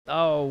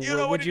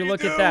Oh, would you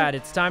look at that?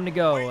 It's time to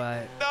go.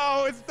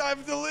 No, it's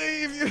time to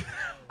leave.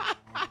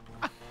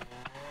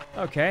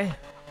 Okay.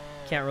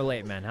 Can't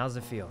relate, man. How's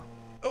it feel?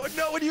 Oh,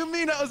 no, what do you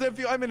mean? How does it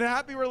feel? I'm in a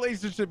happy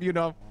relationship, you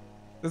know.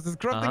 This is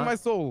corrupting my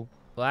soul.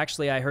 Well,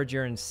 actually, I heard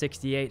you're in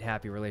 68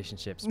 happy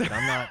relationships, but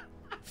I'm not.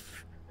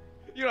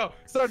 You know,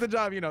 start the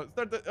job, you know.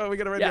 Start the. Oh, we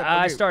gotta ready up. Yeah,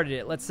 I started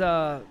it. Let's.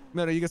 No,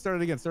 you can start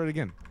it again. Start it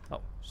again.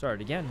 Oh, start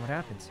it again. What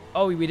happens?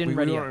 Oh, we didn't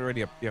ready up.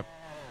 Ready up. Yep.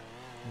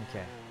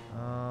 Okay.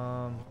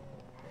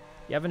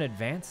 You haven't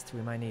advanced?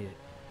 We might need it.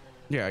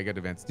 Yeah, I got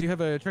advanced. Do you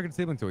have a tracker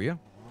disabling tool? Yeah.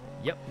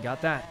 Yep,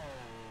 got that.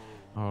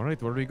 All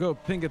right, where do we go?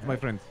 Ping it, my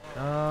friend.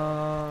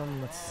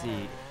 Let's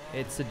see.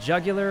 It's a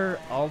jugular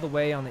all the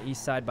way on the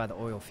east side by the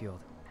oil field.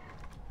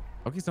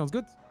 Okay, sounds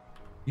good.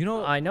 You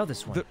know, I know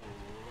this one.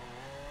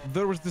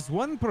 There was this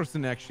one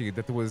person actually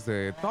that was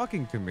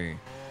talking to me.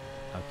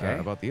 Okay.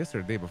 About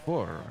yesterday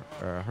before.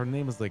 Her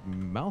name is like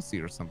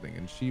Mousy or something,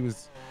 and she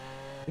was,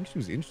 I think she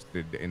was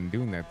interested in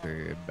doing that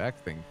back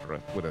thing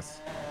with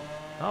us.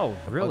 Oh,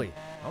 really?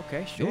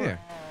 Okay, sure.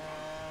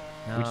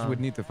 Yeah. We just would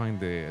need to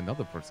find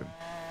another person.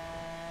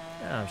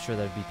 I'm sure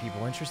there'd be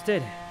people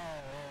interested.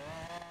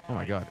 Oh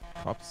my God,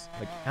 pops!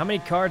 Like, how many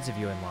cards have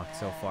you unlocked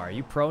so far? Are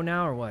you pro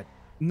now or what?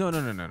 No.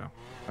 No.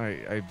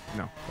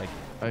 Like,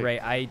 Ray,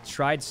 I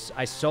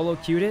solo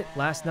queued it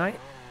last night.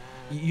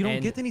 You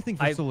don't get anything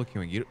for solo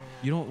queuing. You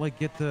don't like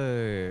get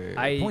the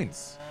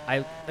points.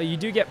 You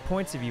do get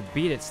points if you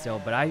beat it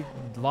still, but I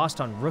lost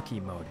on rookie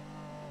mode.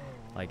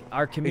 Like,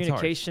 our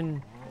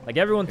communication, like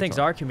everyone thinks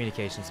our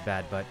communication's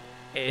bad, but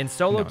in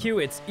solo queue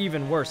it's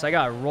even worse. I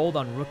got rolled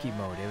on rookie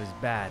mode. It was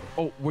bad.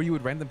 Oh, were you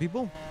with random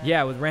people?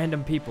 Yeah, with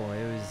random people.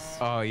 It was.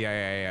 Oh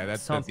yeah.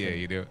 That's yeah,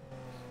 you do.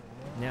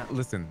 Yeah.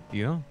 Listen,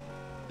 you know,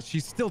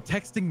 she's still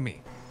texting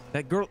me.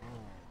 That girl,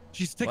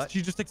 she just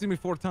texted me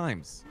 4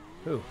 times.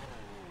 Who?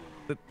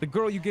 The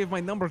girl you gave my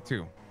number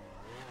to.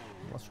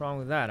 What's wrong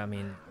with that? I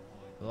mean,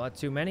 a lot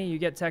too many. You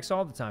get texts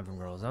all the time from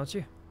girls, don't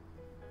you?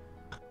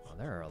 Well,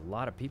 there are a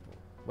lot of people.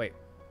 Wait,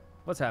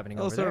 what's happening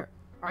over there?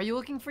 Are you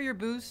looking for your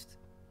boost?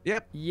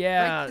 Yep.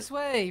 Yeah.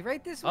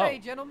 Right this way,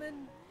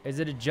 gentlemen. Is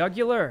it a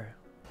jugular?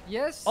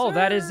 Yes, sir. Oh,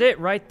 that is it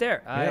right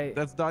there. Yep,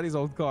 that's Dottie's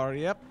old car.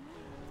 Yep.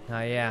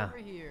 Oh, yeah. Over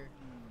here.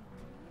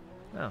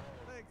 Oh.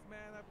 Thanks, man.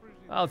 I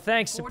appreciate it. Oh,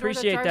 thanks.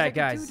 Appreciate that,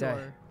 guys.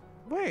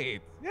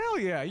 Wait. Hell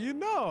yeah, you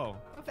know.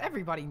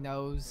 Everybody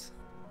knows.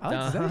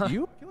 Alex, is that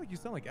you? I feel like you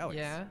sound like Alex.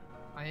 Yeah,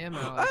 I am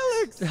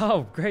Alex. Alex!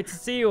 Oh, great to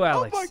see you,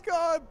 Alex. Oh, my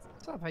God.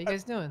 What's up? How you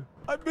guys doing?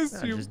 I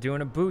missed you. Just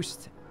doing a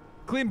boost.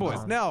 Clean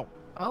boys, now.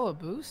 Oh, a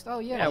boost? Oh,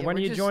 yeah. Yeah, when are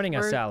you joining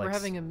us, Alex? We're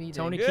having a meeting.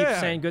 Tony keeps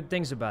saying good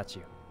things about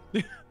you.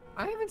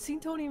 I haven't seen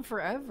Tony in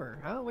forever.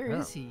 Huh? Where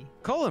is he?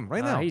 Call him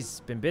right now.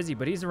 He's been busy,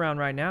 but he's around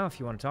right now if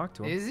you want to talk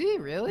to him. Is he?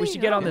 Really? We should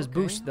get on this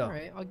boost, though. All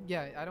right.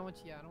 Yeah, I don't want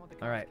the cops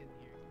getting here.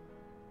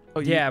 Oh,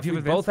 yeah, if we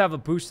both have a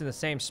boost in the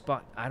same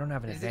spot. I don't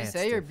have an advanced.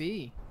 Is it A or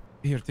B?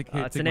 Here, take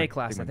it's an A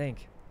class, I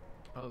think.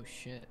 Oh,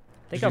 shit.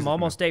 I think I'm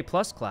almost A+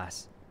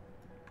 class.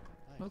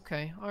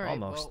 Okay, all right.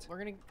 Almost. Well,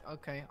 we're gonna.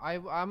 Okay,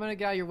 I'm gonna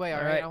get out of your way.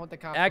 All right. I want the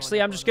cops.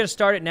 Actually, I'm just gonna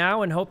start it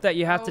now and hope that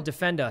you have to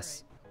defend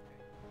us.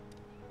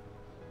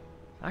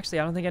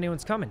 Actually, I don't think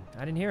anyone's coming.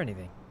 I didn't hear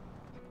anything.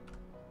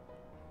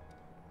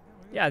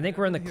 Yeah, I think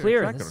we're in the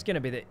clear. This is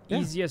gonna be the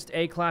easiest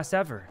A class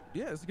ever.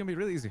 Yeah, this is gonna be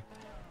really easy.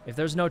 If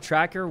there's no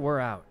tracker,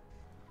 we're out.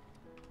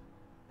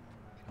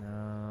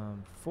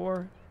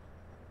 4,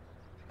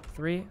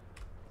 3.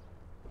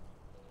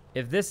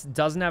 If this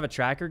doesn't have a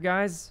tracker,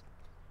 guys.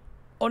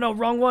 Oh no,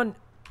 wrong one.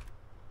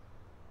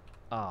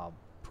 Oh,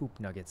 poop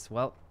nuggets.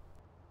 Well,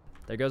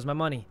 there goes my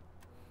money.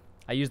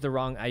 I used the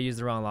wrong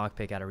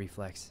lockpick out of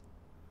reflex.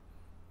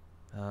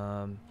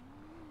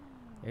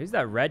 Who's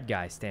that red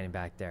guy standing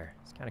back there?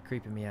 It's kind of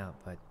creeping me out,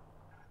 but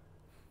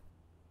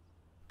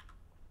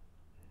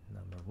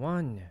number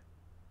 1.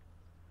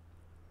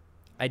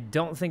 I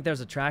don't think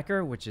there's a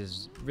tracker, which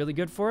is really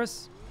good for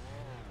us.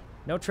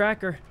 No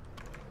tracker.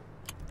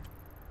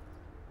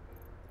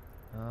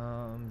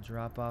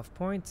 Drop off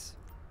points.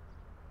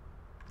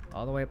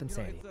 All the way up in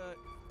Sandy.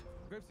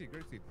 Grape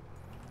seed.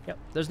 Yep,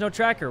 there's no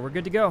tracker. We're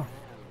good to go.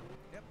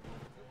 Yep.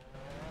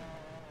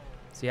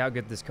 See how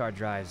good this car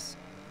drives.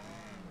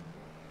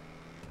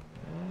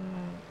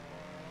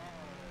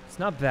 It's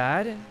not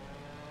bad.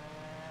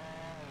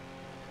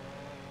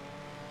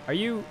 Are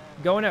you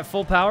going at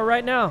full power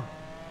right now?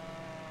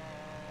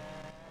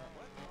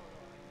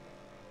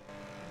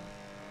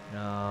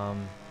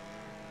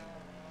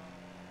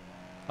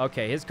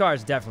 Okay, his car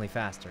is definitely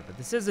faster, but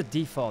this is a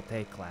default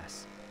A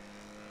class.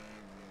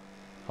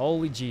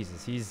 Holy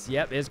Jesus,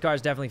 his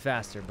car's definitely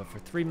faster, but for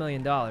 $3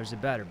 million,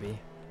 it better be.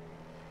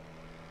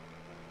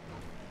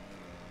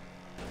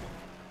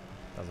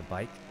 That was a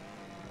bike.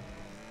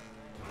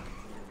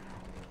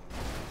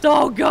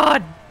 Oh,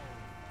 God!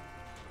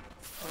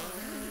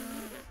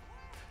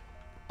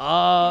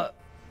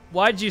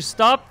 Why'd you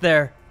stop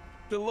there?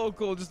 The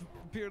local just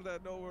appeared out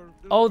of nowhere.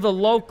 Oh, the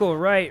local,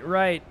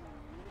 right.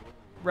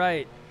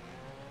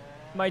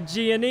 My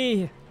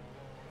G&E.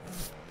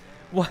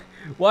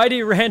 Why'd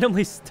he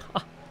randomly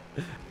stop?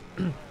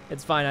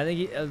 It's fine. I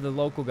think the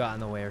local got in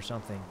the way or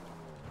something.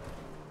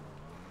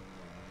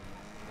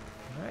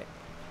 All right.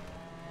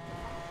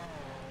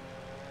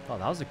 Oh,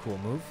 that was a cool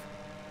move.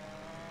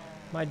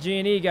 My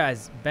G&E,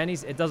 guys.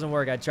 Benny's, it doesn't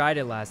work. I tried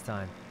it last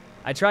time.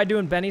 I tried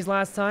doing Benny's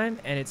last time,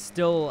 and it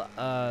still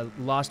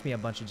lost me a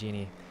bunch of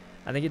G&E.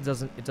 I think it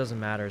doesn't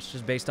matter. It's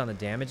just based on the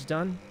damage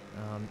done.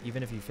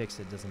 Even if you fix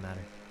it, it doesn't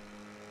matter.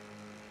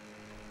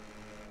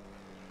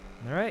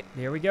 All right,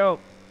 here we go.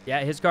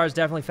 Yeah, his car is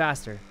definitely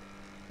faster.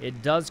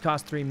 It does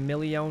cost $3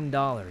 million,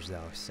 though,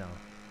 so.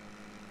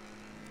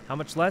 How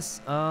much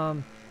less?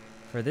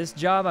 For this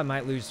job, I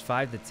might lose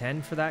 5 to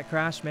 10 for that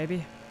crash,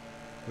 maybe.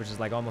 Which is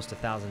like almost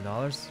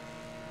 $1,000.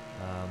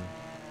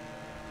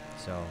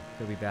 So,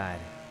 could be bad.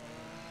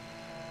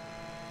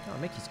 Oh,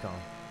 Mickey's calling.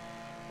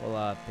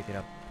 We'll pick it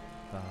up.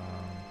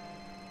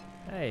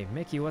 Hey,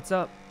 Mickey, what's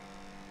up?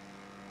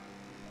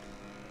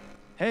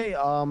 Hey,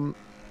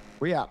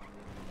 where you at?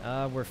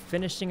 We're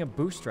finishing a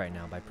boost right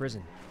now by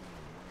prison.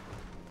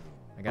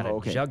 I got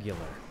a jugular.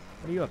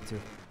 What are you up to?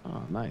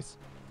 Oh, nice.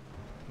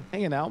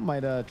 Hanging out,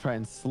 might try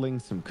and sling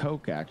some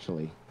coke,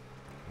 actually.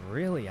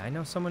 Really? I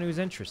know someone who's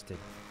interested.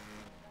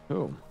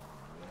 Who?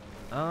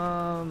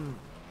 I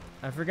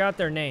forgot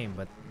their name,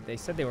 but they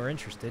said they were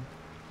interested.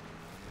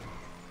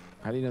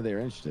 How do you know they're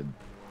interested?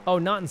 Oh,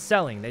 not in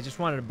selling. They just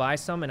wanted to buy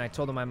some, and I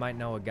told them I might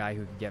know a guy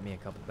who could get me a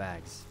couple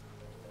bags.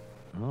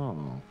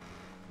 Oh.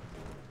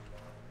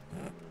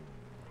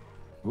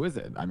 Who is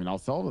it? I mean, I'll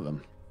sell to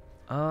them.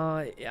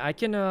 I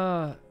can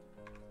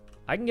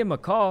give him a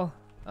call.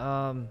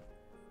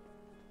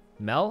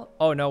 Mel?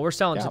 Oh no, we're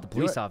selling to the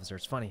police officer.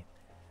 It's funny.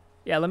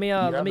 Yeah, let me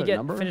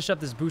finish up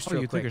this boost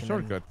real quick. You took a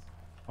shortcut.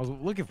 I was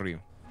looking for you.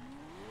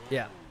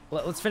 Yeah,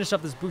 let's finish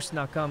up this boost and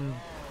I'll come.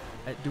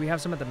 Do we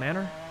have some at the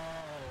manor?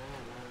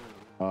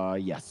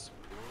 Yes.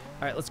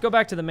 All right, let's go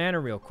back to the manor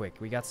real quick.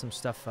 We got some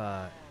stuff.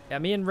 Yeah,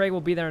 me and Ray will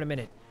be there in a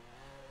minute.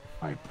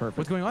 All right, perfect.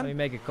 What's going on? Let me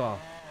make a call.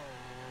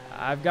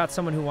 I've got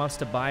someone who wants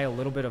to buy a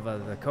little bit of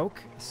the coke,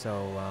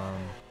 so.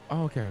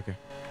 Oh, okay.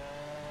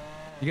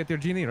 You get their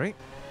genie, right?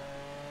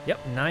 Yep,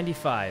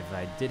 95.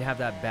 I did have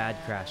that bad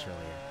crash earlier.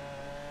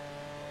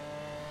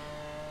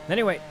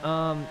 Anyway,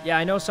 yeah,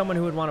 I know someone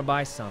who would want to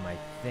buy some, I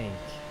think.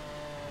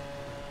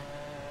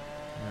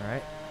 All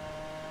right.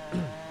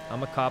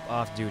 I'm a cop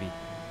off duty.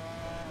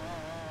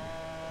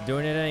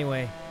 Doing it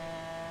anyway.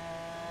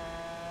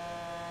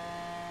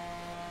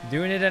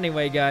 Doing it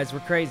anyway, guys. We're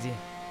crazy.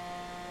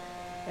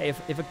 Hey,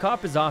 if a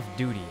cop is off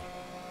duty,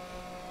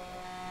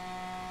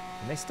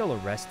 can they still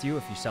arrest you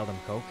if you sell them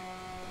coke?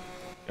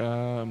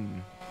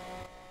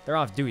 They're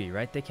off duty,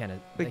 right? They can't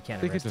arrest you.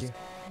 They could just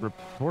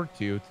report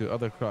you to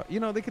other cops. You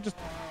know, they could just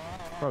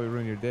probably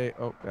ruin your day.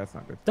 Oh, that's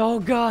not good. Oh,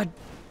 God.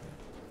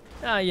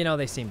 You know,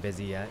 they seem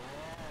busy yet.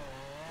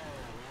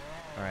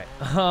 All right.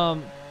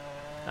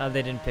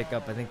 They didn't pick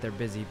up. I think they're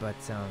busy, but,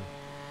 all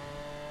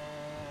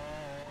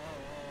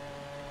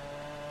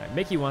right,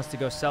 Mickey wants to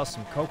go sell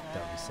some coke,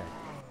 though, he said.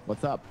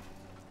 What's up?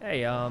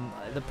 Hey,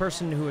 the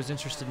person who was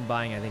interested in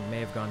buying, I think, may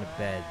have gone to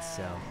bed,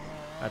 so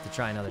I have to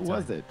try another time. Who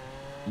was it?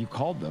 You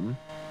called them?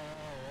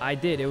 I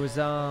did. It was,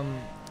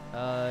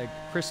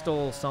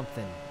 Crystal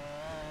something.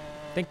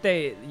 I think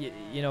they,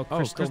 you know,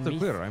 Crystal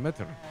Clear. I met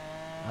her.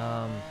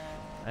 I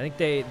think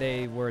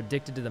they were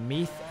addicted to the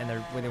meth, and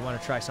they want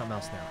to try something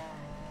else now.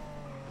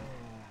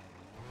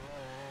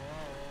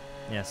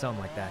 Yeah,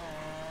 something like that.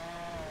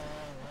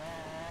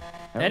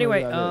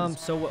 Anyway,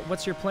 so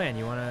what's your plan?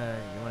 You wanna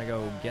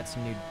go get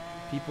some new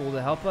people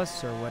to help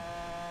us, or what?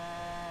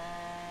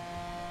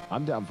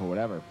 I'm down for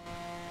whatever.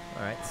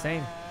 All right,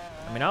 same.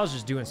 I mean, I was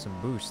just doing some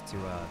boost to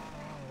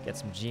get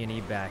some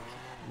G&E back.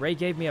 Ray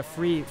gave me a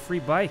free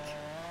bike.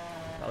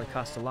 Probably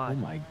cost a lot. Oh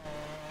my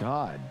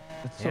God,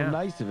 that's so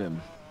nice of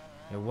him.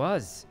 It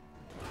was.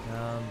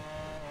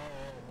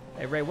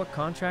 Hey Ray, what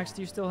contracts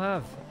do you still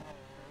have?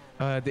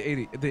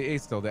 The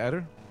 8 still, the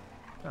adder.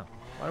 Oh,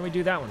 why don't we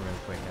do that one real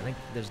quick? I think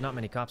there's not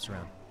many cops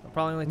around. It'll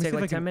probably only take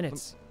like 10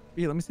 minutes.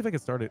 Yeah, let me see if I can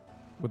start it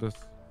with us,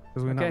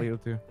 because we're not able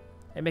to.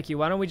 Hey Mickey,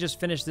 why don't we just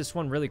finish this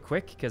one really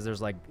quick? Because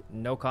there's like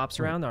no cops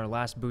around. Our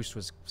last boost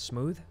was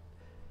smooth.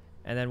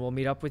 And then we'll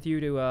meet up with you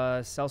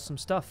to sell some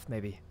stuff,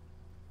 maybe.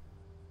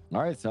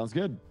 All right, sounds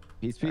good.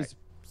 Peace, peace. Right.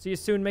 See you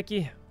soon,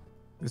 Mickey.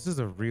 This is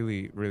a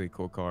really, really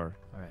cool car.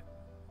 All right.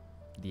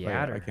 The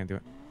adder. I can't do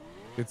it.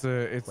 It's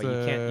Wait,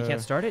 you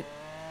can't start it?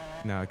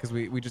 No, because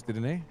we just did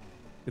an A.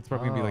 It's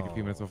probably gonna be like a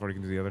few minutes before you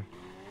can do the other.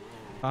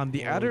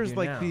 The adder's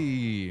like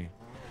the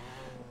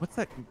what's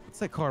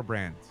that car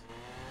brand?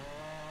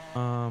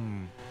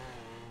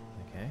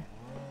 Okay.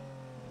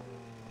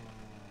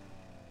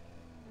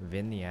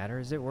 Vin the adder,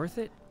 is it worth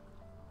it?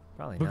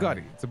 Probably not.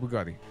 Bugatti. It's a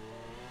Bugatti.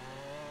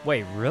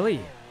 Wait,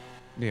 really?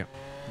 Yeah.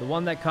 The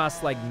one that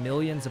costs like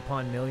millions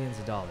upon millions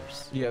of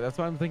dollars. Yeah, that's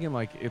why I'm thinking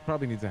like it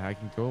probably needs a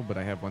hacking tool, but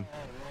I have one.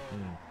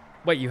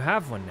 Wait, you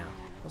have one now?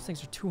 Those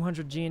things are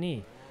 200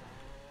 G&E.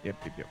 Yep.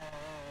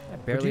 I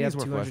barely have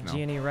 200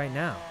 G&E right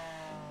now.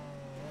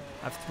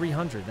 I have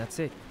 300. That's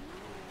it.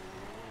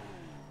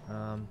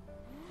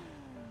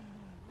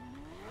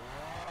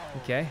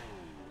 Okay.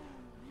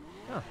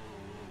 Oh,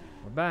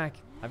 we're back.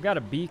 I've got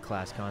a B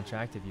class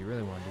contract if you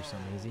really want to do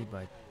something easy,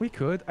 but We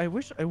could. I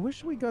wish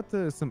we got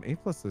some A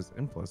pluses,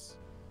 N plus.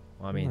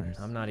 well, I mean, Nice.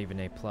 I'm not even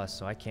A plus,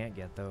 so I can't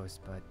get those.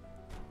 But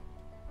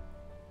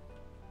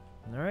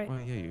all right. Well,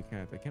 yeah, you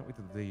can't. I can't wait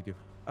till the day you do.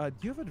 Do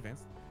you have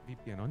advanced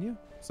VPN on you?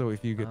 So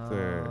if you get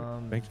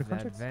extra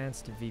contracts,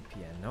 advanced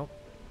VPN. Nope.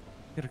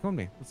 get it on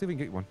me. Let's see if we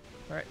can get one.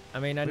 All right. I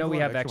mean, I We know have a we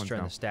lot have of extra extra in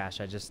the ones stash.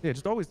 I just Yeah,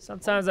 just always.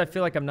 sometimes I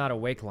feel like I'm not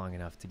awake long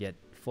enough to get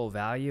full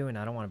value, and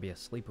I don't want to be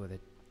asleep with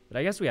it. But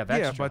I guess we have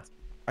extra. Yeah, but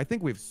I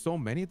think we have so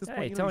many at this Hey,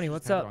 point. You know, Tony, you should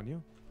what's just have it up? on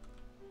you.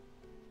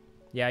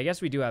 Yeah, I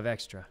guess we do have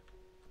extra.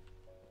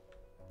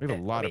 We have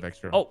a lot of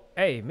extra. Oh,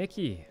 hey,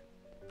 Mickey.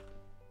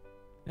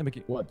 yeah,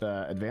 Mickey. What,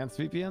 the advanced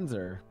VPNs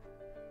or?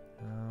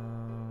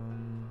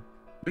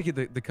 Mickey,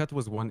 the cut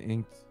was 1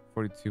 inked,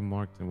 42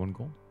 marked, and 1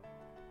 gold.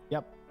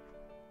 Yep.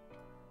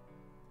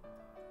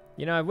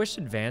 You know, I wish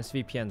advanced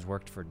VPNs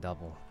worked for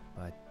double,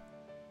 but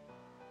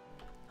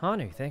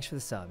Hanu, thanks for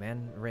the sub,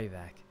 man.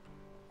 Rayvac.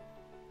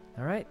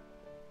 All right.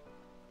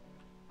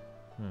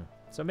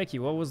 So, Mickey,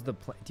 what was the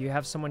plan? Do you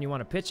have someone you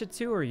want to pitch it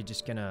to, or are you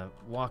just gonna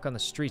walk on the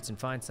streets and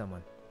find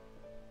someone?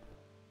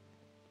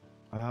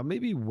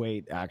 Maybe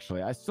wait,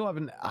 actually. I still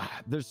haven't,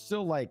 there's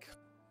still like,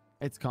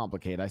 it's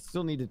complicated. I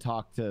still need to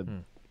talk to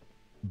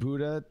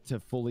Buddha to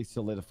fully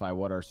solidify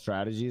what our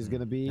strategy is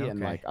going to be.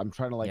 And Okay. like, I'm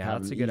trying to like Yeah,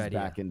 have that's him a good ease idea.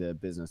 back into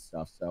business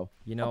stuff. So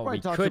You know I'll what probably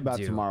we talk to you could about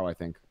do? tomorrow, I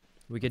think.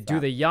 We could do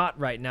the yacht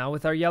right now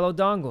with our yellow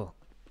dongle.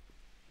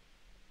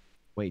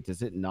 Wait,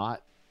 does it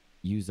not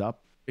use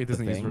up? It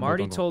doesn't use thing? for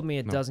Marty dongle. told me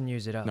it No. doesn't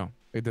use it up. No,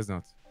 it does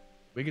not.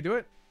 We could do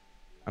it.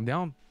 I'm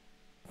down.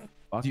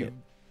 Fuck Do you- it.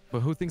 But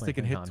who thinks they Wait,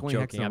 can wait, hit no, I'm 20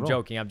 hex joking. in a I'm row?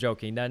 joking. I'm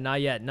joking. No, not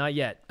yet. Not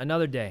yet.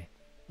 Another day.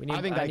 We need.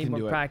 I think I need can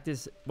more do it.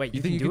 practice. Wait,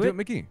 You think you can can do it, it?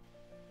 Mickey?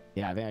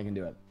 Yeah, I think I can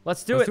do it.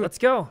 Let's do Let's it. do it. Let's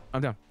go.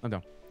 I'm down. I'm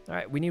down. All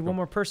right. We need one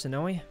more person,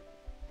 don't we?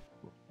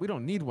 We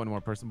don't need one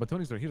more person, but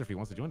Tony's right here if he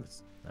wants to join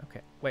us.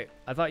 Okay. Wait.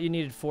 I thought you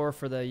needed 4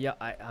 for the. Yeah.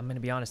 I'm gonna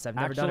be honest. I've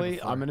never done it Actually,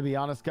 before. I'm going to be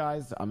honest,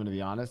 guys. I'm going to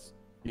be honest.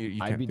 You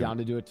I'd can't be do down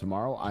it. to do it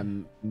tomorrow.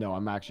 I'm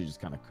actually just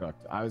kind of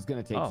cooked. I was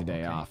going to take Oh, today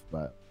okay. off,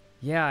 but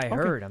Yeah, I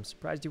heard. I'm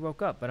surprised you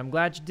woke up, but I'm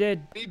glad you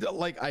did.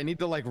 I need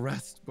to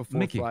rest before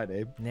Mickey.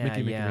 Friday. Yeah,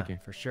 Mickey, yeah, Mickey.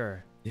 for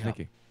sure. Yeah.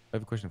 Mickey, I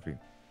have a question for you.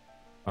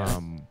 Yes.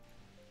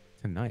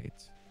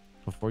 Tonight,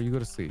 before you go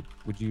to sleep,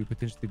 would you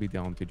potentially be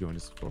down to join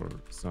us for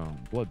some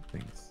blood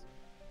things?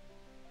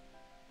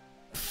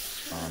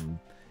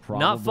 Probably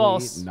Not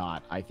false.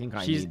 Not. I think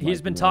He's need,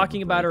 been more of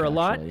talking a about her a break,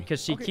 lot actually.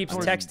 because she Okay, keeps no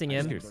worries. texting I'm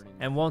him just curious.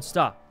 and won't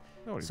stop.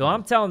 No worries, So man.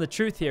 I'm telling the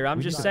truth here. I'm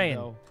We just can saying.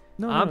 go.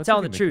 No, I'm it's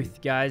telling okay, the Mickey.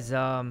 truth, guys. You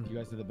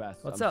guys are the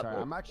best. What's I'm up?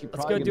 Sorry. I'm actually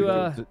Let's probably go do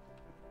gonna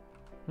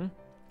a- go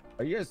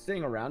Are you guys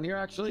staying around here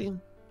actually?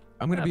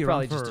 I'm gonna be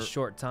probably around for just a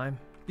short time.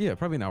 yeah,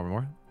 probably an hour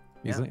more,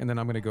 Yeah. easily, and then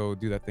I'm gonna go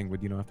do that thing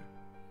with after.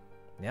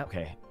 Yep.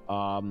 Okay.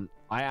 I'm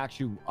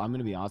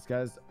gonna be honest,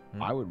 guys.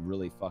 I would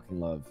really fucking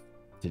love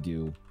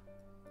to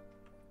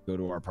go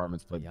to our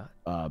apartments, play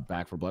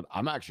Back for Blood.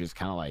 I'm actually just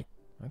kind of like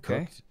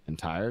Okay. cooked and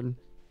tired.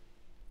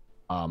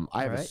 I have a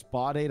Alright.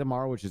 spa day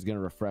tomorrow, which is gonna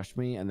refresh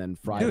me, and then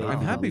Friday. Dude, I'm on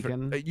the happy for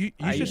weekend. you.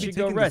 You should, should be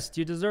go taking rest. This,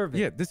 You deserve it.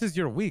 yeah, this is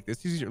your week.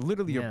 This is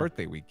literally your Yeah.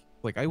 birthday week.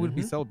 Like I would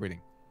be Mhm.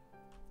 celebrating.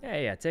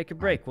 Yeah. Take a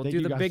break. We'll Thank do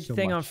you the guys big so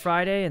thing on much.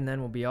 Friday, and then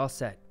we'll be all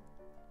set.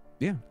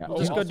 Yeah. Yeah. We'll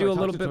just go Also, do I a talked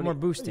little to bit Tony- more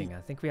boosting.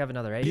 I think we have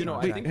another 8. You know,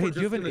 I Wait, think hey, we're do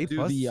you have just an A gonna do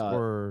plus the,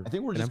 or? I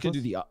think we're an just M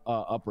gonna do plus? the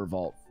upper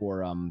vault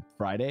for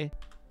Friday.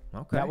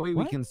 Okay. That way we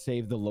What? can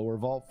save the lower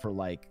vault for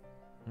like.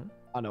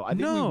 I don't know. I think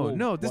we No, will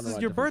no, this wanna is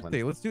run your different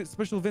birthday. plans. Let's do a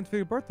special event for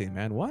your birthday,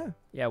 man. What?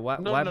 Yeah. Why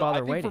No, why no, bother I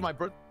think waiting? For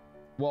my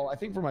well, I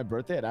think for my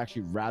birthday, I'd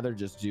actually rather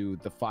just do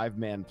the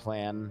 5-man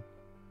plan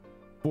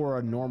for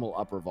a normal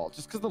upper vault,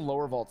 just because the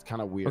lower vault's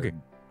kind of weird. Okay.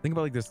 Think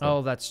about it like this. Though.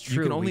 Oh, that's You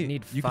true. can only- we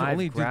need you can 5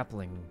 only do-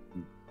 grappling.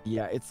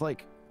 Yeah, it's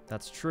like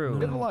That's we true.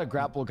 have a lot of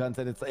grapple guns,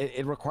 and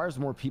it requires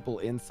more people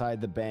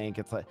inside the bank.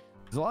 It's like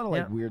there's a lot of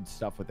like Yeah. weird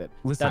stuff with it.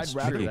 Listen, That's I'd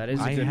rather- true. That is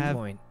a I good have,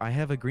 point. I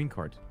have a green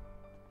card.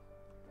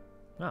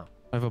 Oh.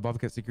 I have a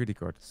Bobcat security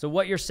card. So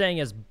what you're saying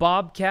is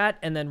Bobcat,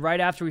 and then right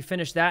after we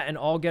finish that and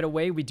all get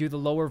away, we do the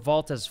lower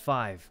vault as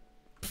 5.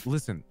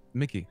 Listen,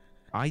 Mickey,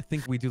 I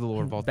think we do the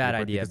lower vault. for Bad your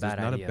birthday idea, because there's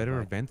bad not idea, a better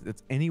but- event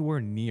that's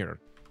anywhere near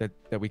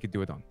that we could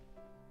do it on.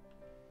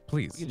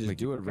 Please, We can just Mickey.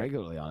 do it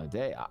regularly on a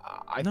day.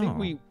 I No. think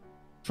we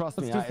trust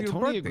Let's me. do it for your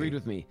Tony birthday. agreed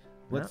with me.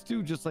 Let's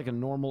do just like a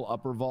normal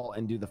upper vault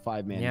and do the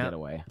 5-man Yeah.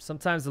 getaway.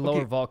 Sometimes the Okay.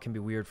 lower vault can be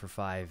weird for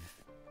 5.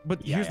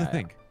 But Yeah, here's the yeah,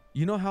 thing.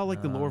 You know how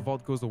like the lower Um,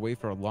 vault goes away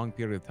for a long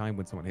period of time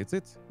when someone hits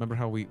it? Remember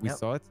how we Yep.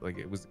 saw it? Like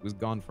it was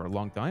gone for a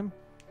long time.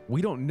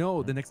 We don't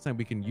know the next time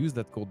we can use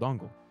that gold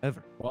dongle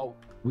ever. Well,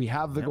 we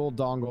have the Yep. gold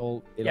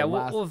dongle. It'll Yeah,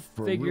 last we'll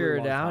for a figure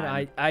really it long out.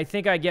 time. I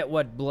think I get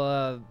what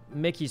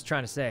Mickey's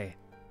trying to say.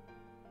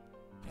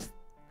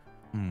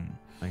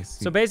 I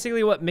see. So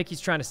basically what Mickey's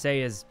trying to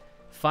say is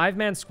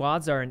 5-man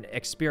squads are an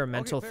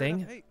experimental Okay, fair thing.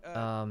 enough. Hey,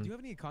 do you have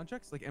any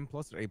contracts like M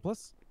plus or A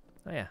plus?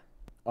 Oh, yeah.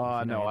 No,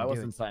 not gonna I do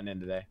wasn't it. signed in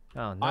today. Oh,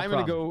 no I'm problem.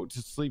 gonna go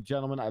to sleep,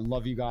 gentlemen. I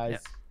love you guys.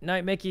 Yeah.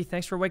 Night, Mickey.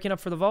 Thanks for waking up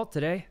for the vault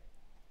today.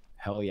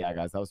 Hell yeah,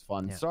 guys, that was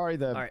fun. Yeah.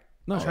 Sorry, All right.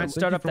 No, Try and thank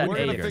start you up for that we're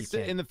waiting gonna A here. fix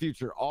it in the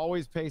future.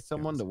 Always pay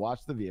someone to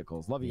watch the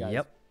vehicles. Love you guys.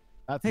 Yep.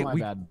 That's Hey, my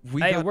bad.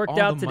 Hey, it got worked all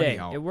out the today. money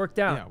out. It worked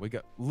out. Yeah, we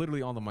got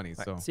literally all the money.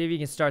 All So right, see if you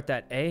can start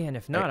that A, and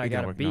if not, I it got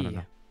didn't a work. B.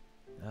 No.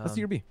 Let's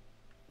see your B.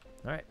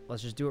 All right,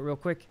 let's just do it real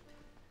quick.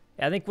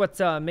 Yeah, I think what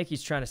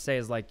Mickey's trying to say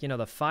is like, you know,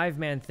 the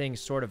 5-man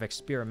thing's sort of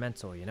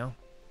experimental, you know?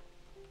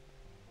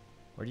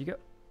 Where'd you go?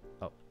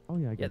 Oh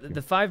yeah, I Yeah, got you.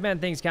 the 5-man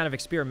thing's kind of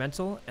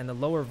experimental, and the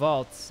lower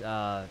vault,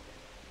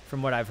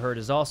 from what I've heard,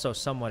 is also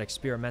somewhat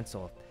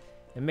experimental.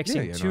 And mixing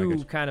no, I two get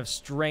you. kind of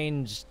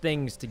strange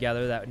things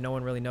together that no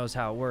one really knows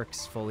how it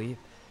works fully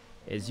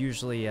is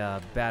usually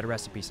a bad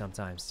recipe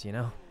sometimes, you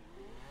know?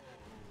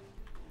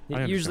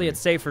 Usually you. it's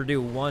safer to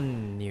do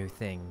one new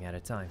thing at a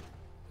time.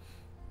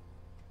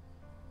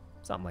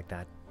 Something like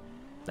that.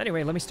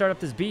 Anyway, let me start up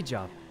this B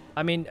job.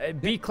 I mean,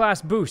 B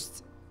class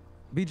boost.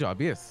 B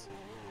job, yes.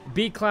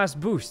 B class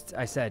boost,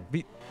 I said.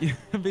 B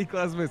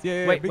class boost.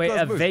 Yeah, Wait, B wait,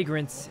 class a boost.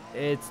 vagrant.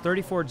 It's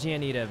 34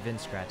 GNE to Vin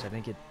Scratch. I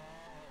think it.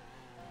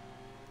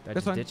 Did I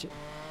That's just fine. ditch it?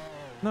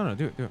 No,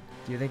 do it. Do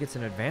you think it's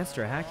an advanced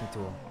or a hacking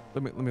tool?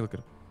 Let me look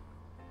at it.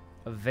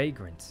 A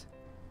vagrant.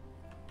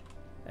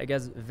 I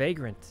guess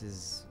vagrant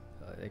is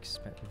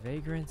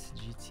vagrant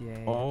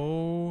GTA.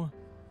 Oh,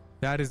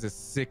 that is a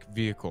sick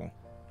vehicle.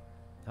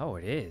 Oh,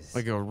 it is.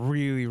 Like a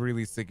really,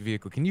 really sick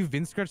vehicle. Can you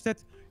Vin Scratch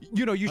that?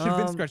 You know, you should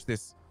Vin Scratch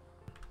this.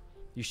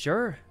 You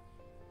sure?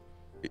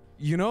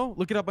 You know,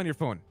 look it up on your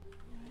phone.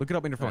 Look it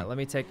up on your All phone. right, let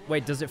me take.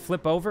 Wait, does it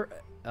flip over?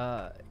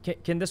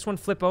 Can this one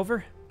flip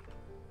over?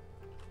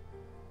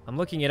 I'm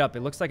looking it up.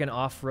 It looks like an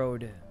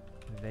off-road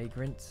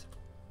vagrant.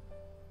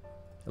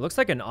 It looks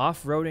like an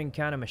off-roading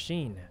kind of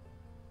machine.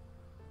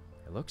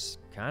 It looks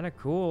kind of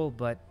cool,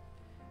 but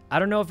I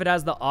don't know if it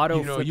has the auto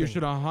You know, flipping. you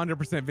should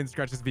 100% Vin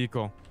Scratch this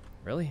vehicle.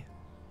 Really?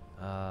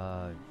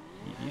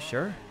 You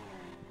sure?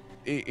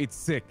 It's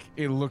sick.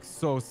 It looks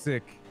so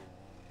sick.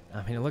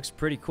 I mean, it looks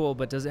pretty cool,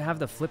 but does it have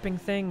the flipping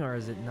thing, or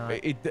is it not?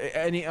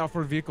 Any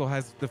off-road vehicle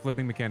has the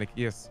flipping mechanic.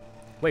 Yes.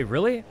 Wait,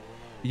 really?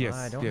 Yes.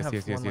 I don't yes. have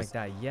yes. one like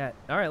that yet.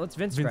 All right, let's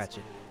Vin Scratch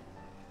it.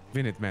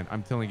 Vin it, man.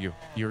 I'm telling you,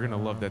 you're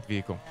gonna love that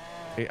vehicle.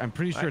 I'm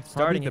pretty sure Alright, it's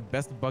probably starting the it.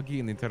 best buggy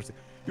in the entire city.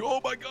 Oh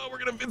my God, we're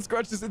gonna Vin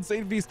Scratch this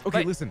insane beast. Okay,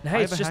 Wait, listen. hey,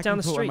 I it's have a just down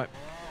the hacking tool at street.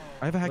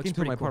 I have a hacking Looks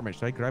tool in my pretty cool. apartment.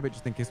 Should I grab it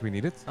just in case we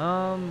need it?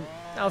 Now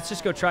let's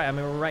just go try it. I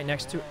mean, we're right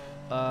next to.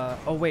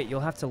 Oh wait, you'll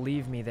have to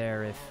leave me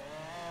there if.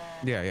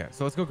 Yeah.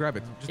 So let's go grab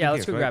it. Just Yeah, in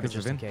let's case, go right? grab it 'Cause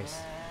just we're in Vin. case.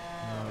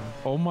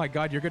 Oh my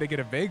God, you're gonna get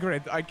a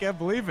vagrant. I can't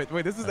believe it.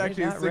 Wait, this is Are they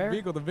actually a that sick rare?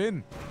 vehicle to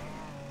Vin.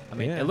 I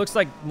mean, Yeah. it looks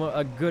like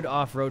a good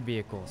off-road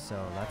vehicle, so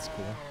that's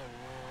cool.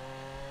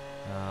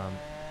 I'm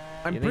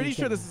you think pretty you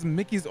sure can- this is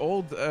Mickey's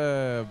old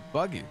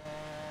buggy.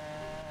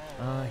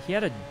 He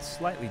had a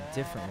slightly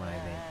different one, I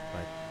think,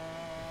 but.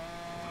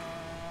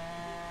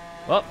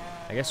 Well,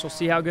 I guess we'll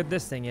see how good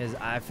this thing is.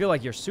 I feel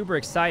like you're super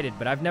excited,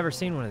 but I've never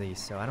seen one of these,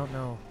 so I don't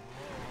know.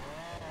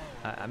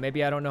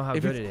 Maybe I don't know how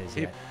good it is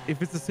yet.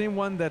 If it's the same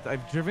one that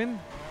I've driven,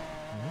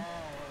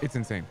 it's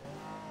insane.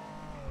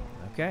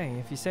 Okay,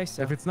 if you say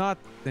so. If it's not,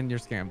 then you're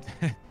scammed.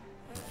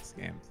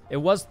 Scammed. It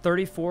was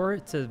 34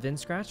 to Vin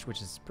Scratch,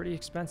 which is pretty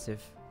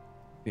expensive.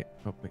 Yeah.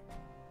 Oh wait.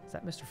 Is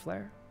that Mr.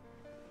 Flair?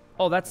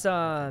 Oh, that's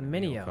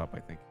Minio. Up, I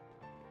think.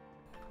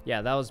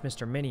 Yeah, that was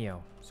Mr.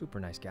 Minio. Super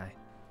nice guy.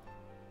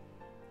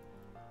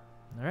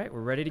 All right,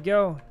 we're ready to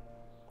go.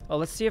 Oh,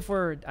 let's see if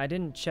we're. I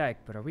didn't check,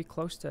 but are we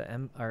close to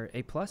M or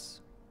A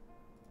plus?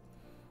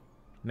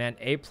 Man,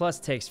 A plus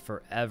takes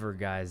forever,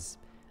 guys.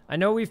 I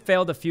know we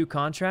failed a few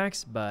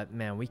contracts, but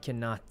man, we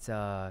cannot.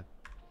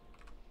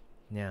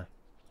 Yeah.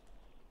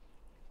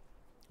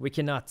 We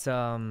cannot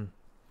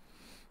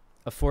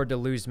afford to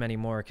lose many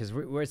more because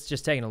it's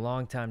just taking a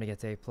long time to get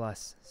to A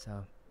plus. So.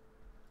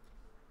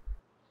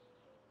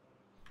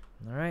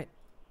 All right.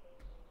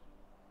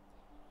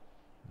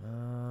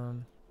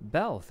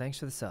 Bell, thanks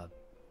for the sub.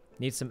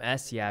 Need some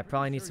S? Yeah, I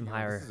probably need some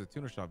higher. This is a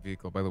tuner shop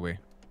vehicle, by the way.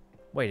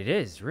 Wait, it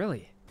is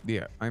really?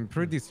 Yeah, I'm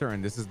pretty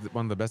certain this is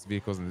one of the best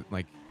vehicles in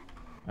like.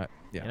 Yeah,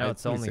 You know,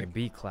 it's pretty only a sick.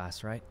 B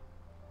class, right?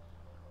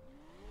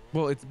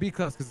 Well, it's B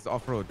class because it's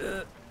off road.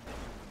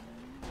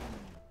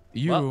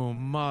 You Well,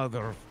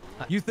 mother!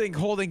 You think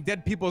holding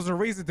dead people is a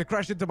reason to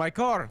crash into my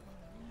car?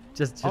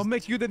 Just I'll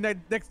make you the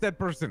next dead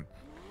person.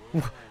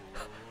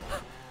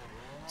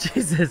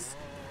 Jesus.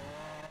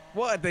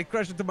 What? They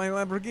crashed into my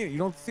Lamborghini. You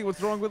don't see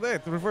what's wrong with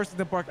it? Reversing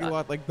the parking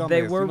lot like dumbass.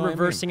 They were you know what I mean?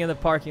 reversing in the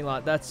parking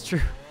lot. That's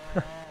true.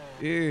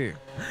 Yeah.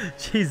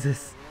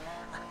 Jesus.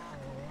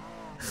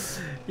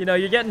 You know,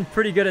 you're getting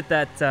pretty good at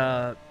that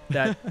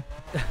that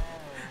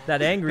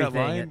that angry That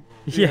thing. line?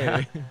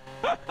 Yeah.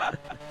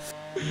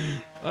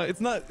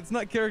 It's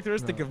not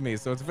characteristic of me,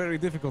 so it's very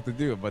difficult to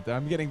do. But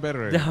I'm getting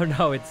better at it.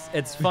 No,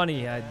 it's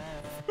funny. I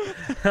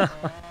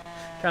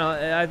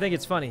think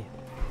it's funny.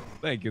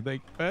 Thank you, man.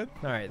 All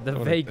right, the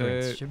Hold on,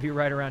 vagrants should be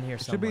right around here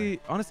It somewhere. should be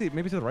honestly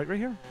maybe to the right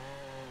here.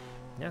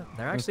 Yeah,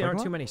 there this actually parking aren't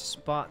lot? too many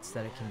spots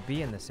that it can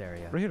be in this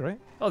area. Right here, right?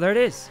 Oh, there it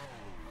is.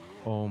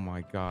 Oh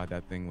my God,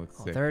 that thing looks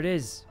Oh, sick. there it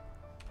is.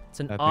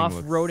 It's an That thing looks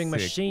off-roading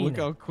sick. machine. Look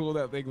how cool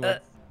that thing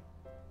looks.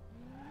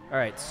 All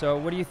right, so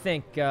what do you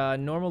think?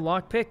 Normal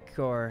lockpick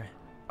or?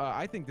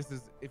 I think this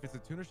is if it's a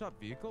tuner shop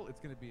vehicle, it's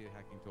gonna be a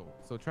hacking tool.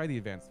 So try the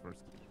advanced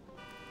first.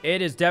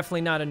 It is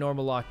definitely not a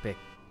normal lockpick.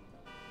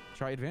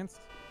 Try advanced.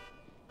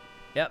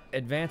 Yep,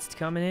 advanced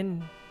coming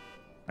in.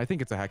 I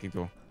think it's a hacking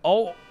tool.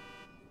 Oh.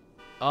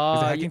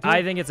 Hacking tool?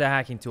 I think it's a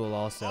hacking tool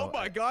also. Oh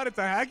my god, it's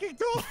a hacking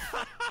tool.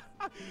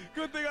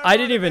 Good thing I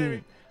didn't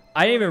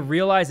even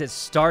realize it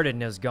started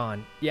and it was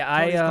gone. Yeah,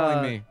 Tony's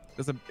calling me.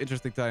 It's an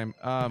interesting time.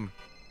 Wait,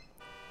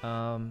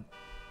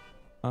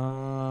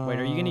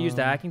 are you gonna use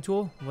the hacking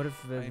tool? What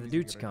if the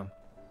dudes come?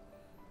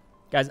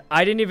 Guys,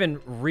 I didn't even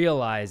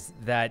realize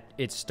that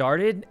it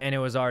started and it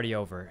was already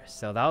over.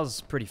 So that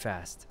was pretty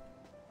fast.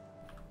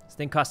 This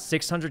thing cost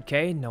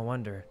 600K. No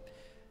wonder.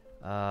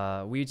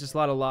 We just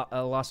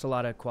lost a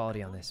lot of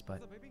quality on this,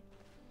 but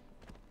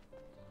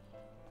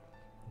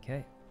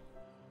okay.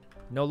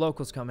 No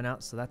locals coming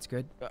out, so that's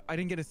good. I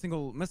didn't get a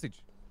single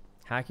message.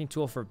 Hacking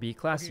tool for B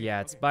class? Okay,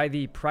 yeah, it's by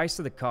the price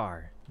of the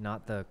car,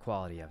 not the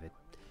quality of it.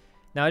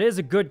 Now, it is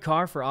a good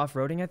car for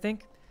off-roading, I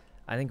think.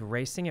 I think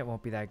racing, it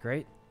won't be that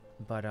great.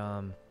 But,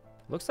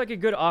 looks like a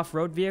good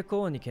off-road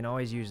vehicle, and you can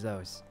always use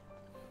those.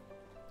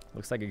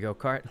 Looks like a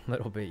go-kart, a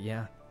little bit,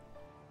 yeah.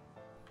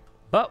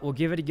 But we'll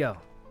give it a go.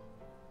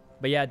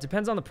 But yeah, it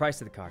depends on the price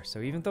of the car. So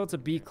even though it's a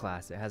B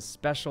class, it has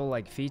special,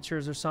 like,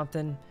 features or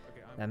something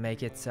that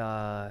make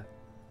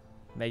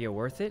it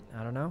worth it.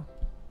 I don't know.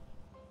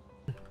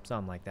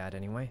 Something like that,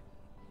 anyway.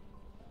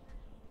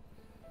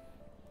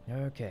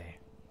 Okay.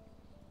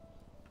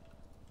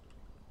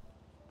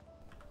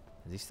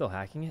 Is he still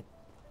hacking it?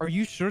 Are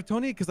you sure,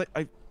 Tony? Because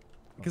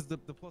because the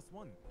 +1.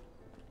 All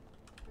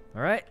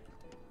right.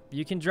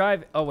 You can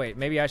drive. Oh, wait.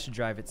 Maybe I should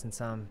drive it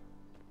since I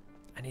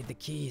need the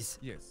keys.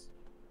 Yes.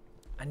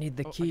 I need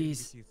the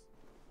keys.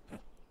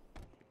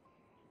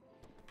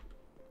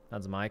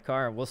 That's my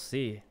car. We'll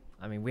see.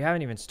 I mean, we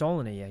haven't even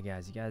stolen it yet,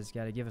 guys. You guys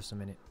got to give us a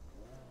minute.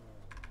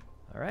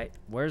 All right.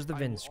 Where's the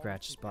VIN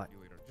scratch spot?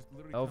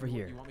 Over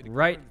here.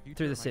 Right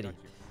through the city.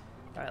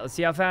 All right. Let's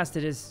see how fast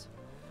it is.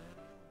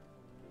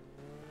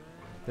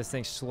 This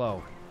thing's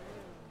slow.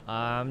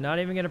 I'm not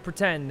even going to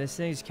pretend. This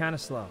thing's kind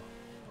of slow.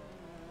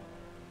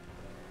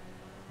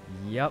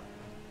 Yep.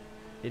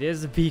 It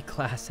is a B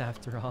class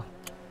after all.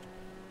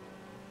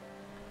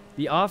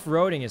 The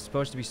off-roading is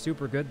supposed to be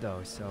super good, though,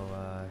 so,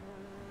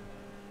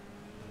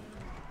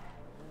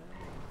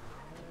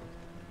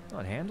 oh,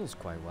 it handles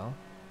quite well.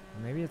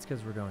 Maybe it's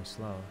because we're going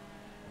slow.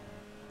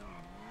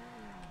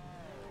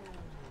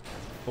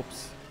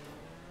 Oops.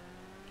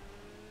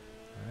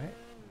 Alright.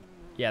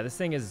 Yeah, this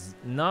thing is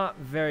not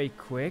very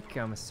quick.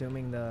 I'm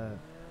assuming the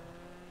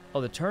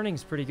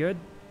turning's pretty good.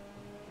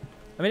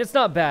 I mean, it's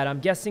not bad. I'm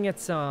guessing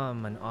it's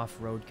an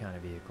off-road kind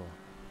of vehicle.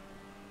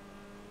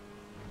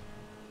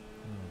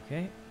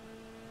 Okay.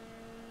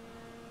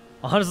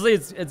 Honestly,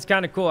 it's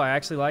kind of cool. I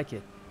actually like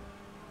it.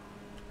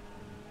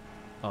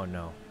 Oh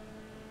no.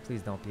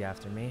 Please don't be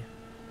after me.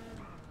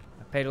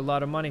 I paid a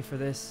lot of money for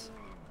this.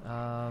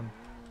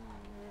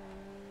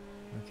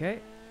 Okay.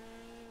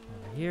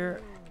 Over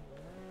here.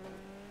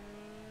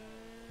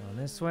 Going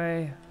this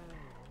way.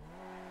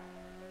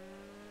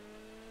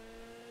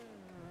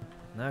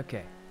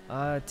 Okay.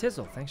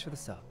 Tizzle, thanks for the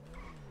sub.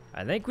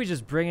 I think we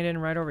just bring it in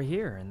right over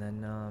here and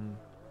then,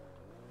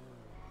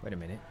 wait a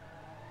minute.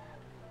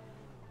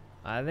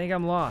 I think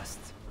I'm lost.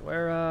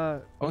 Where,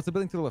 Oh, it's a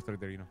building to the left right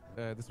there, you know.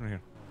 This one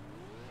here.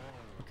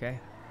 Okay.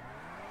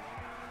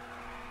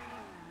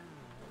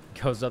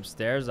 Goes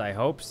upstairs? I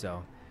hope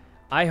so.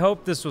 I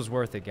hope this was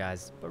worth it,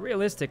 guys. But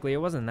realistically, it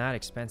wasn't that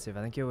expensive.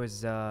 I think it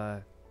was,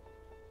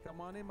 Come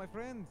on in, my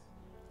friend.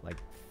 like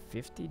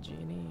 50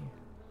 Genie.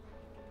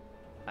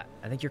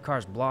 I think your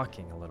car's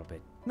blocking a little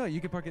bit. No,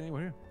 you can park it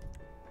anywhere here.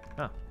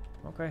 Oh,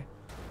 okay.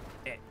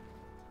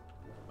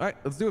 All right,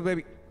 let's do it,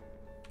 baby.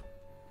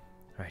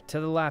 All right, to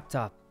the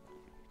laptop.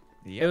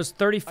 Yep. It was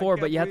 34,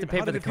 but you have to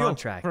pay for the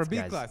contract, for a B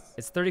guys. class?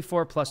 It's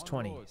 34 plus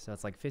 20, so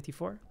it's like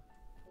 54.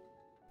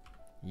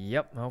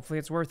 Yep, hopefully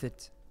it's worth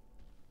it.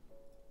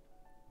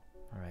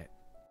 All right.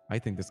 I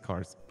think this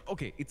car's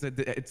okay.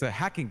 It's a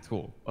hacking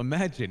tool.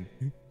 Imagine,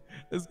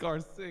 this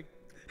car's sick.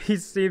 He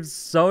seems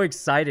so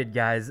excited,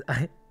 guys.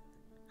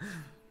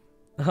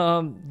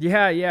 Yeah,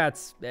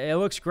 it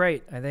looks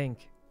great, I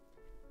think.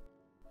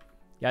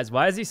 Guys,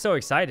 why is he so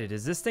excited?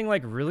 Is this thing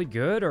like really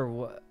good or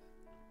what?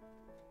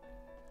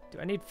 Do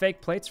I need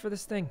fake plates for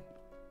this thing?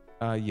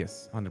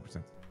 Yes,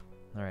 100%.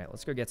 All right,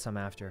 let's go get some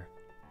after.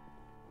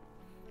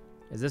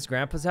 Is this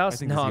Grandpa's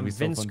house? No, I'm been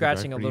VIN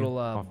scratching a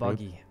little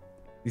buggy.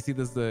 You see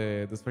this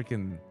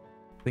freaking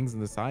things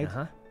on the side?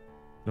 Uh-huh.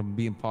 It'll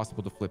be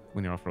impossible to flip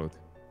when you're off-road.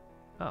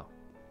 Oh.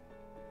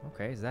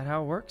 Okay, is that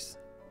how it works?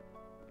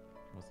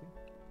 We'll see.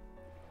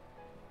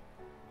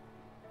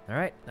 All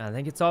right, I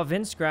think it's all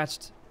VIN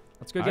scratched.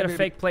 Let's go get a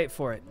fake plate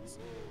for it.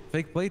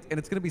 Fake plate, and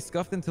it's gonna be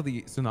scuffed into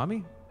the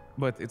tsunami,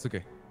 but it's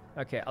okay.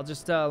 Okay, I'll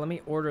just let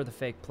me order the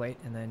fake plate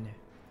and then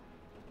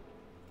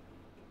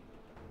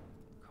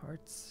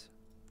carts.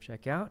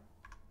 Check out.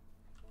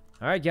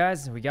 All right,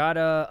 guys, we got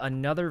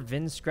another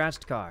VIN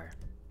scratched car.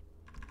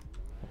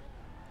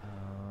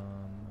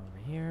 Over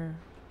here.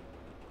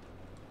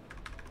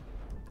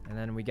 And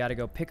then we got to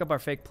go pick up our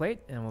fake plate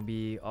and we'll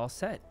be all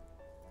set.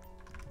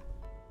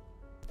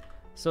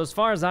 So as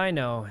far as I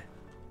know,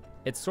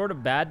 it's sort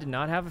of bad to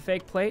not have a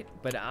fake plate,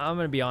 but I'm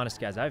going to be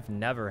honest, guys. I've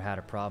never had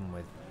a problem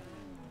with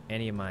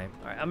any of my... All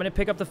right, I'm going to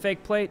pick up the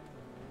fake plate.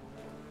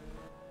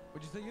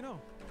 What'd you say, you know?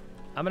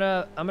 I'm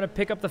gonna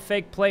pick up the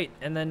fake plate,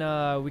 and then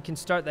we can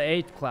start the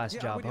A class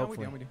job,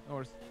 hopefully. I'm with you. No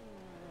worries.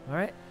 All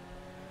right.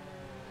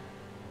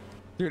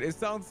 Dude, it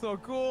sounds so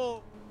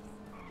cool.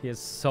 He is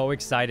so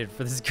excited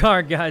for this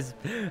car, guys.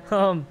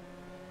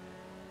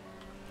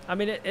 I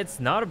mean, it's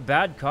not a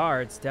bad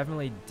car. It's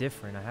definitely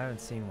different. I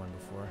haven't seen one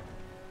before.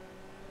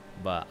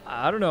 But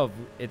I don't know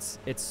if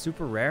it's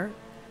super rare.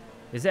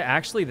 Is it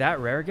actually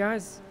that rare,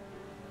 guys?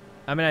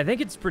 I mean, I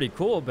think it's pretty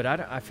cool, but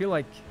I feel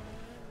like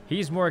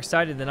he's more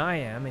excited than I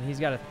am, and he's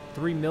got a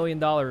 $3 million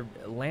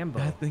Lambo.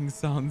 That thing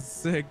sounds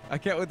sick. I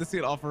can't wait to see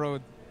it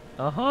off-road.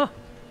 Uh-huh.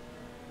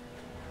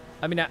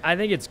 I mean, I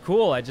think it's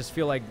cool. I just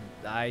feel like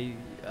I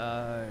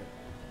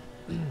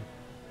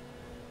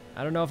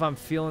don't know if I'm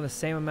feeling the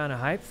same amount of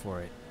hype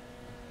for it.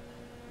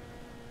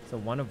 It's a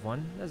 1 of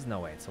 1? There's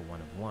no way it's a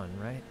 1 of 1,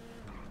 right?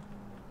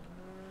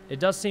 It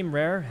does seem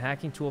rare.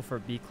 Hacking tool for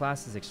B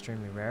class is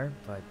extremely rare,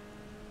 but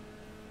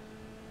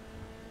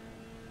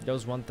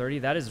goes 130.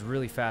 That is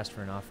really fast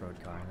for an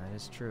off-road car. That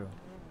is true.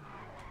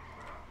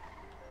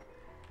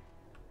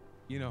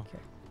 You know, Okay.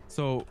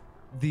 so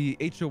the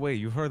HOA,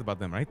 you heard about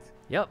them, right?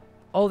 Yep.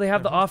 Oh, they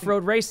have the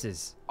off-road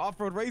races.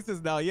 Off-road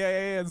races now.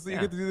 Yeah. So you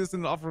get to do this in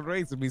an off-road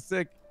race. It'd be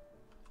sick.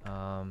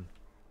 You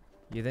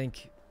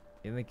think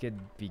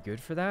it'd be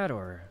good for that,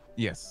 or?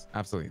 Yes,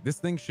 absolutely. This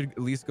thing should at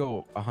least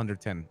go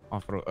 110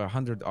 off-road,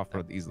 100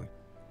 off-road easily.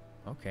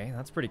 Okay,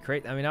 that's pretty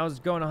great. I mean, I was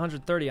going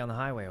 130 on the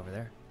highway over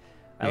there.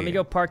 Let me Yeah.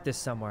 go park this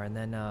somewhere, and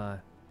then,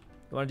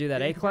 you want to do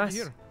that Yeah, A you can park it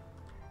class? here.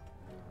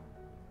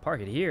 Park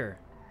it here.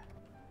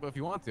 Well, if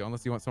you want to,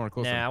 unless you want somewhere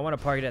closer. Nah, I want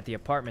to park it at the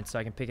apartment so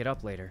I can pick it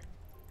up later.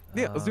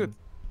 Yeah, let's do it.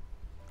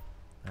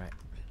 All right.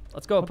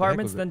 Let's go What the heck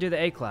apartments, was then do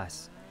the A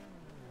class.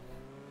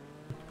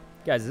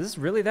 Guys, is this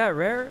really that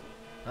rare?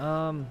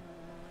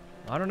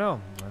 I don't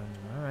know.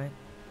 All right.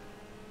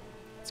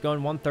 It's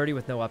going 130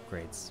 with no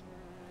upgrades.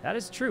 That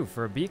is true.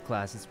 For a B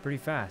class, it's pretty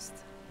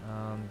fast.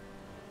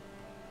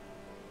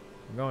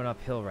 We're going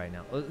uphill right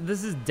now.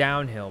 This is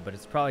downhill, but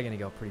it's probably going to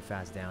go pretty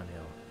fast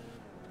downhill.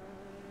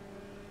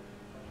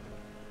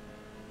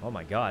 Oh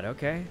my god,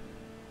 okay.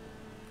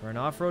 For an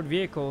off-road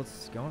vehicle,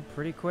 it's going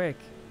pretty quick.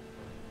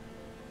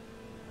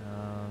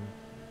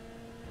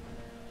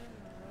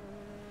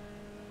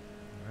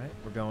 Alright,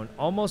 we're going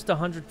almost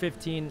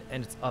 115,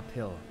 and it's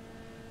uphill.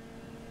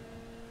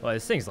 Well,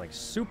 this thing's like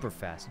super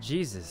fast.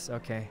 Jesus,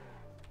 okay.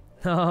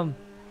 For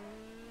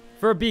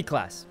a B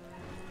class.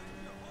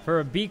 For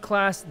a B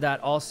class that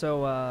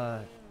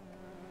also,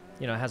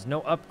 you know, has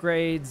no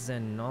upgrades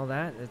and all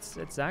that,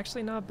 it's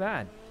actually not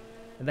bad.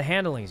 And the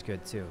handling's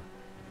good, too.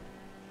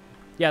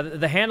 Yeah,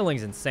 the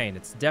handling's insane.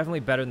 It's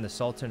definitely better than the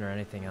Sultan or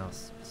anything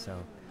else. So,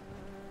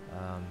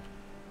 I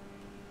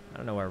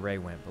don't know where Ray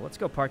went, but let's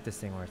go park this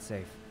thing where it's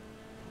safe.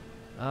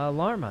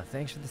 Larma,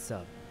 thanks for the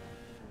sub.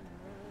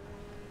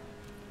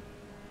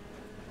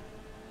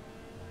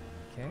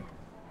 Okay.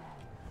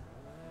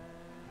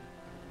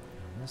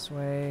 This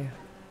way.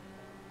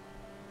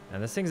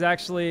 And this thing's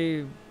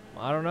actually,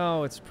 I don't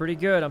know, it's pretty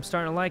good. I'm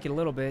starting to like it a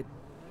little bit.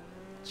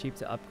 Cheap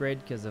to upgrade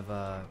because of,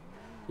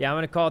 yeah, I'm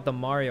going to call it the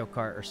Mario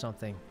Kart or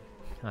something.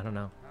 I don't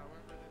know.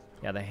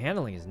 Yeah, the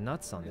handling is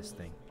nuts on this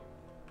thing.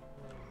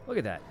 Look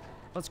at that.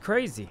 That's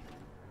crazy.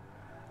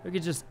 Look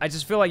at I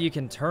just feel like you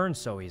can turn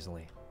so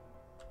easily.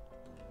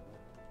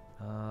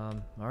 All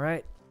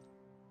right.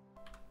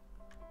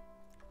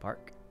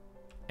 Park.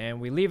 And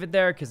we leave it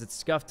there because it's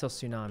scuffed till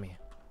tsunami.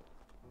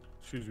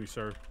 Excuse me,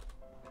 sir.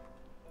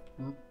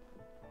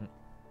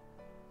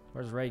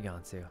 Where's Ray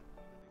gone to?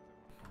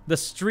 The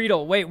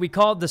streetle. Wait, we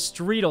call it the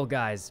streetle,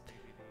 guys.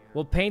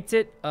 We'll paint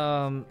it,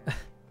 we'll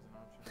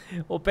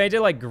paint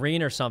it like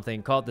green or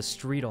something. Call it the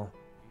streetle.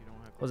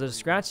 Was it a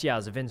scratch? Yeah, it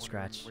was a Vin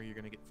scratch. Where you're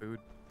gonna get food?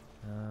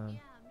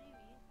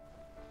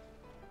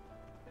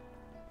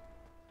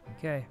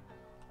 Okay.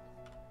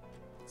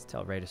 Let's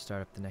tell Ray to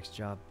start up the next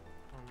job.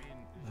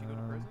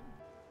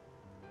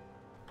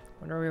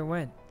 Wonder where we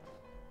went.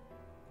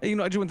 Hey, you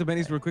know, I just went to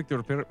Benny's real quick to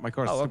repair my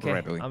car. Oh, super okay.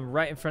 rapidly. I'm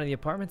right in front of the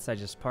apartments. I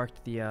just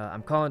parked the,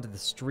 I'm calling it the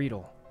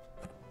streetle.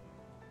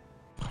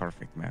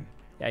 Perfect, man.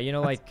 Yeah, you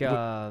know, like,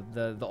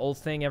 the old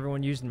thing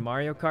everyone used in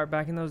Mario Kart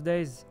back in those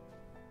days?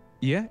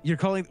 Yeah? You're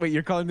calling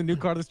the new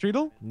car the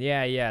Streetle?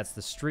 Yeah, it's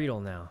the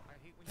streetle now.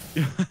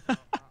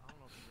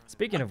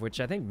 Speaking of which,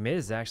 I think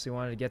Miz actually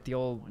wanted to get the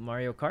old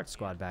Mario Kart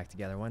squad back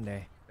together one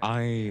day.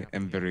 I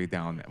am very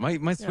down.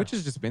 My Switch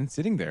has just been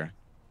sitting there.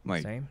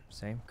 Like,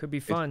 Same. Could be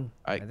fun,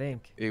 I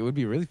think. It would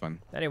be really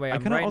fun. Anyway, I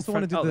I'm kind of right also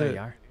in front. want to do There you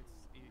are.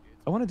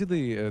 I want to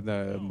do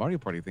the Mario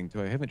Party thing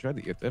too. I haven't tried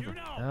it yet ever.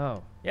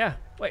 Oh, yeah.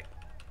 Wait.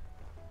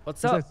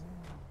 What's What's up? this?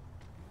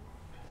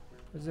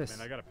 What's this?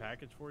 Man, I got a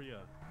package for you.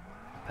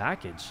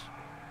 Package?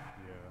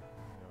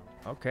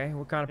 Yeah. Okay,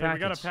 what kind of Hey,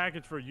 package? we got a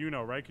package for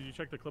Yuno, right? Could you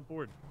check the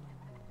clipboard?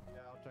 Yeah,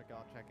 I'll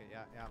check it.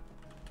 Yeah.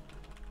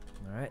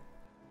 All right.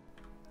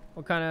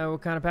 What kind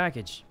of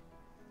package?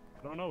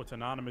 I don't know. It's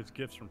anonymous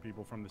gifts from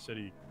people from the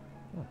city.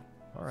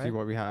 All right. See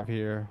what we have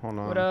here. Hold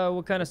on.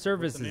 What kind of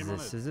service the is name on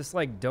this? it? Is this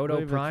like Dodo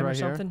Believe it's Prime or right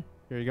here. something?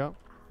 Here you go.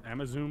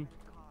 Amazon.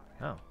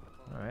 Oh, all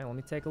right. Let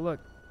me take a look.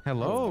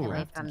 Hello. Away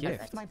Wrapped from the-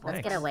 gift. Let's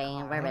Thanks. get away.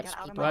 We're rich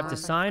people. Do I have to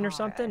sign or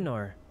something,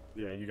 or?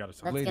 Yeah, you got to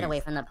sign. Let's Ladies. get away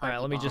from the All poor right.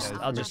 Let me people. just. Yeah,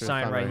 I'll just Mr.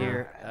 sign Sign right right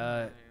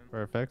here.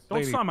 Perfect. Don't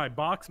Lady. sign my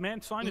box,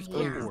 man. Sign his Yeah.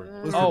 clipboard.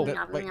 Oh.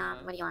 What do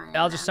you want?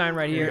 I'll just sign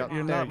right Here here. you go.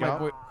 You're There not you my go.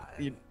 boy.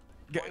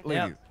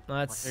 Ladies. Yep.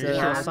 Let's There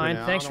you go. sign.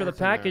 Yeah, Thanks I for know the what's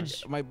in there.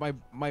 package. My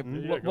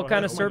Yeah, What go kind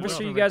ahead. of Oh my service God.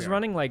 are you Right guys there.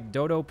 running? Like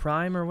Dodo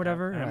Prime or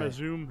whatever?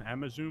 Amazon.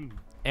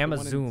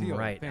 Amazon, Teal,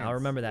 right? I'll thanks.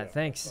 remember that.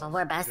 Thanks. Well,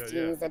 we're besties. Yeah.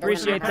 It doesn't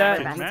Appreciate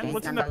matter. that. We're Man, besties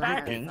what's in the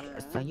nonetheless.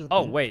 package? So you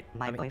Oh think wait,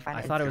 my I mean, boyfriend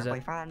I is thought it your was a.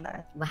 boyfriend.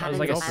 Well, That how was do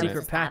like you a feel secret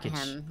about package.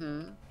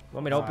 him?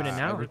 Want me to open it I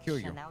now? will kill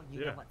you. Chanel, you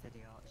Yeah. know what to do.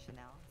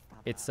 Chanel, stop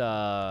It's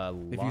that.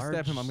 If you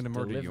stab him, I'm gonna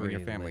large murder you and your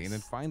delivery family, and then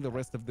list. find the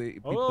rest of the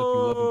people that you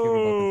love and care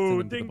about and send Oh, them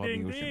to the ding, bottom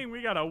ding, of the ocean. ding.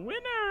 We got a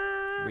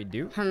winner. We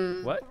do.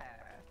 Hmm. What?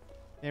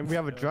 And we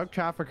have a drug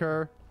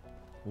trafficker.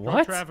 Drug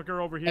What?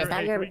 trafficker over here. Is that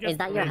Hey, your- can we get- is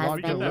that your can we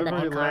husband get in the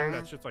that pink car?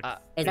 That's just like.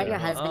 Is that your Yeah.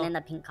 husband in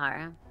the pink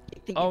car?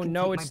 You think you Oh can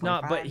no, take my it's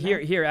not. But boyfriend? here,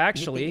 You think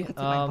actually, you can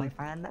take my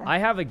boyfriend? I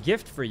have a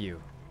gift for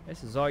you.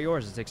 This is all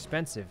yours. It's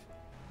expensive.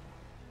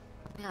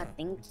 Yeah,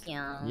 thank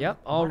you. Yep,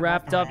 all What about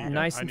wrapped up, that?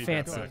 nice I and need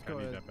fancy. that back. I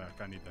need that back.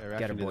 I need that. There, Get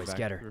her, actually, boys, this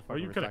get back. her. We were Oh,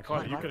 you fucking could have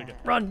caught it. You recycling. could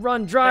have.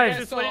 Run, drive,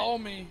 It's all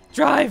me.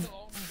 drive.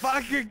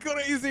 Fucking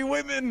crazy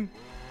women.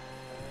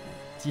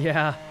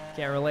 Yeah,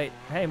 can't relate.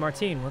 Hey,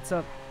 Martine, what's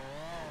up?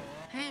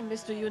 Hey,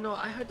 Mr.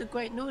 I heard the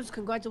great news.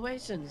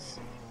 Congratulations.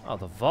 Oh,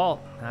 the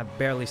vault. I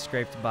barely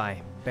scraped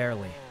by.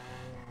 Barely.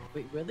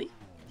 Wait, really?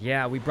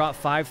 Yeah, we brought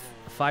five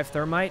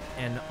thermite,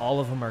 and all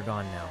of them are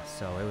gone now,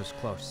 so it was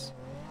close.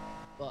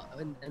 Well,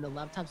 and the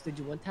laptops, did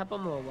you one-tap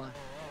them or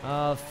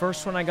what?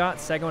 First one I got,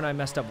 second one I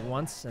messed up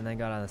once, and then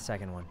got on the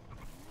second one.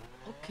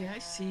 Okay, I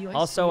see you.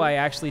 Also, I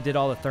actually did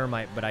all the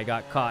thermite, but I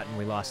got caught, and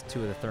we lost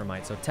 2 of the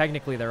thermite, so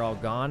technically they're all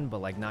gone, but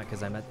like not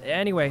because I met.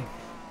 Anyway,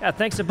 yeah,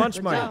 thanks a bunch,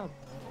 Good Marty. job.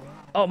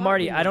 Oh,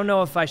 Marty, I don't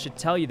know if I should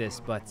tell you this,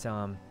 but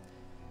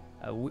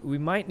we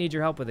might need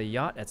your help with a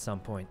yacht at some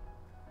point.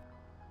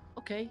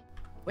 Okay. Yeah,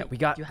 Wait, we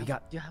got- do you we have,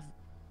 got- Do you have?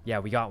 Yeah,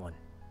 we got one.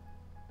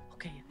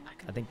 Okay,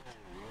 I think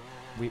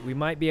we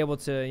might be able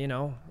to, you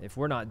know, if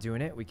we're not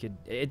doing it, we could.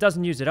 It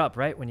doesn't use it up,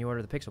 right, when you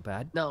order the pixel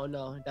pad? No,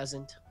 it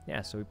doesn't.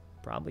 Yeah, so we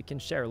probably can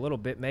share a little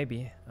bit,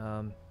 maybe.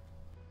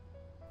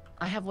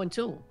 I have one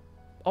too.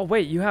 Oh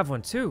wait, you have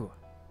one too.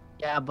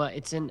 Yeah, but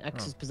it's in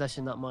X's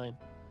possession, not mine.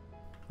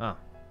 Oh,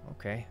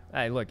 okay.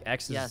 Hey, look,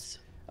 X is Yes.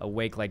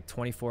 awake like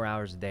 24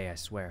 hours a day, I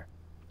swear.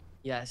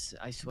 Yes,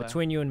 I swear.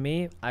 Between you and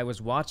me, I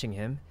was watching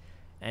him,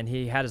 and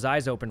he had his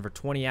eyes open for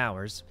 20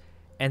 hours,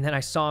 and then I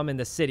saw him in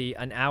the city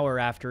an hour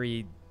after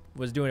he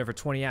was doing it for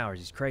 20 hours.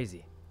 He's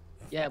crazy.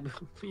 Yeah,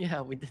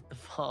 yeah, we did the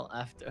fall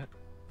after.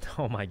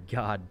 Oh my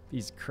god,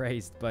 he's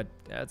crazed, but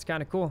it's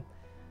kind of cool.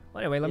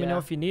 Well, anyway, let me know Yeah.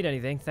 if you need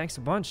anything. Thanks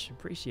a bunch.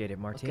 Appreciate it,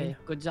 Martine. Okay,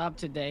 good job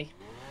today.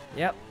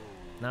 Yep.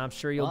 Now I'm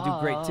sure you'll do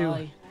great too.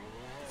 Bye.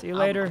 See you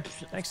later. Of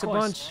Thanks a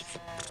course.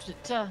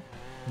 bunch.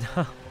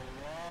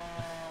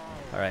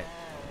 All right.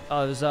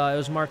 Oh, it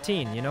was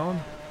Martine. You know him?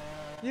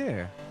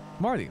 Yeah,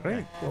 Marty,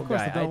 right? Cool Of course,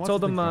 guy. I've done I lots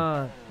told of him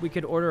things for we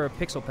could order a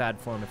pixel pad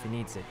for him if he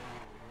needs it.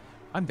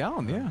 I'm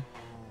down. Yeah.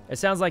 It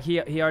sounds like he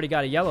already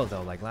got a yellow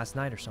though, like last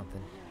night or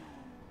something.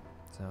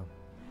 So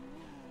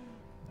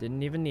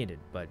didn't even need it,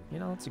 but you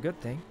know it's a good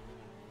thing.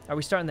 Are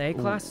we starting the A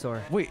class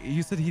or? Wait,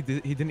 you said he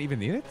didn't even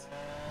need it?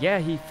 Yeah,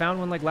 he found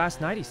one like last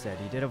night. He said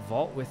he did a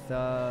vault with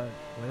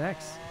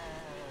X.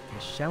 The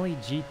Shelly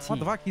GT. What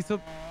the fuck? He's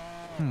so.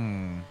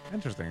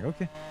 Interesting.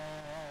 Okay.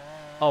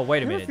 Oh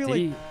wait a You ever minute. feel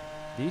Did like-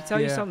 he tell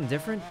you Yeah. something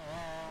different?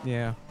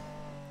 Yeah.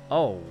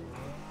 Oh.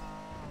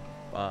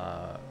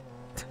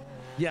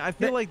 Yeah, I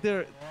feel like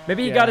they're.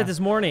 Maybe he got Yeah. it this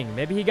morning.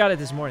 Maybe he got it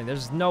this morning.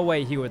 There's no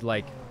way he would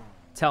like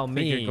tell Take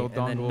me a gold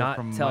and then dongle not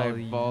from tell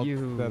my vault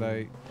you. that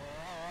I.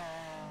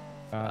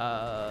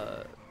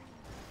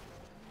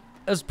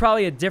 It was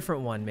probably a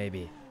different one,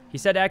 maybe. He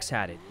said X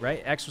had it,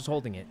 right? X was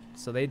holding it,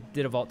 so they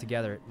did a vault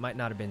together. It might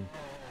not have been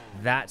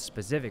that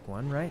specific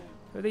one, right?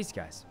 Who are these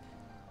guys?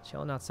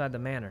 Chilling outside the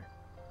manor.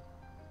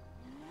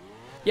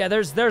 Yeah,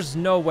 there's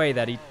no way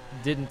that he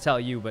didn't tell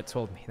you but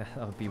told me. That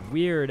would be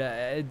weird.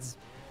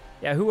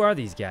 Yeah, who are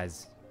these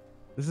guys?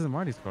 This is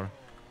Marty's car.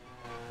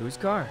 Whose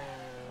car?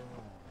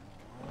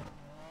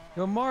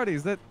 Yo, Marty,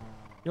 is that?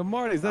 Yo,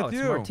 Marty, is that oh, it's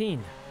you?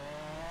 Martine.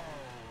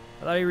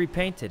 I thought he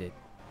repainted it.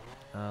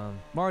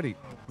 Marty,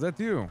 is that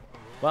you?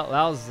 Well,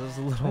 that was a Why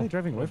are little you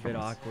driving away bit from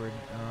us? awkward.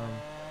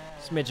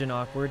 Smidgen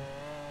awkward.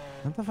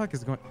 What the fuck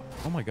is going?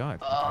 Oh my god.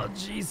 Oh,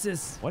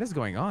 Jesus. What is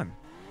going on?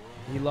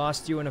 He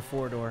lost you in a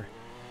 4-door.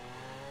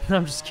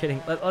 I'm just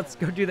kidding. Let's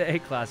go do the A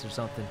class or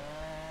something.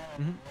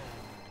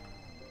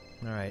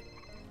 All right.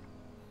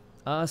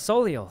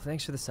 Soliel,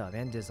 thanks for the sub.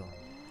 And Dizzle.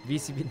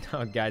 VCB.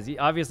 No, guys, he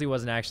obviously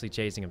wasn't actually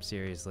chasing him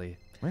seriously.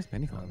 Where's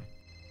Penny calling?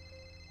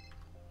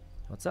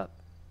 What's up?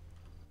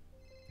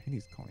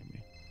 Penny's calling me.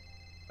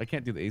 I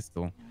can't do the ace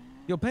still.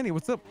 Yo, Penny,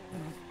 what's up?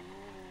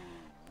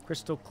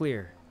 Crystal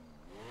clear.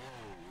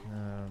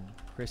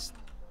 Chris.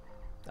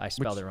 I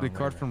spelled it wrong. The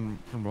card whatever.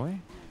 from Roy?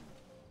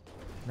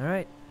 All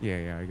right.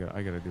 Yeah,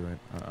 I gotta do it.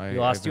 You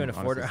lost I've you in been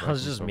a Ford. honestly I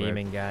was slacking just so bad.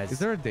 memeing, guys. Is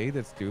there a day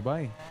that's due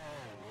by?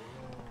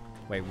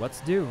 Wait,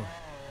 what's due?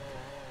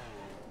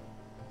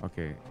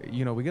 Okay,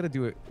 you know we gotta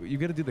do it. You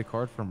gotta do the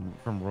card from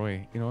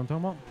Roy. You know what I'm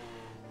talking about?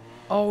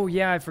 Oh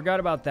yeah, I forgot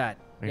about that.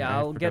 I Yeah,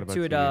 I'll forgot get about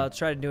to it. you. I'll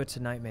try to do it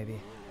tonight, maybe.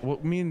 Well,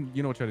 me and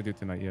you know what try to do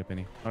tonight, yeah,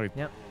 Penny. All right.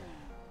 Yep.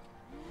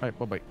 All right.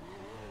 Bye bye.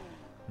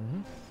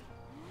 Mhm.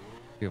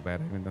 Feel bad.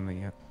 I haven't done that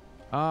yet.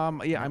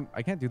 Yeah,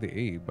 I can't do the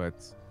A,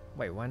 but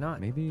Wait, why not?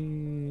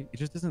 maybe it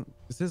just doesn't.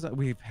 This is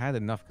we've had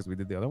enough because we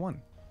did the other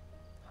one.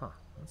 Huh?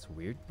 That's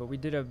weird. But we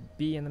did a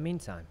B in the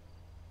meantime.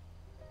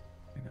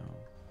 I know.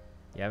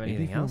 You have Maybe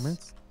anything a few else?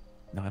 minutes?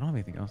 No, I don't have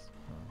anything else.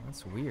 Oh,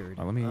 that's weird.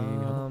 Let me.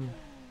 I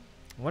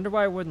wonder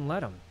why I wouldn't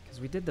let him. Because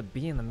we did the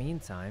B in the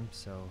meantime,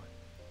 so.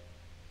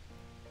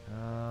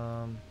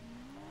 I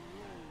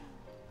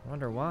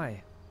wonder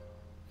why.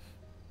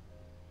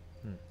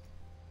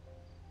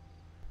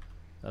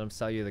 Let him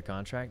sell you the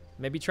contract.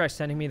 Maybe try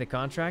sending me the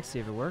contract, see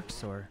if it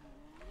works, or.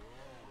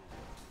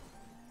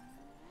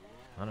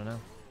 I don't know.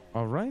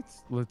 All right,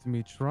 let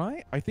me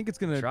try. I think it's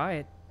gonna. Try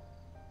it.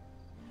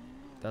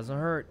 Doesn't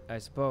hurt, I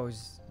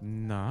suppose.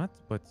 Not,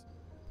 but.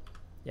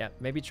 Yeah,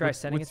 maybe try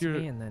sending it to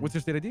me and then. What's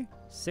your state ID?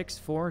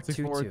 6422.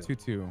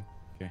 6422.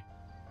 Okay.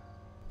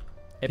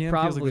 It PM feels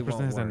probably like this person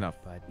won't has work, enough.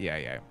 but.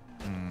 Yeah.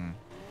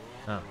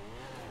 Oh.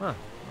 Huh.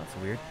 That's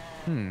weird.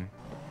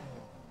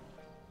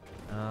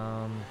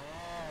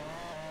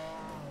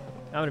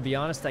 I'm gonna be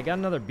honest, I got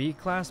another B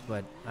class,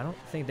 but I don't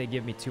think they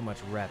give me too much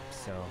rep,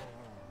 so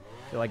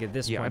I feel like at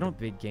this point the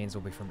big gains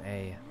will be from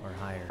A or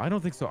higher. I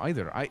don't think so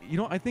either. I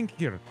think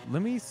here,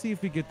 let me see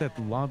if we get that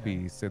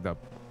lobby set up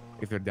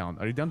if they're down.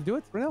 Are you down to do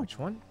it right now? Which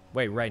one?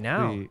 Wait, right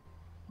now?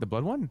 The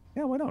blood one?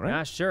 Yeah, why not, right?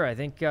 Yeah, sure. I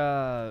think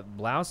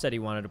Blau said he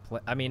wanted to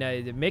play. I mean,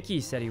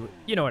 Mickey said he would.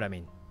 You know what I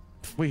mean.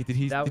 Wait, did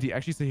he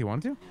actually say he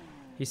wanted to?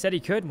 He said he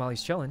could while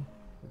he's chilling.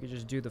 We could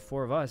just do the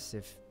 4 of us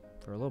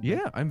for a little bit.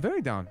 Yeah, I'm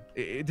very down.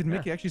 Did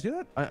Mickey actually say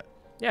that?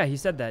 Yeah, he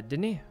said that,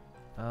 didn't he?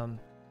 Let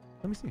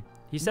me see.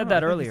 He said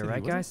that earlier,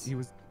 right, guys? He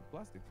was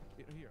blasted.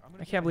 Here,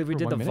 I can't believe we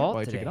did the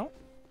vault today.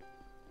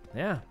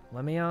 Yeah,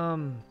 let me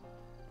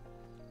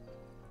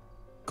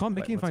call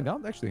Mickey and find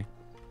out. Actually,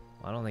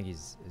 well, I don't think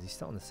is he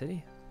still in the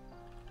city?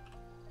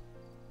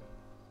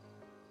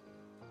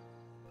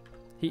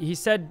 He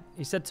said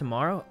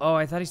tomorrow. Oh,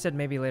 I thought he said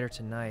maybe later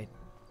tonight.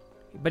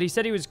 But he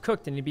said he was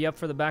cooked and he'd be up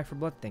for the Back for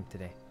Blood thing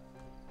today.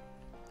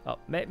 Oh,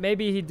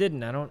 maybe he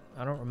didn't. I don't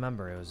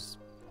remember. It was,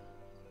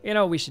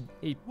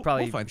 he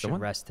probably should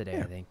rest today.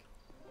 I think.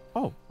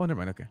 Oh, never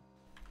mind. Okay.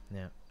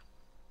 Yeah.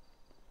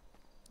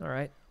 All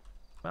right.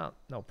 Well,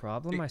 no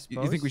problem. I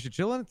suppose. You think we should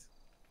chill on it?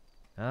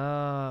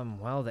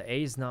 Well, the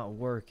A's not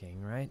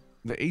working, right?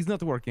 The A's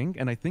not working,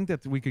 and I think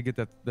that we could get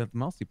that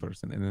mousy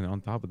person, and then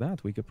on top of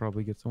that, we could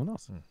probably get someone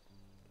else.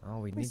 Oh,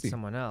 we need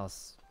someone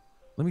else.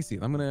 Let me see.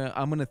 I'm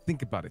gonna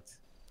think about it.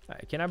 All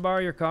right, can I borrow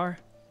your car?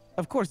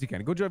 Of course you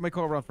can. Go drive my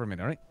car around for a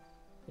minute, all right?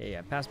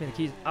 Yeah. Pass me the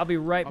keys. I'll be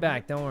right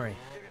back. Don't worry.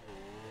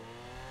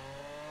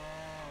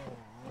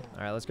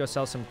 All right, let's go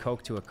sell some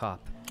coke to a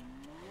cop.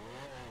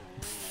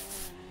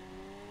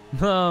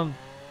 We'll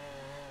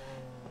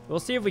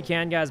see if we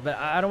can, guys, but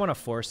I don't want to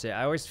force it.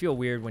 I always feel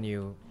weird when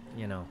you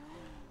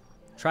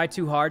try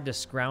too hard to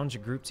scrounge a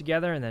group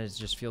together and then it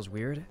just feels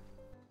weird.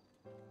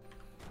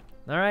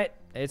 All right,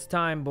 it's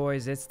time,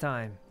 boys. It's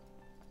time.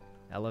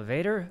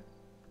 Elevator.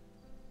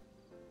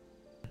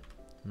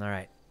 All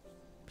right.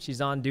 She's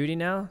on duty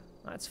now.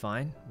 That's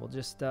fine. We'll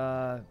just,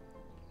 yeah,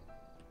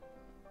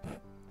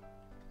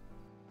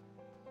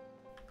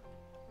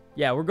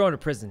 we're going to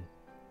prison.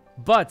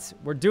 But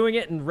we're doing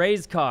it in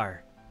Ray's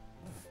car.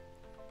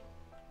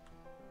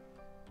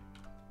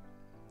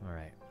 All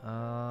right.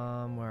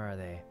 Where are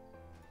they?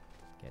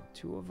 Get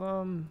 2 of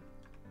them.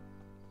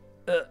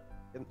 Good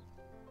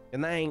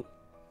night.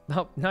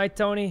 Oh, night,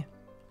 Tony.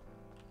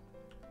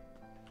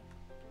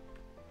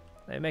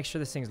 Let me make sure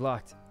this thing's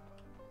locked.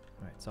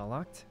 All right, it's all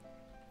locked.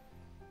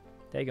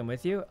 Take them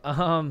with you.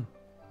 I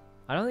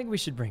don't think we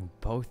should bring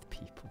both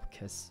people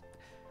because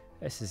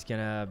this is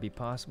gonna be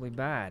possibly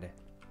bad.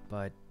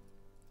 But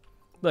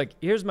look,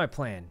 here's my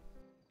plan.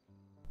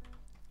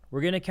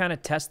 We're gonna kind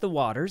of test the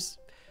waters,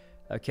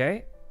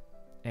 okay?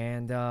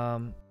 And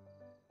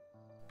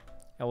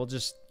we'll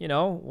just,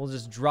 we'll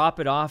just drop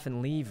it off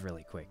and leave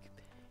really quick.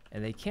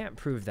 And they can't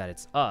prove that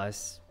it's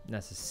us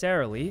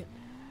necessarily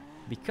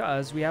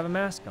because we have a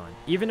mask on.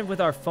 Even if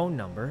with our phone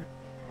number,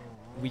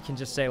 we can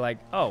just say like,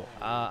 oh,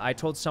 I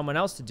told someone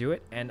else to do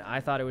it and I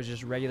thought it was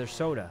just regular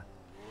soda.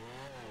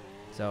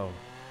 So,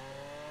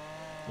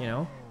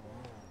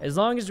 as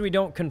long as we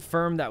don't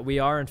confirm that we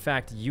are in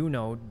fact,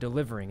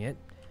 delivering it,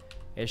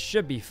 it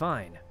should be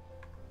fine.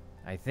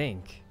 I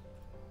think.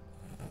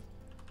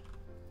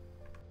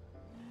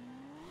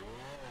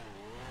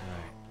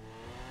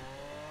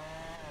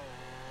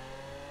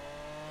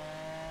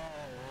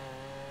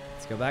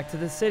 Go back to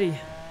the city.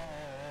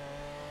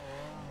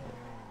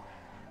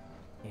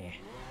 Yeah.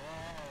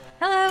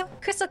 Hello,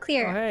 crystal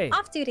clear. Oh, hey.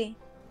 Off duty.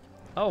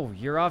 Oh,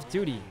 you're off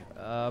duty.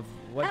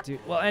 What do?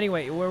 Well,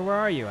 anyway, where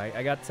are you? I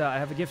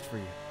have a gift for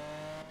you.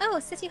 Oh,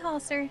 City Hall,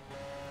 sir.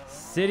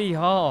 City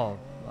Hall.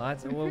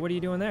 Well, what are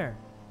you doing there?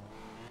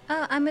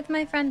 Oh, I'm with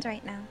my friend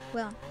right now,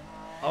 Will.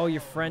 Oh,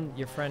 your friend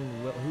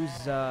Will. Who's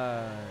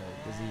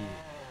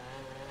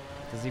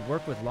does he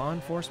work with law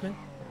enforcement?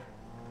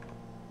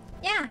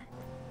 Yeah.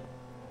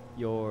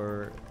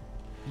 You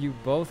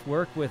both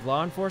work with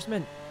law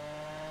enforcement?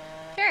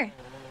 Sure.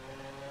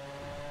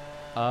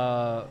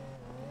 Well,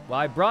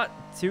 I brought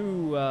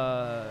two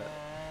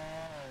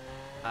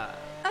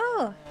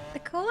Oh, the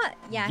co-op.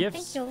 Yeah, I think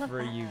gifts you'll love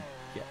for that. you.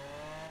 Yeah.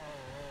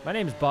 My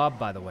name's Bob,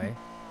 by the way.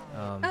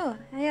 Oh,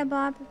 hiya,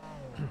 Bob.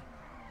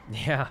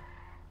 Yeah.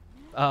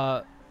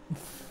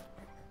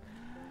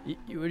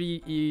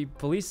 You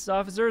police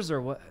officers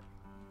or what?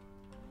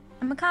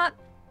 I'm a cop.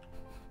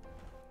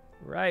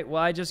 Right.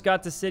 Well, I just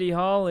got to City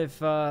Hall.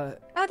 If Oh,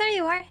 there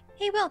you are.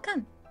 Hey, Will,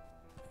 come.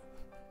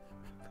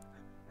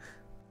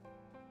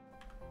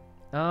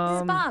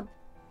 This is Bob.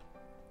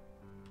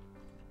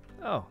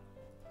 Oh.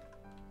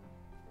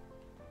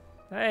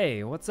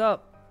 Hey, what's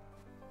up?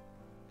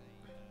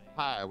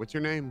 Hi, what's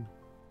your name?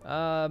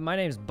 My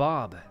name's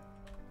Bob.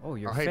 Oh,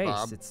 your hey, face.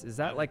 Bob. Is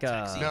that like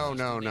a?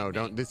 No,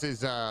 don't. This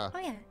is Oh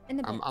yeah, in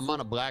the I'm on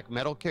a black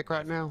metal kick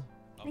right now.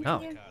 Thank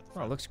Oh. you.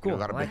 Oh, it looks You know,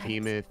 cool. got a I like it.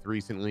 behemoth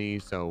recently,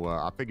 so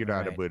I figured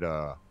out it would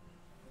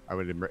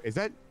is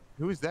that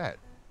who is that?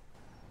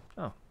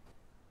 Oh. Is Oh,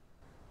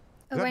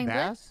 that wearing blue?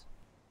 Bass?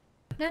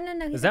 No,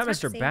 he's Is that a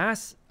Mr. taxi.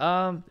 Bass?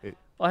 Well,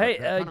 that hey,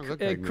 kinda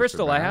looked like Mr.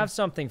 Crystal, I have Bass.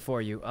 something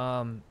for you.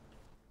 Yeah,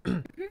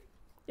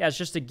 it's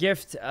just a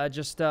gift.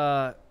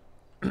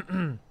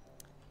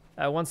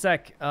 One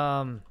sec.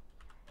 Yeah,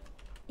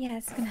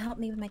 it's gonna help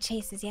me with my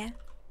chases, yeah?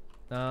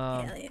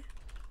 Hell yeah.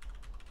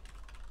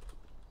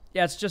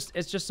 Yeah, it's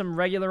just some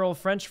regular old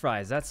French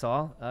fries. That's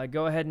all.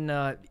 Go ahead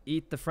and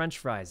eat the French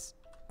fries.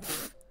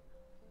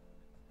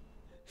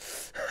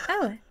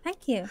 Oh,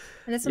 thank you.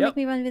 And this will Yep. make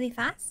me run really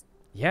fast?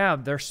 Yeah,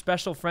 they're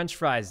special French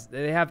fries.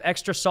 They have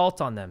extra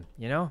salt on them.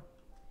 You know.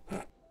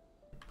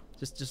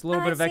 Just a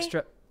little Oh, bit I of see.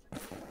 extra.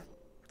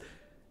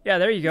 Yeah,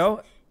 there you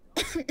go.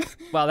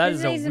 Wow, that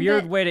is This a is a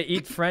weird bit- way to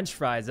eat French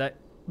fries.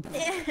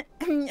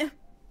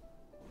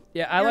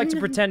 Yeah, I No, like to no.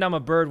 pretend I'm a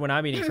bird when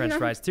I'm eating French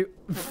fries too.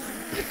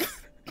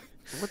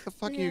 What the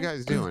fuck are you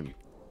guys doing?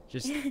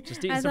 Just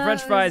eating I some thought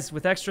French it fries was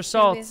with extra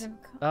gonna be salt.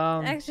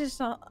 some extra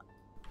salt.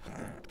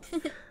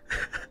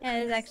 Yeah,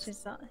 it's extra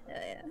salt. Hell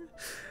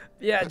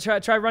yeah. Yeah,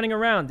 try running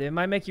around. It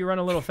might make you run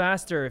a little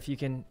faster if you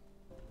can.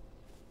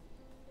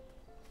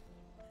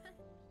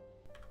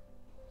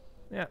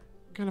 Yeah.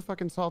 What kind of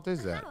fucking salt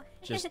is that?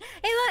 Just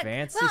Hey, look.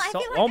 fancy Well, I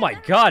salt. feel like Oh I'm my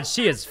not God, really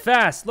she is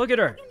fast. Look at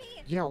her.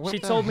 Yeah, what She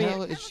the told me-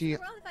 hell is she?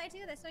 Wrong if I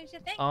do this, don't you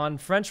think? On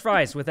French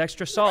fries with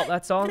extra salt.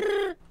 That's all.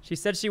 She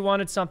said she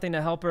wanted something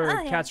to help her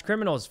Oh, yeah. catch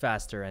criminals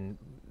faster, and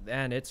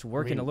it's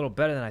working a little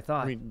better than I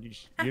thought. I mean,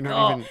 you're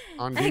not Oh. even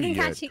on I duty can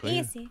yet. catch you Claire.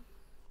 easy.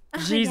 Oh,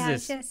 yeah, I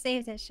Jesus. should have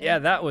saved it. Yeah,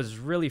 that was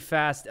really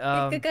fast.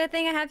 Good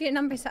thing I have your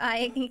number so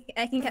I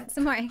can get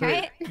some more,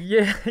 right?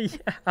 Yeah.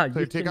 Claire,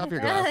 you take can- off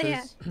your Oh, yeah.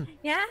 glasses.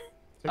 Yeah?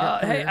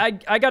 Hey,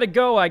 I gotta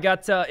go. I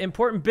got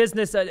important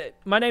business.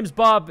 My name's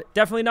Bob.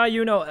 Definitely not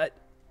you know.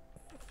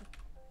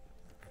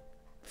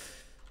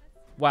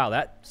 Wow,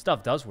 that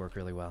stuff does work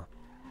really well.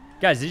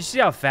 Guys, did you see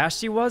how fast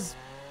she was?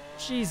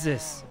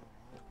 Jesus.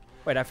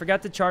 Wait, I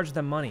forgot to charge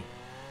them money.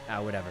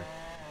 Whatever.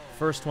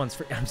 First one's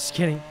free. I'm just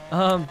kidding.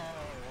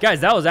 Guys,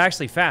 that was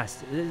actually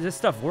fast. This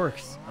stuff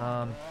works.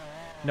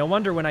 No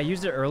wonder when I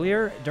used it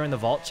earlier during the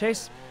vault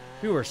chase,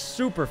 we were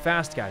super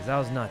fast, guys. That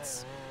was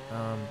nuts.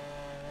 All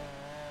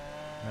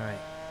right.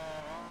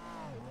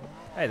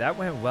 Hey, that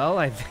went well,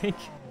 I think.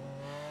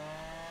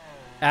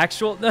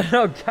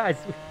 No, guys.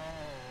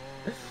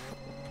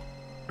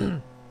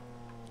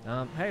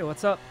 Hey,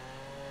 what's up?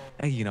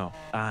 Hey,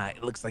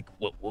 it looks like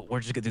we're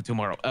just gonna do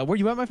tomorrow. Where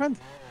you at, my friend?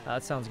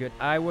 That sounds good.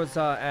 I was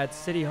at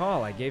City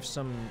Hall. I gave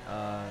some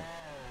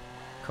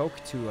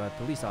coke to a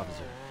police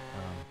officer.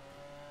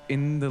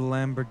 In the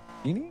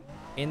Lamborghini?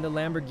 In the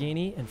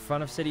Lamborghini in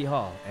front of City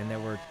Hall, and there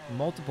were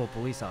multiple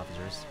police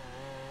officers.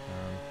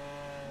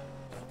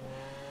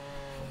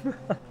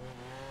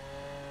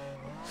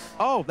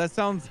 Oh, that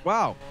sounds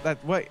wow.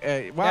 Wow.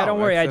 Yeah, don't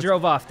worry. I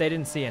drove off. They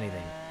didn't see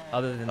anything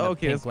other than the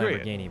Okay, pink that's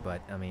great. Lamborghini.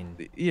 But I mean,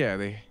 Yeah,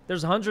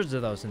 there's hundreds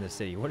of those in the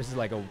city. What is it,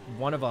 like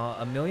one of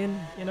a million?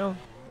 You know?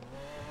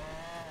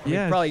 I mean,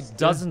 Yeah, probably it's,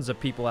 dozens of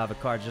people have a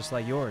car just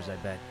like yours. I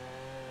bet.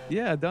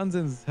 Yeah,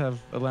 dozens have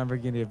a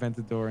Lamborghini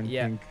Aventador and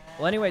Yeah. pink.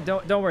 Well, anyway,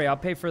 don't worry. I'll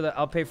pay for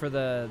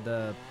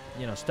the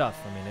stuff.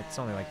 I mean, it's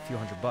only like a few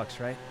 $100,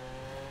 right?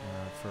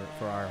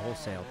 For our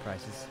wholesale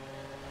prices.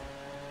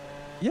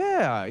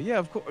 Yeah,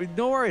 of course.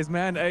 No worries,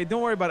 man. Hey,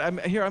 don't worry about it. I'm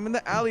here. I'm in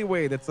the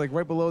alleyway that's like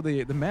right below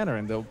the manor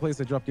and the place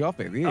I dropped you off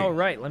at. Yeah. Oh,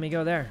 right. Let me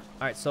go there.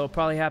 All right. So it'll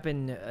probably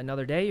happen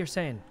another day, you're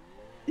saying?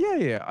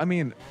 Yeah. I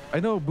mean, I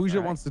know Bouja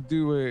Alright. wants to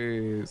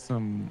do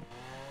some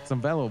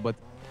velo, but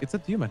it's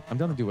up to you, man. I'm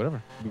down to do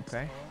whatever.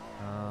 Okay.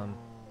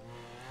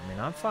 I mean,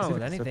 I'm fine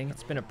with anything.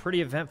 It's been a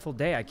pretty eventful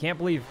day. I can't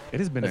believe it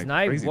has been a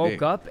I crazy woke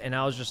day. up and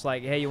I was just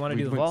like, hey, you want to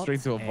do the vault?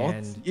 Straight to a vault?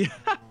 And Yeah.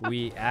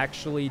 we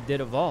actually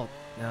did a vault.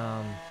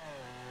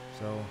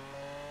 So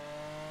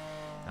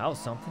that was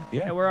something.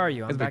 Yeah. Hey, where are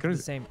you? I'm It's been back to the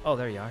crazy. same. Oh,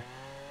 there you are.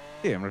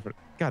 Yeah, I'm ready for.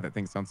 God, that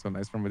thing sounds so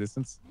nice from a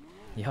distance.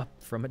 Yep,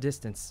 from a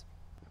distance.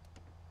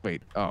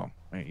 Wait. Oh,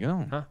 wait. You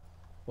know. Huh?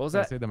 What was I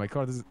that? said that my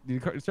car doesn't. You're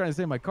trying to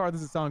say my car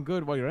doesn't sound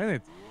good while you're in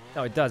it.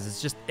 No, it does.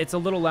 It's just it's a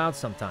little loud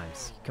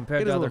sometimes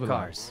compared It to is a other little bit loud.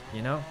 cars.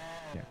 You know.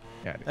 Yeah.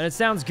 Yeah. It is. And it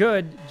sounds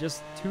good.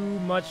 Just too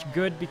much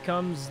good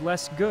becomes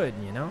less good.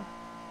 You know.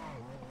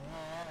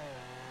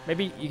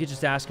 Maybe you could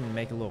just ask him to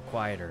make it a little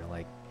quieter,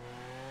 like.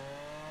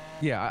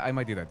 Yeah, I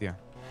might do that. Yeah.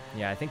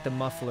 Yeah, I think the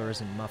muffler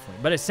isn't muffling,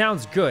 but it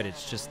sounds good.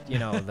 It's just, you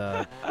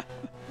know,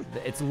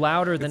 it's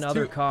louder than It's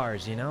other too-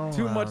 cars, you know?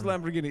 Too much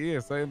Lamborghini.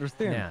 Yes, I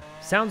understand. Yeah.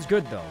 Sounds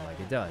good, though, like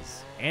it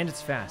does. And it's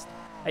fast.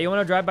 Hey, you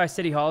want to drive by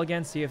City Hall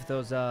again, see if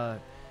those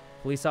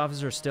police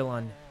officers are still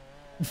on?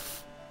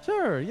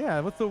 Sure,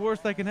 yeah. What's the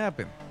worst that can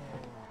happen?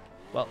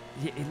 Well,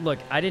 look,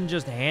 I didn't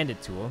just hand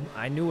it to him.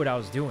 I knew what I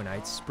was doing. I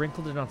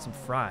sprinkled it on some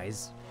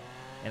fries,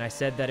 and I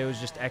said that it was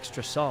just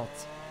extra salt.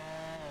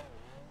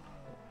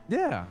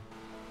 Yeah.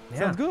 Yeah.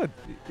 Sounds good.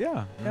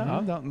 Yeah. Yeah, Mhm.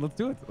 I'm down. Let's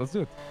do it. Let's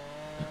do it.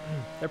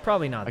 They're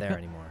probably not I there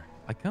can't- anymore.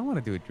 I kind of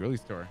want to do a jewelry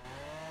store.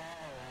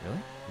 Really?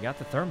 You got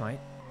the thermite.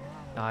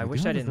 I We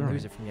wish do I have the didn't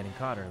lose thermite. it from getting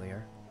caught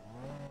earlier.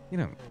 You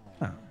know,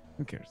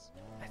 who cares?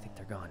 I think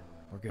they're gone.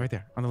 We're good. Right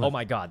there, on the Oh left.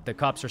 my god, the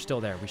cops are still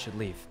there. We should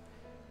leave.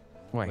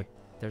 Why? Look,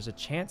 there's a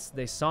chance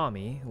they saw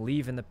me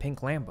leave in the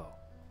pink Lambo.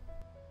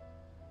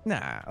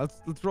 Nah,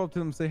 let's roll up to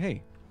them and say,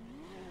 hey,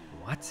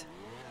 What?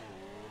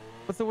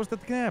 what's the worst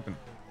that can happen?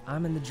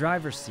 I'm in the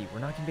driver's seat. We're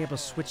not gonna be able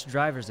to switch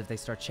drivers if they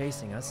start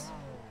chasing us.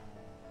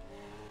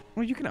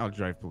 Well, you can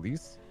outdrive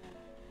police.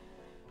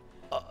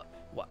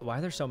 Why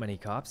are there so many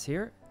cops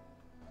here?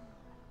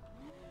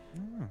 I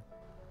don't know.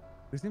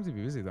 They seem to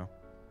be busy though.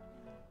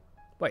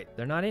 Wait,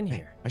 they're not in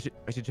here. I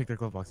should check their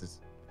glove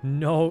boxes.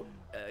 No.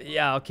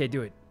 Yeah, okay,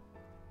 do it.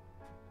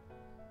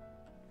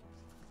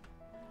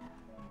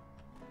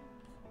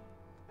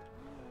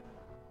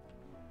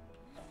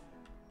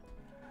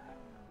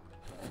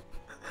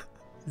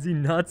 Is he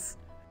nuts?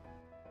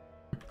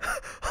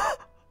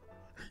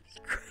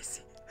 You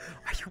crazy?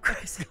 Are you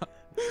crazy?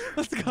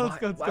 Let's go. Let's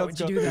go. Let's Why go. would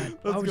you do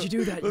that? Why would you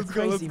do that? You're Let's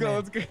go. crazy, Let's go. man.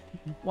 Let's go.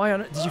 Why on?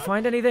 Did you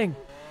find anything?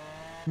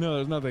 No,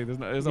 there's nothing. There's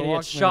You're a gonna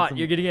get Walkman, shot. some-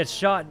 You're gonna get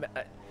shot.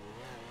 All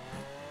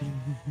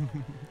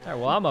right.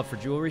 Well, I'm up for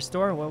jewelry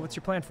store. What's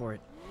your plan for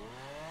it?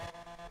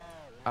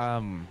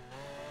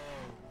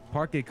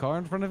 Park a car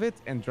in front of it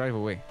and drive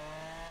away.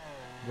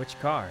 Which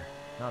car?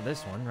 Not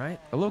this one, right?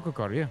 A local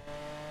car, yeah.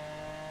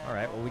 All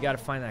right. Well, we got to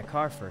find that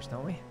car first,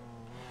 don't we?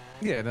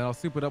 Yeah, then I'll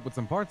soup it up with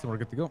some parts and we're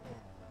good to go.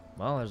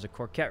 Well, there's a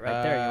Corvette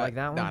right there. You like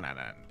that one?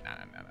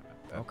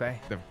 No. Okay.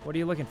 What are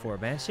you looking for,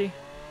 Banshee?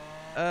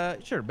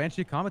 Sure.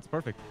 Banshee Comet's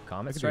perfect.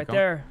 Comet's do a right Comet.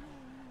 there.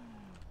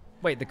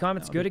 Wait, the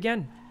Comet's No, good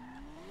again?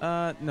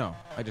 No.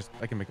 I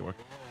can make it work.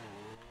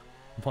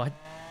 What?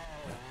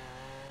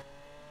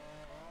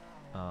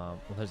 Well,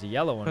 there's a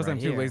yellow one Because right I'm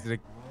too here. lazy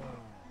to.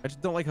 I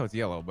just don't like how it's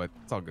yellow, but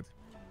it's all good.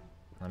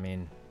 I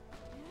mean,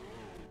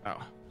 Oh.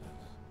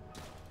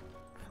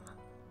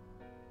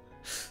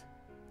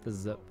 this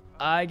is a.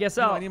 I guess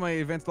No, I'll. I need my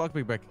advanced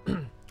lockpick back.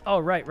 Oh,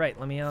 right.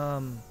 Let me,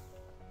 I'll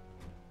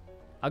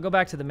go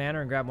back to the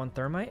manor and grab one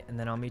thermite, and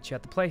then I'll meet you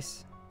at the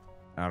place.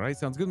 All right,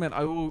 sounds good, man.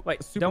 I will.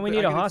 Wait, soup don't up we the-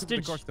 need I a gotta soup up the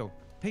hostage? car still.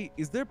 Hey,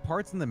 is there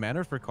parts in the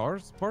manor for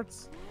cars?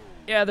 Parts?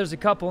 Yeah, there's a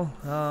couple.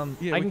 Yeah, I we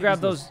can can grab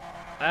use those. those.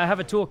 I have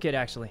a toolkit,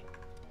 actually.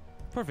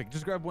 Perfect.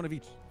 Just grab one of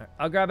each.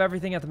 I'll grab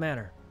everything at the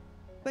manor.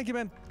 Thank you,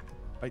 man.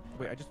 Wait,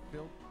 I just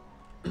filled.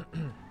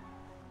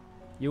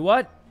 You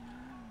what?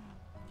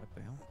 What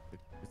the hell? It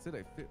said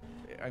I fit.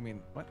 I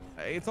mean, what?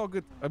 It's all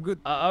good. I'm good.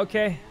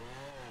 Okay.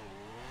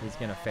 He's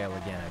gonna fail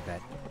again, I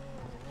bet.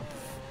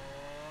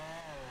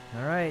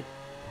 All right.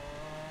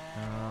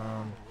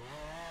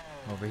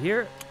 Over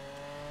here.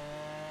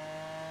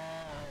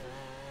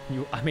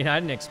 I mean, I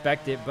didn't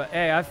expect it, but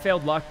hey, I've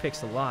failed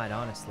lockpicks a lot,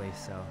 honestly,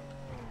 so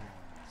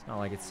it's not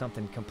like it's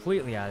something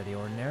completely out of the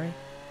ordinary.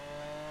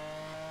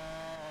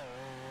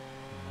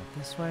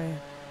 This way.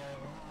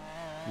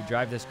 You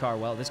drive this car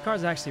well. This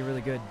car's actually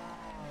really good.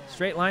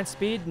 Straight line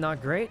speed,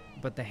 not great,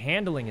 but the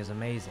handling is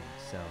amazing,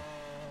 so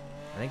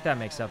I think that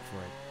makes up for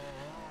it.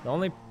 The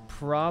only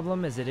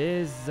problem is it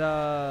is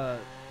 $3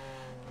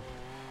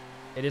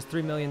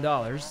 million,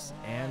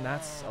 and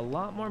that's a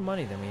lot more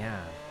money than we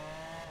have.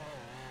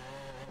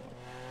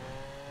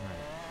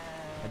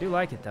 Right. I do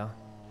like it, though.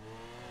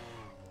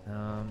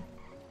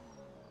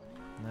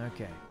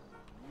 Okay.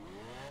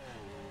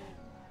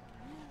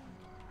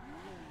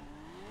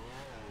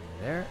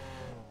 There.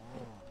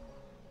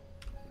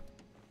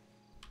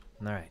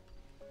 All right.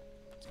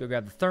 Let's go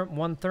grab the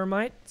one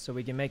thermite so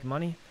we can make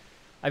money.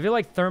 I feel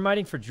like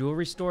thermiting for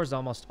jewelry store is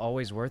almost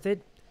always worth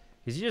it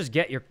because you just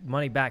get your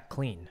money back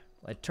clean.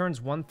 It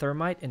turns one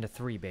thermite into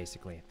 3,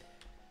 basically.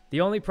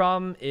 The only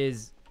problem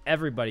is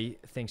everybody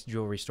thinks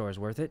jewelry store is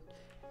worth it.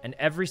 And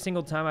every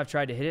single time I've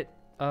tried to hit it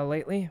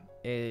lately,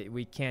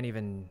 we can't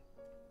even,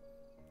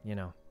 you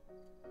know.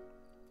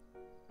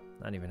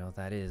 I don't even know what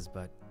that is,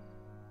 but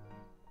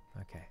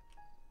okay.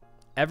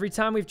 Every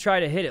time we've tried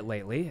to hit it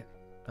lately,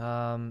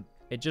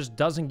 it just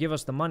doesn't give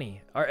us the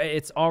money. Or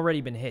it's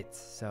already been hit,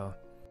 so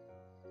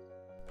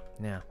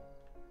yeah.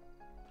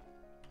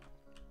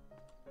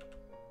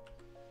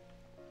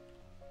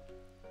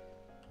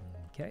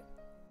 Okay.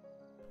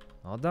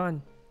 All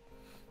done.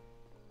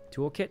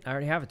 Toolkit. I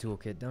already have a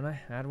toolkit, don't I?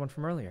 I had one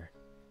from earlier.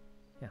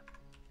 Yeah.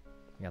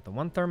 We got the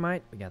 1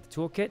 thermite. We got the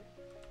toolkit.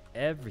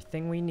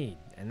 Everything we need.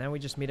 And then we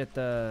just meet at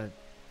the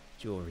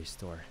jewelry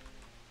store.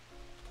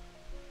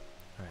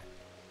 All right.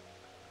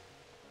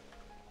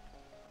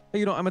 Hey,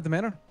 you know, I'm at the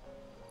manor.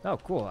 Oh,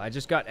 cool. I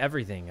just got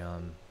everything.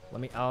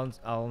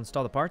 I'll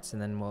install the parts,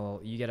 and then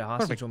you get a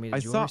hostage. Perfect. We'll meet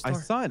at jewelry store. I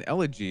saw an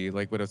elegy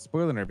like with a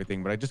spoiler and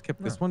everything, but I just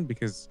kept this one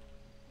because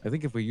I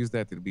think if we use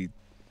that,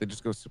 it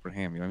just goes super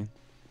ham. You know what I mean?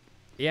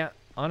 Yeah.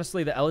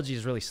 Honestly, the elegy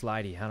is really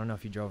slidey. I don't know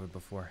if you drove it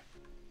before.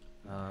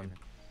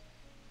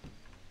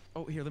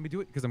 Oh, here, let me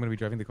do it because I'm gonna be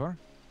driving the car.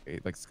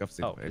 It like scuffs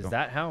it. Oh, is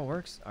that how it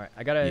works? All right,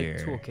 I got a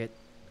toolkit.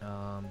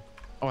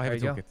 Oh, I have a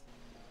toolkit.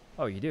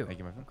 Oh, you do? Thank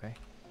you, my friend. Okay.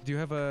 Do you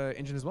have a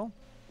engine as well?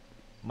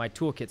 My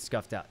toolkit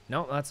scuffed out.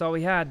 No, that's all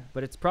we had,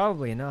 but it's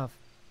probably enough.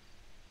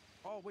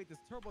 Oh wait, this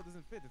turbo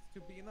doesn't fit. It's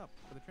too big enough,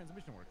 but the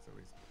transmission works at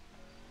least.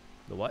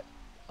 The what?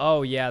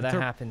 Oh yeah, that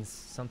happens.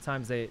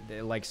 Sometimes they're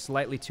like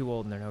slightly too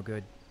old and they're no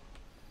good.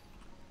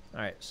 All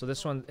right, so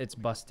this one, it's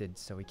busted,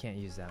 so we can't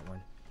use that one.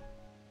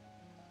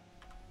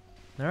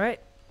 All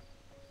right.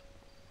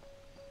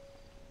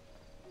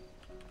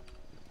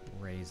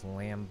 Raise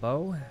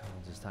Lambo. We'll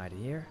just hide it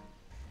here.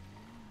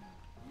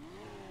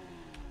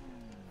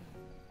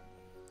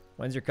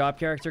 When's your cop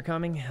character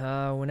coming?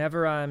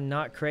 Whenever I'm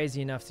not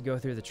crazy enough to go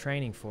through the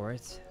training for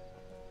it.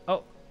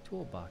 Oh,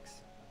 toolbox.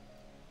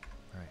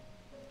 All right.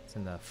 It's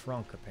in the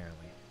frunk,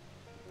 apparently.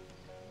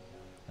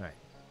 All right.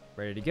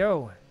 Ready to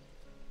go.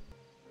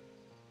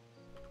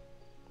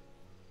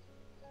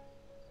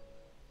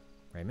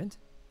 Raymond?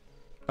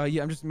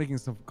 Yeah, I'm just making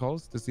some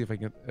calls to see if I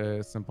get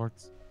some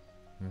parts.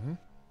 Mm-hmm.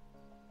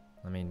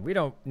 I mean, we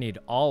don't need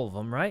all of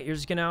them, right? You're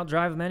just gonna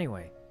outdrive them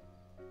anyway.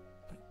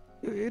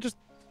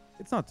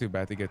 It's not too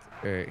bad to get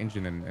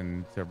engine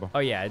and turbo. Oh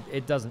yeah,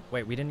 it doesn't.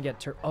 Wait, we didn't get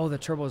turbo. Oh, the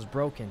turbo is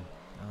broken.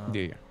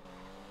 Yeah.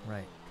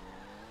 Right.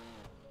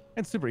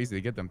 And super easy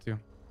to get them too.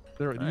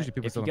 They're usually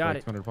people selling for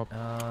like 200 pop.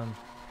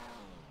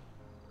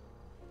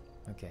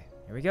 Okay,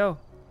 here we go.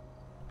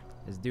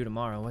 It's due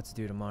tomorrow. What's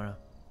due tomorrow?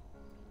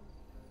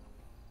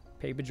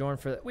 Pay Bajorn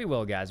for that. We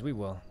will, guys. We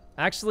will.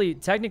 Actually,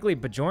 technically,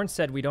 Bajorn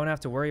said we don't have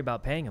to worry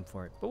about paying him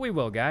for it. But we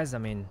will, guys. I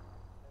mean,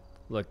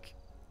 look,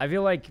 I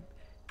feel like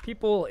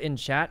people in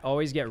chat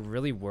always get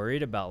really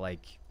worried about,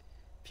 like,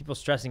 people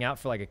stressing out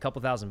for, like, a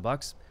couple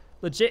 $1,000.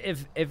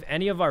 Legit, if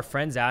any of our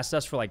friends asked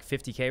us for, like,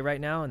 50K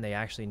right now and they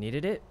actually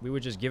needed it, we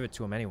would just give it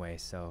to them anyway.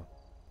 So,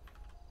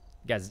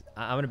 guys,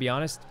 I'm going to be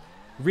honest.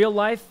 Real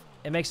life,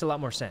 it makes a lot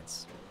more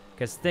sense.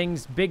 Because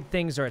big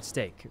things are at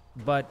stake.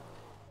 But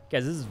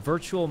guys, this is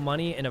virtual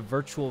money in a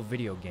virtual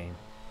video game,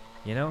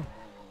 you know?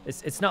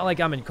 It's not like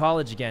I'm in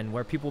college again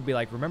where people will be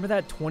like, remember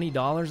that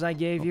 $20 I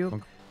gave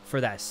you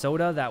for that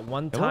soda that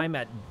one time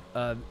at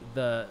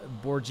the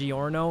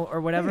Borgiorno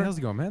or whatever? Hey, how's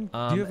it going, man?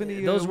 Do you have any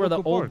those were the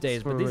local old parts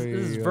days, but this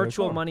is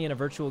virtual money in a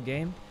virtual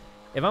game.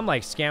 If I'm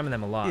like scamming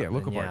them a lot, yeah,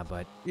 local yeah, parts.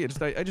 but yeah,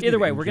 I just either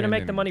way, we're gonna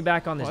make the money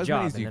back on this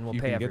job, and then we'll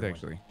pay everyone.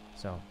 Actually.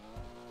 So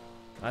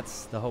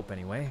that's the hope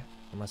anyway,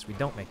 unless we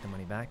don't make the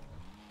money back.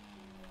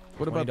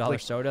 What about $20 like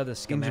soda, the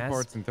engine Scamas?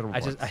 parts and turbo I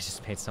parts?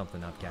 just made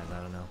something up, guys.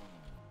 I don't know.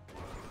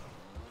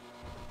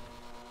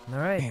 All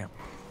right. Damn.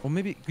 Well,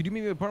 maybe could you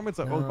maybe apartments?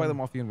 I'll buy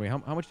them off you anyway.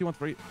 How much do you want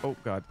for? Oh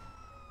God.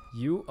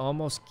 You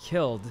almost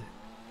killed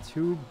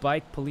 2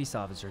 bike police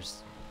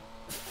officers.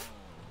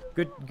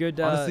 Good.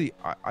 Honestly,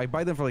 I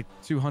buy them for like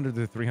 200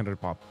 to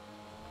 300 pop.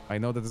 I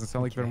know that doesn't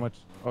sound like very much.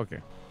 Okay.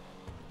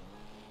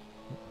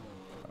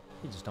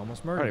 You just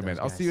almost murdered. All right, man.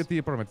 I'll see you at the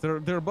apartments.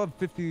 They're above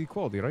 50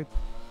 quality, right?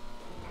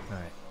 All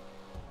right.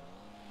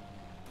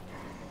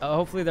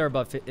 Hopefully they're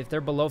above. If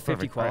they're below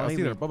 50 quality,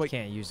 we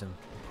can't use them.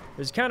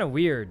 It's kind of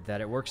weird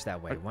that it works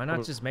that way. Why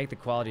not just make the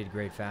quality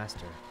degrade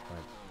faster?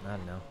 But I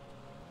don't know.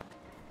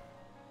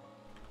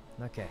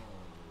 Okay.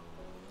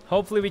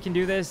 Hopefully we can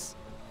do this.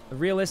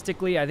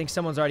 Realistically, I think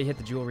someone's already hit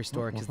the jewelry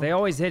store because they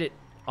always hit it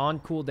on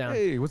cooldown.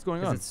 Hey, what's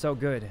going on? It's so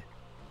good.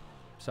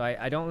 So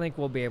I don't think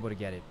we'll be able to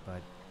get it,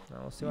 but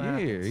we'll see what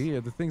happens. Yeah,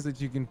 the things that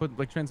you can put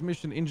like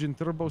transmission, engine,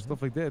 turbo,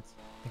 stuff like that.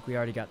 I think we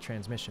already got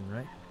transmission,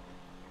 right?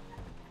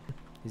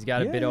 He's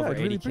got a bit over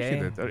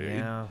 80K.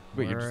 Yeah.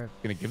 Wait, you're just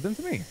gonna give them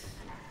to me?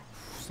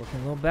 It's looking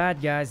a little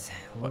bad, guys.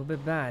 A little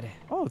bit bad.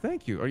 Oh,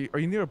 thank you. Are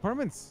you near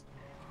apartments?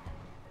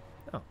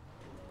 Oh,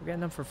 we're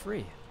getting them for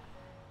free.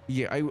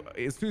 Yeah,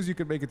 as soon as you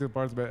can make it to the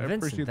apartments, man. I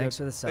appreciate thanks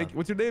that. for the sub.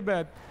 What's your name,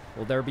 man?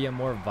 Will there be a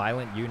more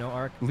violent Uno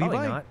arc? Levi?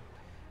 Probably not.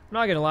 I'm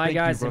not gonna lie,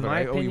 guys. In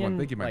my opinion,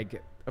 thank you, man.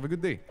 like have a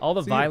good day. All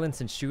the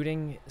violence and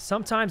shooting,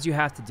 sometimes you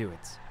have to do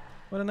it.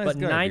 What a nice But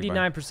guy, Levi.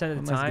 99% of What a the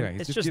nice time, guy.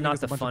 He's it's just just giving not us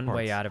a the bunch of fun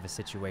way parts. out of a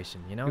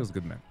situation, you know? Feels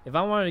good, man. If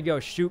I wanted to go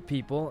shoot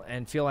people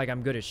and feel like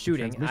I'm good at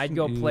shooting, I'd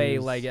go transmission play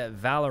is- like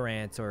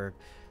Valorant or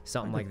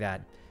something like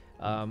that.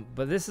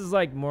 But this is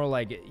like more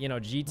like, you know,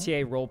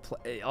 GTA role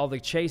play, all the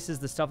chases,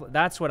 the stuff.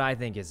 That's what I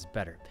think is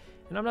better.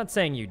 And I'm not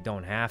saying you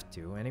don't have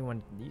to.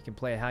 Anyone, you can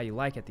play it how you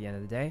like at the end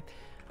of the day.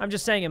 I'm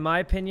just saying, in my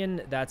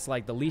opinion, that's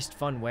like the least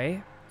fun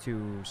way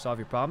to solve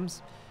your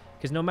problems.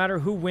 Because no matter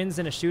who wins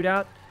in a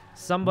shootout,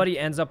 somebody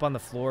ends up on the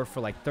floor for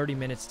like 30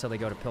 minutes till they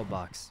go to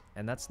pillbox.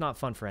 And that's not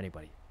fun for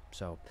anybody.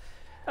 So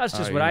that's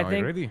just what I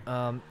think.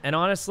 And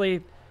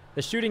honestly,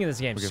 the shooting in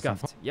this game is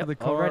scuffed.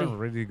 Yep, already.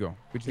 Ready to go.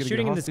 The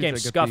shooting in this game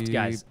is scuffed,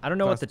 guys. I don't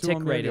know what the tick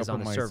rate is on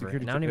the server,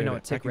 and I don't even know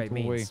what tick rate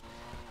means.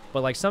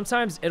 But like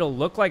sometimes it'll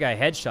look like I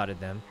headshotted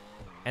them,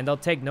 and they'll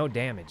take no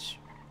damage.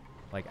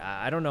 Like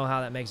I don't know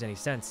how that makes any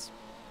sense,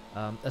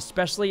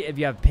 especially if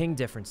you have ping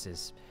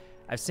differences.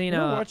 I've seen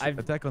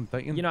Attack on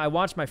Titan. You know, I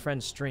watch my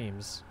friend's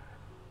streams.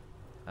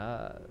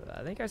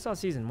 I think I saw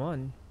season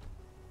 1.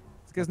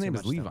 This guy's name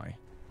is Levi. I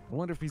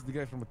wonder if he's the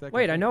guy from Attack on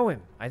Wait, I Titan. know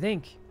him. I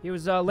think he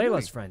was Layla's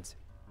Really? friend.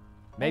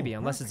 Maybe,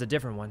 unless it's a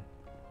different one.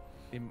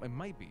 It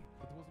might be.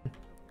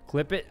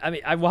 Clip it. I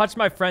mean, I watch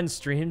my friends'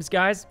 streams,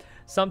 guys.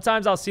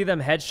 Sometimes I'll see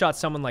them headshot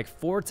someone like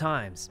 4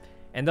 times,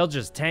 and they'll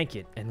just tank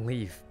it and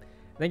leave.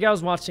 I think I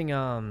was watching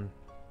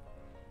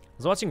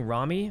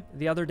Rami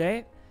the other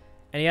day,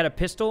 and he had a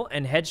pistol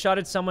and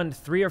headshotted someone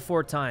 3 or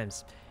 4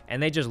 times,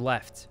 and they just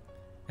left.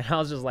 And I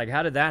was just like,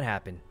 how did that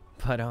happen?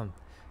 But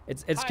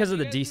it's because of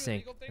the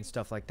desync and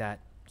stuff like that.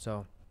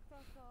 So,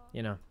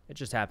 you know, it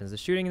just happens. The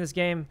shooting in this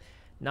game,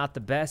 not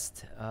the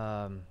best.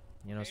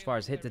 You know, as far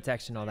as hit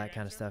detection, all that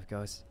kind of stuff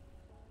goes.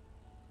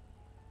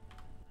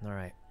 All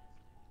right.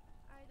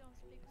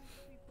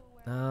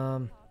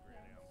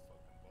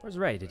 Where's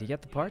Ray? Did he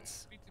get the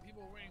parts?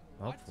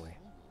 Hopefully.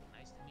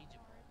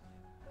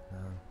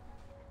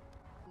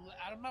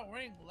 I'm not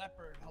wearing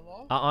leopard.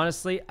 Hello?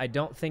 Honestly, I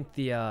don't think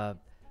the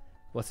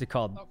what's it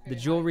called? The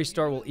jewelry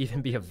store will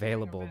even be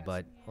available,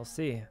 but we'll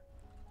see.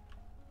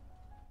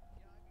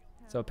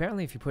 So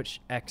apparently, if you push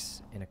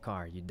X in a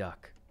car, you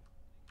duck.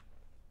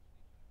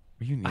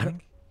 Are you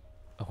kneeling?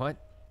 A what?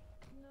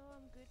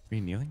 Are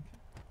you kneeling?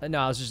 No,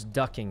 I was just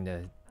ducking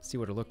to see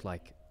what it looked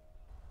like.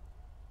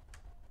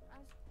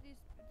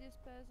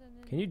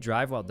 Can you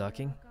drive while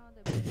ducking?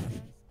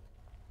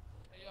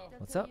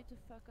 What's up?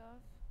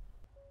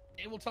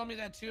 They will tell me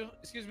that too.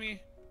 Excuse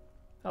me.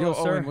 Hello,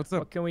 Yo, sir. Owen, what's up?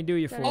 What can we do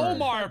you for?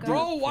 Omar,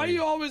 bro, why are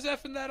you always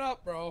effing that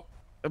up, bro?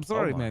 I'm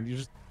sorry, Omar. man.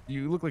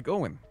 You look like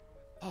Owen.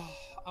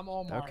 I'm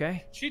Omar.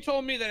 Okay. She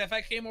told me that if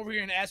I came over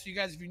here and asked you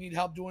guys if you need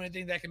help doing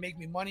anything that can make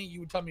me money, you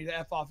would tell me to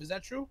F off. Is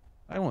that true?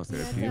 I won't say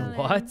that to you.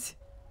 What?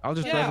 I'll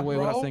just Yeah, drive away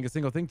without bro. saying a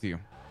single thing to you.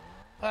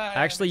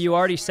 Actually, you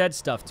already said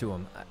stuff to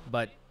him,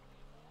 but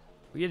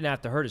we didn't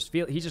have to hurt his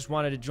feelings. He just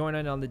wanted to join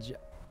in on the job.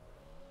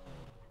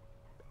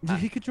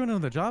 He could join in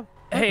on the job?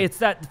 Hey, it's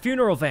that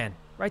funeral van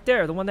right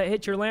there, the one that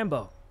hit your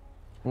Lambo.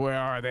 Where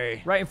are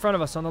they? Right in front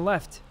of us on the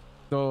left.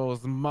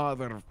 Those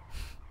mother...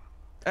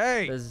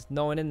 Hey! There's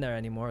no one in there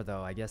anymore,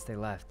 though. I guess they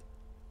left.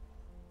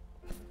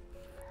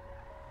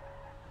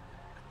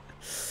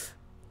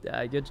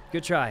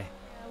 Good try.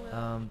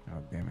 Oh,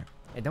 damn it.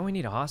 Hey, don't we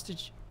need a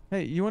hostage?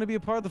 Hey, you want to be a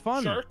part of the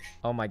fun? Jerk.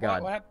 Oh my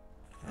God. What?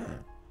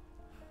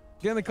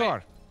 Get in the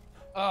car.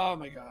 Oh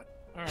my God.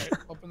 All right,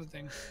 open the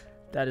thing.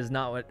 That is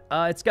not what.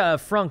 It's got a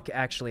frunk,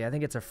 actually. I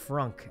think it's a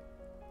frunk.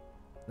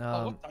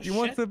 You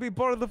want to be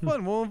part of the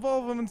fun? We'll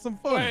involve him in some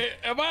fun. Wait,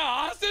 am I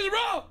a hostage,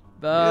 bro?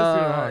 Yes,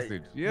 you're a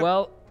hostage. Yep.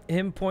 Well,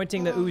 him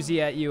pointing the Uzi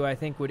at you, I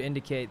think, would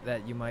indicate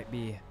that you might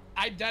be.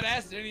 I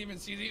deadass didn't even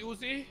see the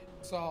Uzi,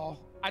 so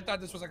I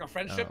thought this was like a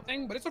friendship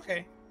thing, but it's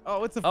okay.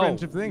 Oh, it's a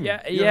friendship thing.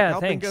 Yeah, You're yeah,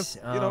 helping thanks.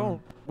 us, you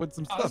know, with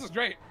some stuff. This is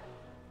great.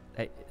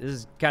 Hey, this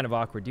is kind of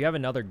awkward. Do you have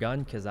another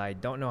gun? Because I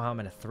don't know how I'm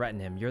going to threaten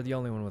him. You're the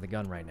only one with a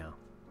gun right now.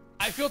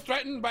 I feel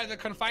threatened by the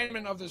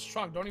confinement of this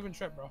trunk. Don't even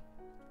trip, bro.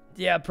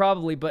 Yeah,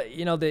 probably. But,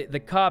 you know, the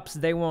cops,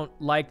 they won't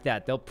like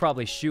that. They'll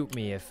probably shoot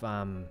me if,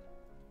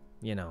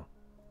 you know.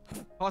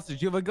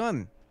 Hostage, you have a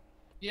gun.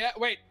 Yeah,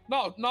 wait.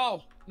 No.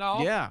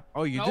 Yeah.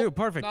 Oh, you do?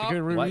 Perfect. No,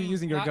 You're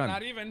reusing your gun.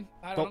 Not even.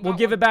 But we'll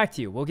give it back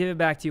to you. We'll give it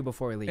back to you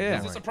before we leave. Yeah.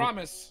 Is this a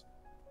promise?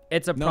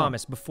 It's a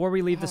promise. Before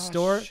we leave the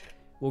store, shit.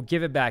 we'll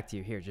give it back to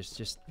you. Here, just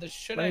The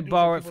shit let I me do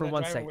borrow it people for that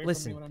 1 drive sec. away from me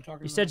Listen, when I'm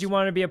talking you to said them. you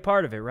wanted to be a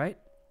part of it, right?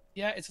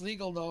 Yeah, it's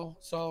legal though.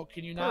 So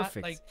can you not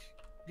Perfect. like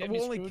get me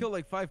We'll only screwed? kill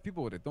like 5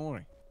 people with it. Don't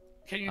worry.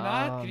 Can you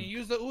not? Can you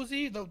use the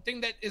Uzi, the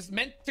thing that is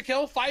meant to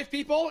kill 5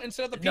 people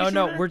instead of the pea No,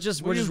 shooter? we're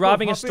just just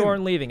robbing go a hop store in.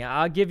 and leaving.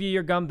 I'll give you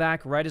your gun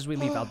back right as we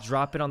leave. I'll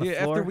drop it on the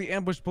Yeah, floor. after we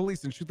ambush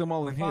police and shoot them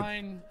all in here.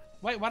 Fine.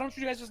 Wait, why don't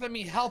you guys just let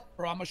me help,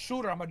 bro? I'm a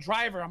shooter. I'm a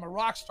driver. I'm a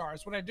rock star.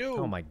 That's what I do.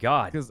 Oh my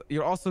God. Because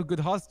you're also a good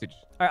hostage.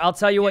 All right, I'll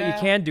tell you what you Yeah.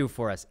 can do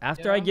for us.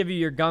 After I Yeah. give you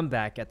your gun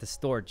back at the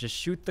store, just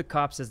shoot the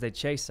cops as they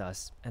chase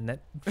us, and then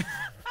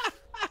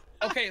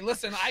Okay,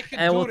 listen, I can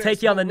And do we'll this,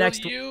 take you on but the will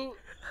next you...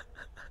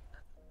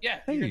 Yeah,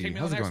 Hey, you're gonna take me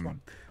on how's the it next going?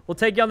 one. we'll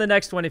take you on the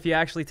next one if you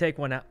actually take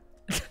one out.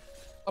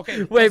 Okay.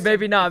 Wait, listen,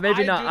 maybe not. if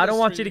Maybe I not. do I don't this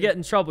want for you to get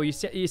in trouble. You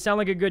sound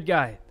like a good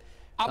guy.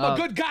 I'm a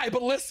good guy,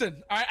 but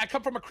listen, all right, I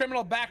come from a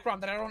criminal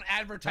background that I don't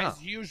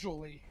advertise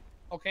usually,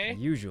 okay?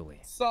 Usually.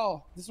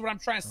 So, this is what I'm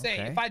trying to say.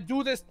 Okay. If I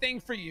do this thing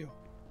for you,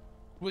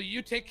 will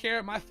you take care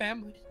of my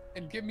family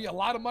and give me a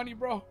lot of money,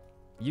 bro?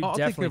 You I'll take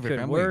care definitely of your could.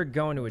 family. We're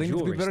going to a Things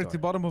jewelry be better store. to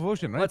bottom of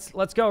ocean, right?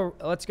 Let's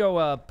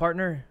go,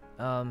 partner.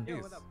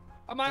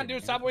 Come on,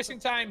 dude, stop wasting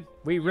time.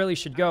 We really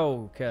should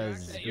go,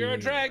 cause You're a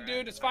drag,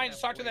 dude. It's fine.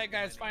 Just talk to that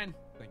guy. It's fine.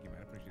 Thank you,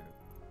 man. Appreciate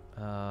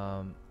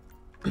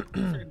it.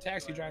 Freaking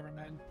taxi driver,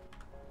 man.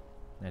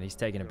 And he's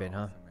taking a bit,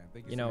 huh?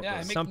 You so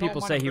Yeah, some no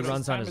people money, say he but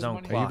runs on time his is own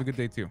money. Hey, you have clock. a good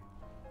day too.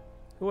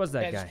 Who was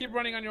that Yeah, guy? just keep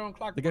running on your own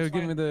clock. The guy who it's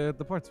gave me fine.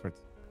 the parts for it.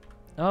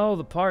 Oh,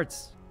 the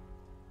parts.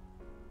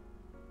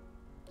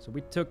 So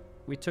we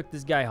took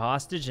this guy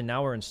hostage, and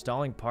now we're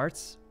installing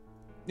parts.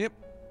 Yep.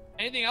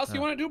 Anything else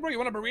you want to do, bro? You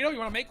want a burrito? You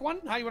want to make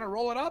one? How you want to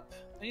roll it up?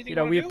 Anything You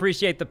know, wanna we do?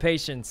 appreciate the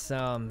patience.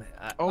 Owen,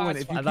 if you I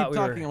keep thought talking, we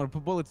were- I'm gonna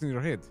put bullets in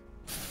your head.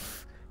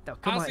 No,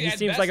 come Honestly, on, he at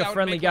seems best, like I a would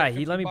friendly make, guy. like,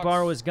 He let me 50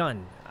 borrow bucks. his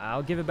gun.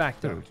 I'll give it back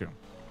to him. True.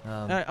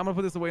 I'm gonna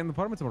put this away in the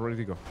apartment, so we're ready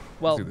to go.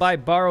 Well, Let's do this. by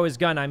borrow his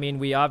gun, I mean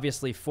we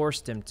obviously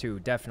forced him to.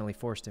 Definitely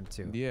forced him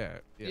to. Yeah,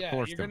 Yeah,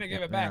 forced you're gonna him.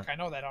 give it back. I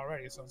know that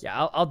already. So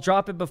Yeah, I'll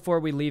drop it before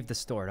we leave the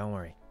store. Don't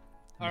worry.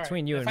 All right.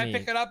 Between you if and I me.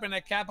 pick it up and I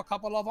cap a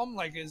couple of them,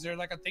 like, is there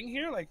like a thing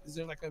here? Like, is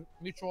there like a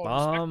mutual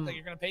respect that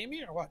you're gonna pay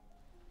me or what?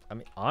 I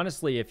mean,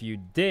 honestly, if you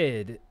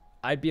did,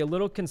 I'd be a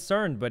little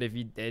concerned. But if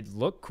it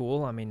looked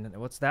cool, I mean,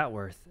 what's that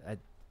worth?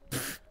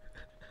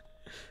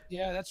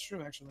 Yeah, that's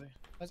true actually.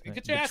 Let's Right,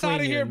 get your ass between out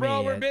of you here, and bro.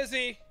 me, We're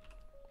busy.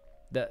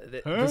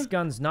 This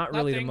gun's not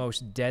really the Nothing.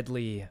 most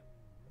deadly.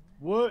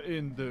 What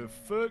in the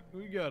fuck?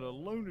 We got a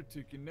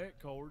lunatic in that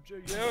car,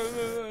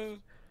 Jay.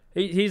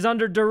 He's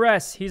under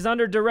duress. He's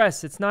under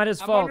duress. It's not his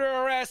I'm fault. under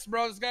arrest,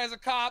 bro. This guy's a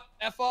cop.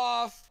 F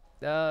off.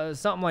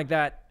 Something like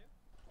that.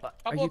 Are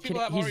Couple you of people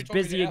kidding? have He's already told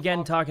me busy to F again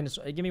off. talking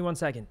to. Give me 1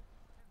 second.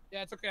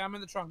 Yeah, it's okay. I'm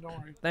in the trunk. Don't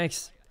worry.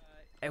 Thanks.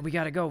 Hey, we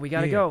gotta go. We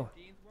gotta Yeah. go.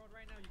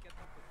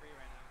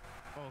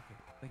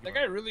 That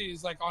guy really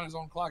is like on his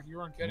own clock. You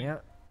weren't kidding. Yeah.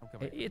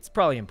 It's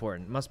probably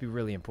important. Must be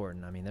really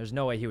important. I mean, there's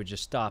no way he would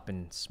just stop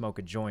and smoke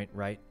a joint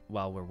right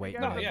while we're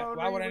waiting. No, to yeah.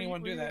 Why would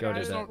anyone do that? Go to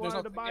There's that.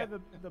 no, to buy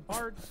the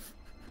parts.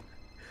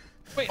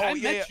 Wait, Oh, I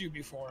yeah, met yeah. you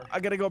before. I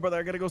gotta go, brother.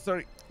 I gotta go.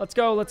 Sorry. Let's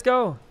go. Let's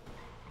go.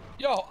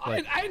 Yo,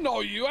 Wait. I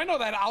know you. I know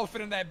that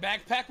outfit and that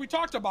backpack. We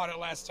talked about it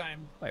last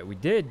time. Wait, we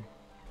did.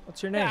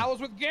 What's your name? Yeah, I was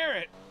with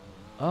Garrett.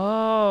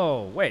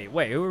 Oh, wait.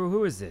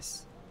 Who is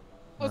this?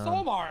 It's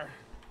Omar.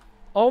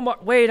 Omar.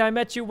 Wait, I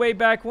met you way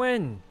back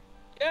when.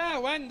 Yeah,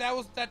 when that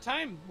was that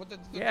time with the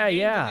Yeah, games and the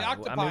yeah. I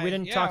octopi. mean, we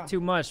didn't yeah. talk too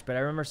much, but I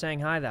remember saying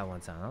hi that one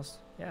time.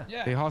 Yeah.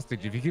 Yeah. Hey,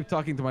 hostage. If you keep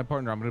talking to my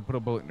partner, I'm gonna put a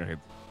bullet in your head.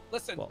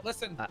 Listen,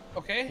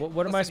 okay?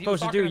 What am I Listen, he was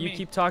supposed to do? talking You me.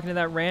 keep talking to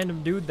that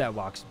random dude that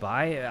walks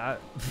by.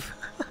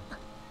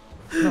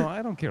 No,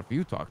 I don't care if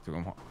you talk to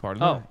him,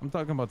 partner. Oh. I'm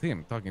talking about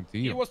him. Talking to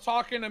He you. was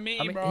talking to me,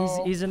 I mean,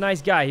 bro. he's a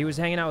nice guy. He was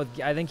hanging out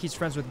with. I think he's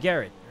friends with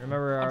Garrett.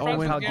 Remember our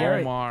friends pal with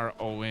Garrett? Omar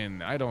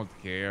Owen. I don't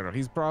care.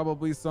 He's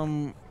probably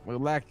some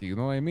lackey. You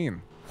know what I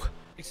mean?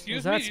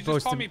 Excuse that me, you just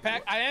supposed called to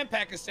me I am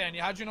Pakistani.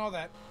 How'd you know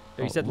that?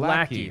 You said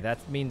lackey. lackey.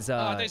 That means. Oh,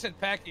 I thought you said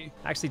Packy.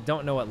 I actually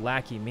don't know what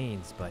lackey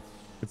means, but.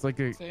 It's like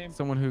Same.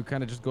 someone who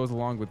kind of just goes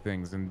along with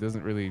things and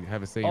doesn't really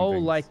have a say in Oh,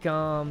 things. like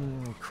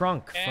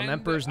Crunk from And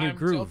Emperor's New I'm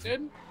Groove.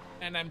 Tilted,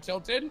 and I'm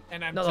tilted,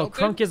 and I'm No, tilted.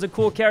 Crunk is a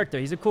cool character.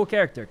 He's a cool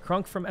character.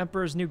 Crunk from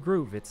Emperor's New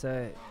Groove. It's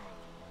a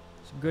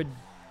good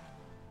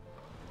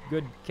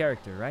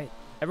character, right?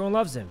 Everyone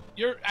loves him.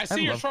 I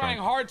see you're love trying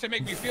Crunk. hard to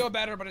make me feel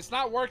better, but it's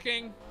not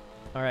working.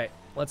 All right,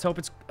 let's hope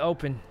it's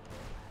open.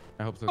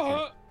 I hope so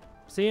too.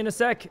 See you in a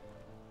sec.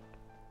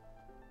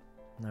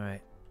 All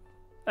right.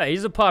 Hey,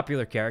 he's a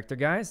popular character,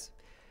 guys.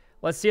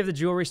 Let's see if the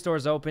jewelry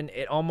store's open.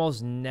 It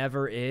almost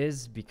never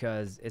is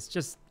because it's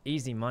just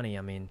easy money.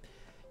 I mean,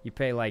 you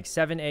pay like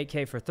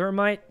 8K for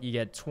thermite, you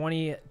get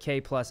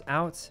 20K plus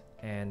out,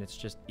 and it's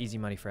just easy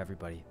money for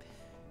everybody.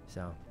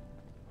 So,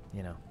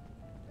 you know.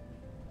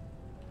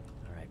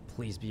 All right,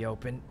 please be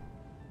open.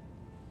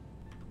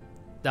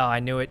 Oh, I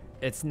knew it.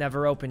 It's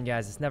never open,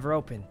 guys. It's never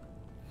open.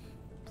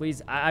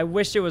 Please, I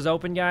wish it was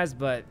open, guys,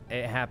 but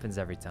it happens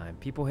every time.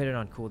 People hit it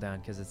on cooldown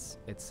because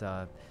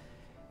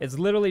it's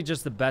literally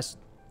just the best,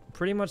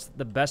 pretty much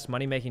the best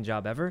money-making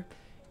job ever.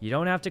 You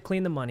don't have to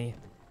clean the money.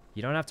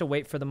 You don't have to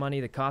wait for the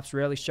money. The cops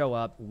rarely show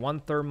up.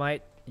 1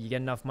 thermite, you get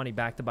enough money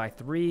back to buy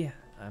 3.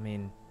 I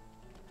mean,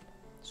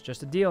 it's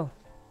just a deal.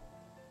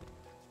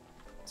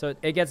 So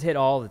it gets hit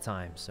all the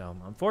time. So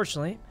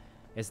unfortunately,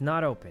 it's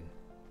not open.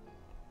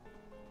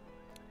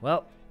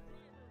 Well.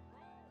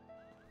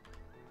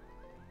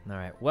 All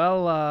right.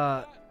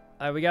 Well,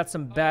 we got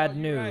some bad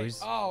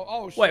news.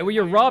 Oh, shit. Wait, well,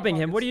 you're robbing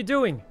him. What are you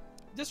doing?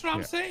 That's what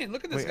I'm saying.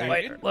 Look at this Wait,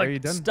 guy, dude. Look, Are you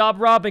done? stop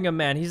robbing him,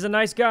 man. He's a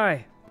nice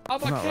guy.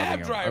 I'm a I'm not robbing cab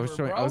him. driver,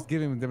 bro. I was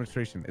giving him a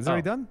demonstration. Is it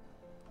already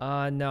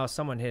done? No,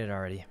 someone hit it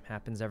already.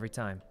 Happens every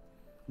time.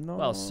 No.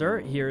 Well, sir,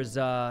 here's,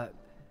 let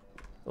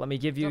me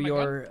give you Oh my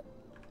your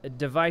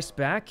device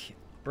back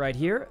right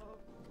here.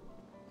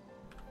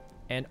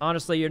 And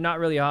honestly, you're not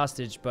really a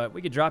hostage, but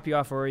we could drop you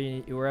off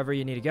wherever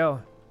you need to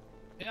go.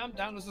 Yeah, I'm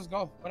down. Let's just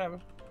go. Whatever.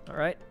 All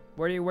right.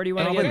 Where do you want to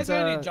Hey, get? you guys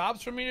got any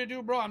jobs for me to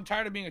do, bro? I'm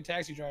tired of being a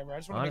taxi driver. I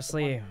just want to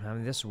Honestly, I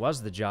mean, this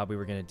was the job we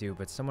were gonna do,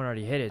 but someone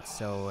already hit it.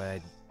 So.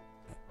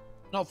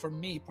 No, for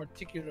me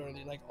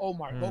particularly, like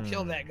Omar, go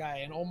kill that guy,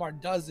 and Omar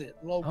does it.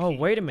 Low Oh, key.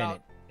 wait a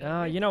minute.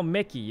 You know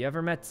Mickey. You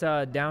ever met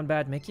Down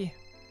Bad Mickey?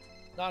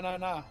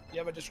 No. You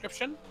have a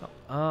description?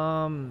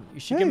 You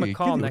should give him a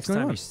call next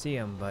time you see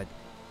him. But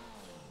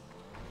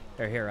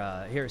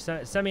here,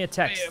 send me a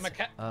text. Hey,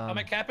 am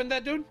I capping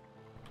that dude?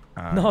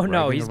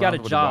 No, he's got a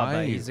around with job.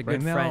 bike He's a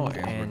good right now, friend,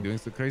 and we're and doing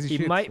some crazy he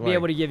shit. might be Why?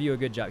 able to give you a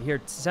good job.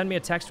 Here, send me a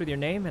text with your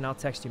name, and I'll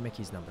text you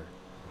Mickey's number.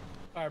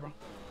 All right, bro.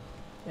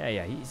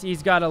 Yeah,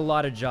 he's got a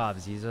lot of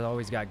jobs. He's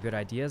always got good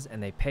ideas,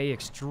 and they pay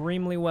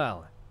extremely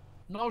well.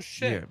 No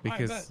shit. Yeah,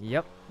 because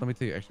yep. Let me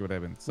tell you actually what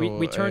happened. So,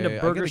 We turned a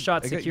Burger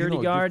Shot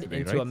security guard today,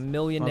 into right? a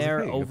millionaire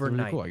I was like, hey, that's really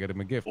overnight. cool. I got him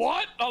a gift.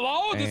 What?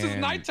 Hello? This is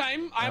And,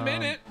 nighttime. I'm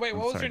in it. Wait,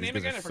 what was sorry, your name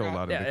these again? guys I are so forgot.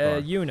 loud in the car.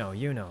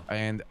 You know.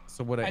 And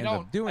so what I ended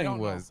up doing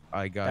was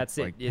I got That's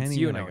it. like it's Penny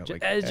you and I know. got,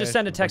 like, Just Ash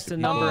send a and text bunch to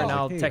of the people. number, I and was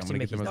I'll like, hey, text I'm you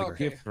gonna get Mickey's them as a number.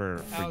 gift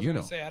for I was you gonna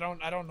know. say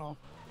I don't know.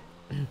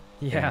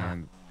 Yeah.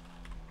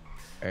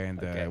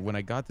 And when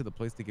I got to the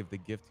place to give the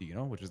gift to,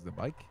 which is the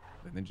bike,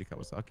 the Ninja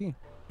Kawasaki,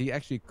 he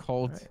actually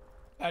called.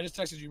 I just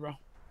texted you, bro.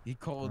 He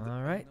called.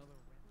 All right.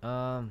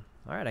 All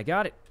right, I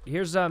got it.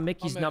 Here's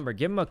Mickey's number.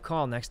 Give him a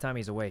call next time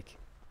he's awake.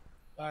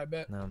 I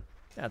bet.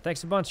 Yeah,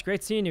 thanks a bunch.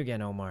 Great seeing you again,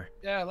 Omar.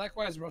 Yeah,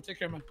 likewise, bro. Take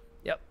care, man.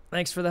 Yep.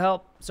 Thanks for the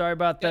help. Sorry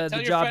about Yeah, the tell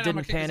your job friend I'm didn't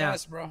gonna kick pan his out.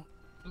 ass, bro. I'm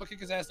gonna kick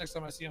his ass next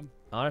time I see him.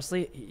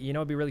 Honestly,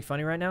 it'd be really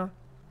funny right now.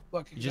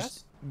 What, kick You his just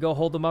ass? go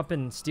hold him up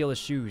and steal his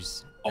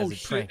shoes. Oh as a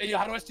shit! prank. Hey,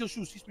 how do I steal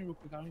shoes? Teach me real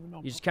quick. I don't even know.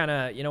 You just kind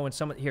of, when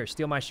someone here,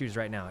 steal my shoes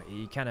right now.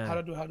 You kind of. How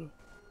to do?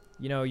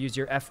 Use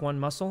your F1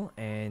 muscle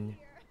and.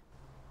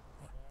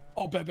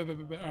 Oh, bet. All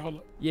right, hold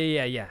up.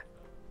 Yeah.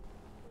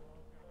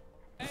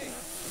 Hey,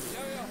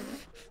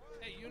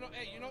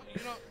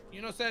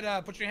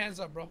 said put your hands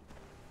up, bro.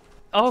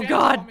 Oh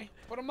God!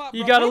 Put them up,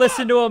 You bro. gotta Put 'em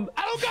listen up. to him.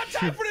 I don't got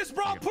time for this,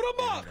 bro. Put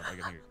them up.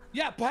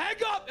 Yeah, hang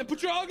up and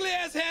put your ugly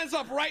ass hands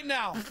up right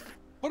now.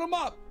 Put them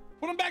up.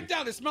 Put them back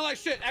down. They smell like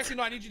shit. Actually,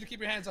 no, I need you to keep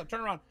your hands up.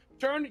 Turn around.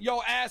 Turn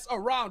your ass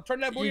around. Turn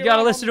that booty You gotta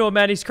around, listen homie. to him,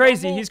 man. He's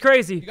crazy. He's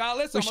crazy. You gotta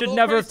listen. We I'm a should little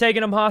never have crazy.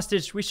 taken him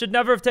hostage. We should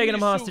never have taken him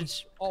Give me hostage.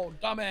 shoes. Oh,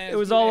 dumbass. It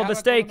was Dude, all hey, a how do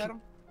I throw 'em mistake. at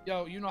 'em?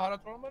 Yo, you know how to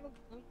throw them at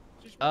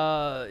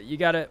him? You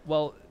gotta.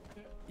 Well,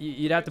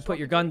 you'd have to put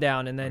your gun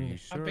down and then.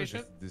 Sure, this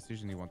is the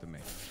decision you want to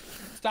make.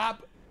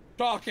 Stop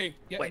talking.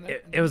 Wait,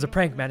 it was a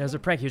prank, man. It was a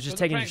prank. He was just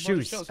taking his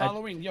shoes. It's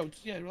Halloween. Yo,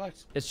 yeah,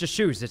 relax. It's just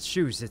shoes. It's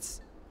shoes.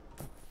 It's.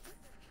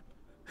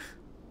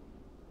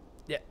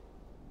 Yeah.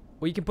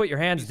 Well, you can put your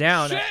hands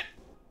down. Shit!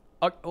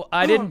 Well,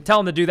 I didn't tell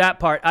him to do that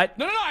part.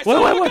 No, I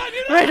saw wait. the gun,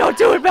 you know? Ray, don't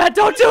do it, man.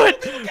 Don't do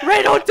it.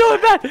 Ray, don't do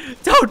it, man.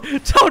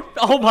 Don't.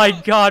 Oh my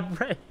God,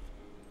 Ray.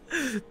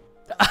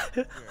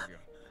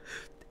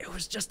 It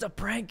was just a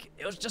prank.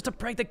 It was just a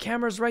prank. The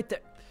camera's right there.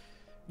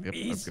 Yep,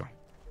 let's go.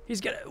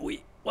 He's gonna.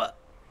 We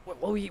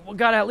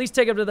gotta at least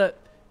take him to the.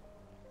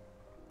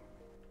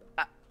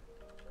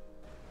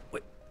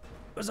 Wait,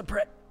 it was a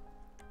prank.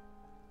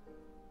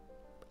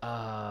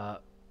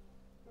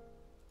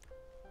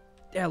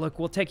 Yeah, look,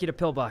 we'll take you to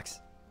Pillbox.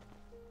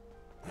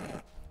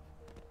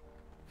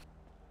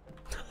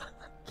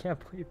 Can't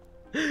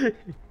believe.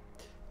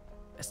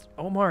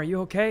 Omar, are you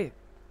okay?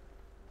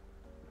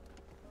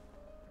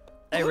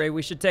 Hey, Ray,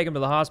 we should take him to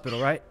the hospital,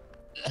 right?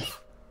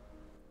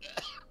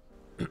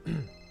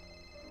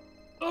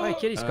 Oh, hey,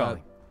 Kitty's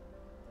calling.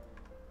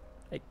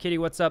 Hey, Kitty,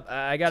 what's up?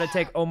 I gotta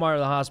take Omar to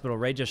the hospital.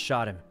 Ray just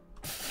shot him.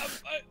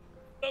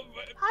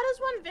 How does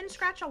one Vin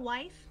scratch a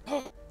wife?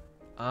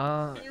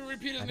 Can you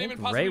repeat his I name think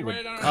and possibly Ray would.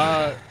 write it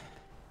down?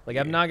 Like,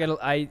 I'm not gonna.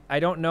 I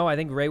don't know. I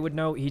think Ray would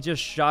know. He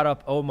just shot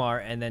up Omar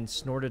and then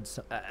snorted.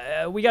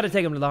 We gotta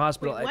take him to the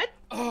hospital. Wait,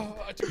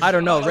 what? I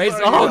don't know. Ray's.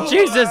 Oh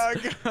Jesus!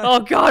 Oh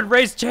God!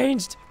 Ray's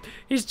changed.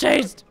 He's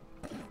changed.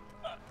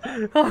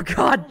 Oh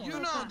God! You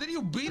know, did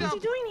you beat up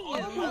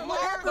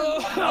Omar?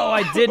 No,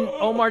 I didn't.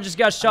 Omar just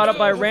got shot up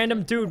by a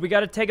random dude. We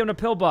gotta take him to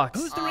Pillbox.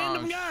 Who's the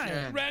random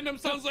guy? Random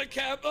sounds like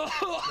Cap.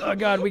 Oh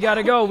God, we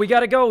gotta go. We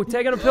gotta go.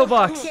 Take him to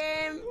Pillbox.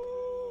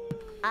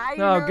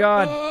 Oh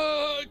God.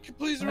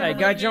 Please Hey,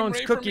 Guy Jones,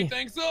 Ray for Cookie. me,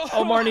 thanks.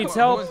 Omar needs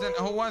help.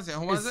 Who was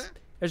it?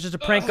 It's just a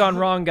prank gone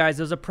wrong, guys.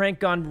 It was a prank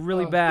gone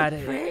really bad.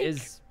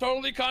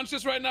 Totally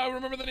conscious right now.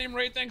 Remember the name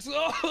Ray, thanks. It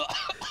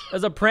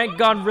was a prank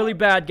gone really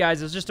bad,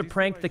 guys. It was just a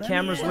prank. The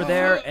cameras were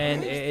there,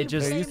 and it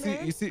just.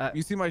 Hey,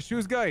 you see my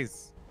shoes,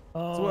 guys?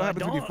 That's what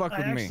happens when you fuck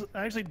with me.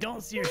 I actually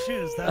don't see your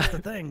shoes. That's the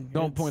thing.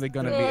 Don't point a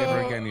gun at me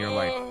ever again in your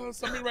life.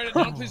 Somebody write it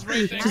down, please.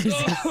 Ray, thanks.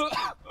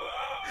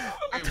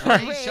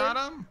 Ray shot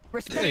him?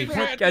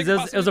 Guys,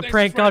 it was a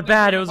prank gone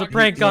bad. It was a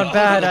prank gone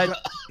bad.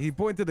 He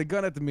pointed the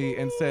gun at me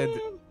and said,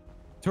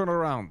 "Turn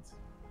around."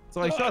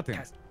 So I shot him.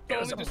 It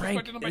was a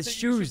prank. His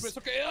shoes.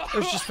 It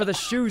was just for the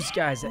shoes,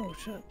 guys.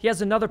 He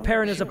has another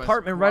pair in his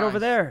apartment right over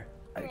there.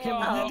 I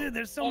can't believe, dude,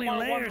 there's so many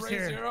layers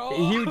here.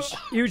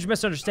 Huge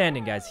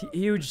misunderstanding, guys.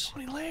 Huge. So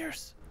many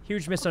layers.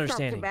 Huge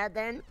misunderstanding. Not too bad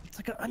then. It's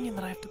like an onion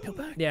that I have to peel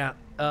back. Yeah.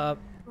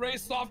 Ray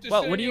soft as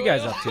Well, shit, what are you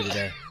guys up to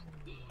today?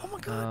 Oh my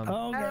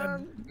Oh,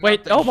 God.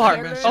 Wait, Omar,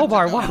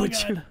 why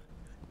would you?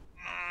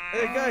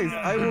 Hey guys,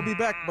 I will be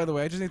back. By the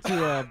way, I just need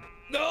to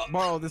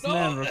borrow this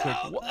man real quick.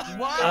 What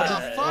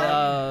the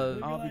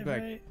fuck? I'll be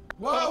back.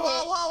 Whoa.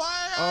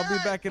 I'll be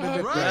back in a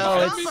bit.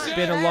 Well, it's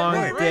been a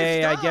long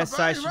day. I guess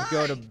I should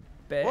go to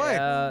bed.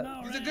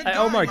 Hey,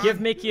 Omar, give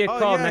Mickey a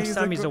call next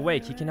time he's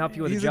awake. He can help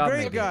you with a job. He's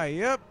a great guy.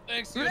 Yep.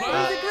 Thanks. He's a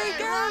great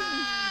guy.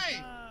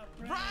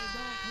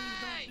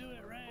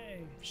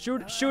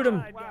 Shoot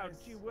him. Wow,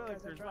 gee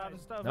willikers, there's a lot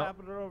of stuff Nope.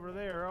 happening over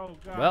there. Oh,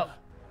 God. Well,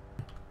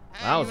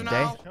 that was a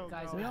day.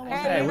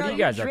 Hey, what are you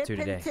guys up to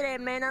today? Today,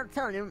 man, I'm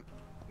telling you.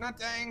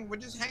 Nothing. We're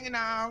just hanging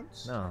out.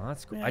 No,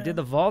 that's cool. I did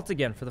the vault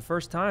again for the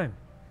first time.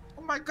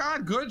 Oh my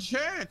God, good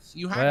shit.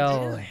 You hacked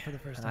Well, it? For the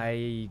first time.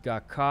 I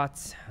got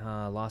caught,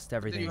 lost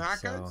everything. Did you hack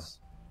So. it?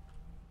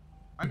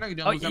 I know you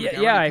didn't Oh lose yeah,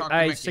 everything. yeah, already talked to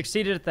I Mickey.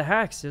 succeeded at the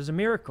hacks. It was a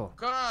miracle.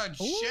 Good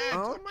shit.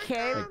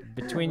 Okay. Like,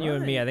 between you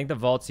and me, I think the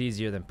vault's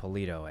easier than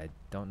Polito. I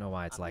don't know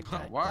why it's like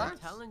that. What? but- I'm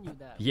telling you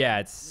that. Yeah,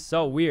 it's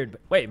so weird.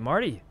 But wait,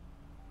 Marty.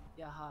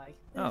 Yeah, hi.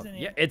 Oh,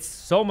 yeah, it's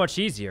so much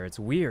easier. It's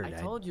weird. I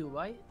told you,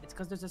 right? It's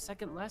because there's a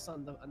second less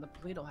on the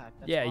Polito hack.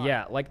 That's Yeah, why.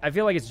 yeah. Like I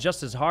feel like it's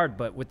just as hard,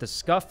 but with the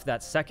scuff,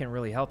 that second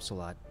really helps a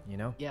lot. You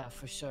know? Yeah,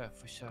 for sure,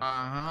 for sure.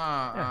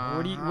 Yeah,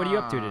 what are you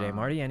up to today,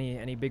 Marty?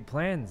 Any big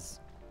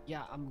plans?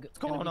 Yeah, I'm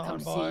going gonna on,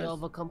 become boys? CEO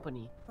of a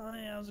company. Oh,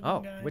 yeah, how's it Oh,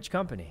 going, guys? which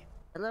company?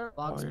 Hello,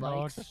 Vox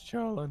Bikes. Just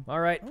chilling. All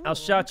right, I'll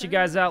shout you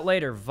guys out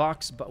later.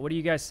 Vox, but what do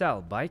you guys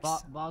sell? Bikes?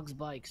 Vox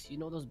Bikes. You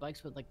know those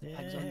bikes with like the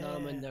pegs on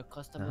them and they're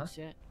custom and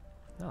shit?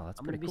 Oh, that's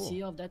I'm gonna pretty be cool.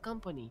 CEO of that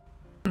company.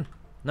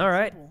 All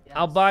right,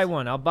 I'll buy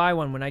one. I'll buy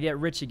one when I get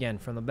rich again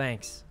from the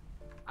banks.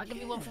 I'll give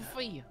you one for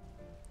free.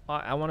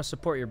 I want to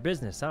support your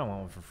business. I don't want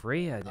one for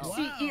free.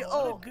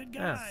 CEO. Good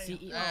Yeah. guy.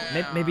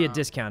 CEO. Maybe a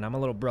discount. I'm a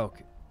little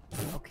broke.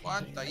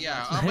 What the?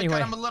 Yeah. Oh my Anyway.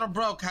 God, I'm a little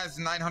broke. Has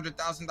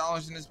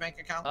 $900,000 in his bank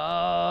account.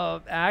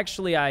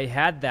 Actually, I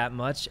had that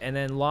much and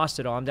then lost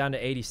it all. I'm down to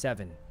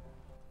 87.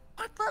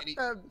 What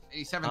the?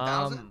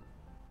 87,000.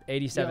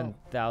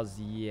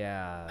 87,000.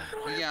 Yeah.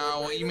 Yeah.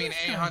 Well, you mean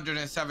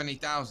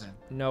 870,000?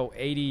 No,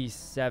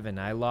 87.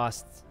 I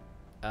lost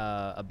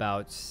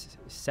about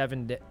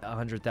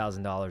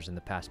 $700,000 in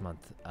the past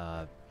month.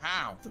 How?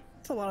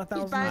 It's a lot of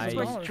He's thousands buying of too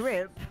much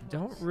dollars.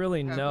 Don't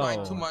really That's know.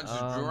 buying too much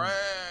drip.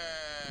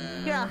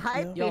 Yeah,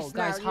 hype. Yo,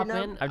 guys, hop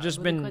in. I've just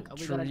really been, quick,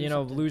 we gotta do you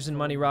know, something. losing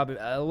money, robbing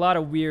a lot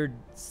of weird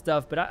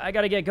stuff. But I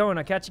gotta get going.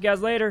 I'll catch you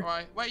guys later. All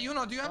right. Wait, you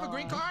know, do you have a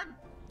green card?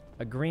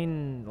 A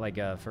green, like,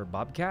 for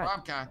Bobcat?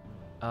 Bobcat.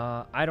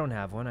 I don't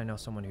have one. I know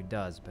someone who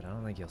does, but I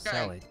don't think he'll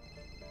sell it.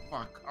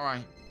 Fuck. All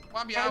right.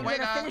 Bob, yeah, wait.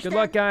 Good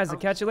luck, guys. I'll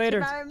catch you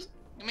later.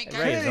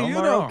 Hey, is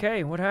Omar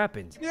okay? What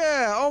happened?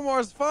 Yeah,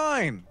 Omar's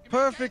fine.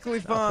 Perfectly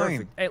Oh, fine.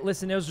 perfect. Hey,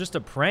 listen, it was just a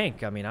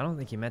prank. I mean, I don't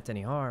think he meant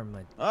any harm.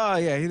 Oh,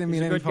 yeah, he didn't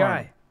He's mean a any good harm.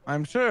 guy.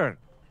 I'm sure. All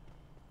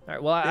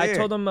right. Well, I Yeah.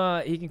 told him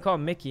he can call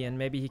Mickey and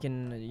maybe he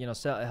can, you know,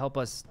 help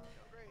us.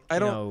 I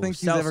don't think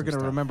he's ever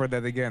gonna remember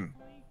that again.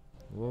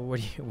 Well,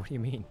 what do you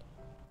mean?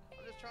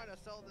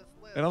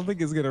 I don't think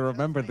he's gonna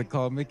remember to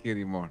call Mickey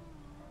anymore.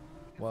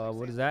 Well,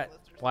 what is that?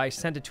 Well, I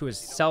sent it to his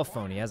cell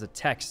phone. He has a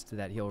text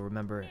that he'll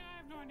remember.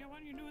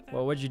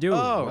 Well, what'd you do?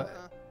 Oh.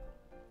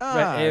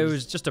 Right, it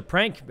was just a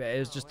prank. It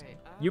was just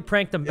you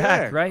pranked him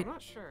back, right?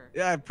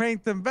 Yeah, I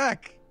pranked him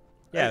back.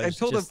 Yeah, it I was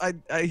told just-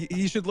 him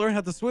he should learn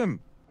how to swim.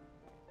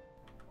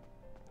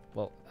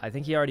 Well, I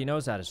think he already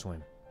knows how to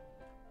swim.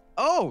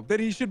 Oh, then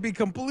he should be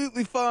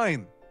completely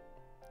fine.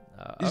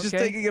 He's just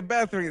okay. taking a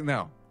bath right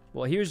now.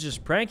 Well, he was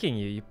just pranking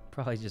you. You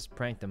probably just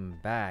pranked him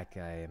back,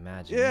 I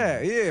imagine.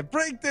 Yeah,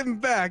 pranked him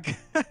back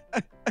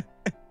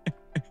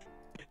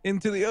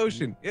into the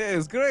ocean. Yeah, it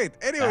was great.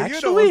 Anyway,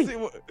 Actually? you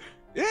know,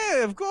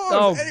 yeah, of course.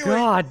 Oh anyway,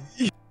 God.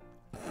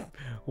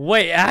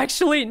 Wait,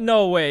 actually,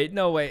 no way.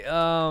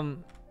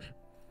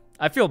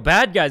 I feel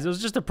bad, guys. It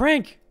was just a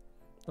prank.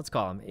 Let's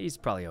call him. He's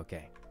probably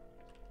okay.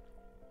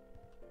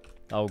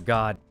 Oh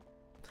God.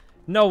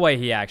 No way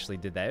he actually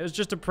did that. It was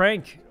just a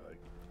prank.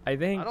 I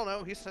think. I don't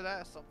know. He said I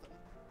asked something.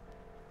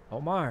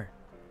 Omar.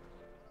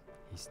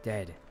 He's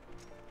dead.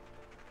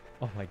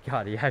 Oh my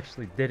God, he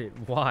actually did it.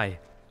 Why?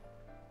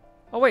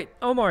 Oh wait,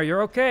 Omar,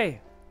 you're okay.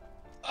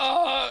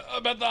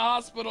 I'm at the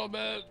hospital,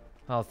 man.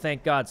 Oh,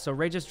 thank God. So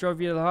Ray just drove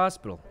you to the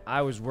hospital.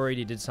 I was worried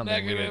he did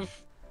something weird.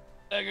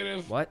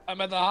 Negative. What? I'm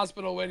at the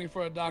hospital waiting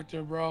for a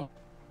doctor, bro.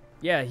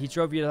 Yeah, he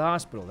drove you to the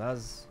hospital.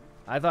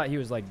 I thought he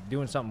was like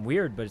doing something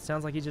weird, but it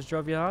sounds like he just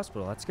drove you to the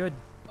hospital. That's good.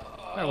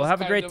 All right, well,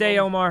 have a great day,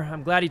 Omar.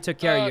 I'm glad he took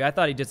care of you. I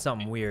thought he did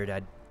something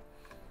weird.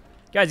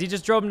 Guys, he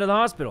just drove him to the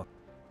hospital.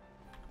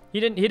 He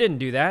didn't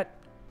do that.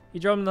 He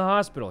drove him to the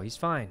hospital. He's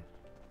fine.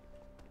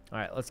 All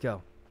right, let's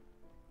go.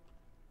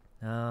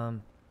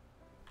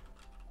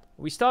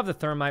 We still have the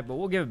thermite, but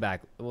we'll give it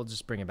back. We'll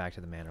just bring it back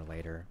to the manor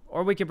later.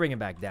 Or we could bring it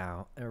back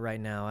down right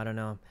now. I don't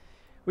know.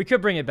 We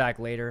could bring it back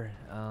later.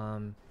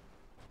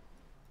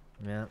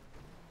 Yeah.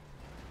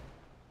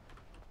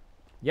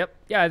 Yep.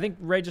 Yeah, I think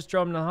Ray just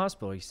drove him to the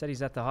hospital. He said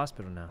he's at the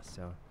hospital now,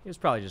 so he was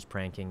probably just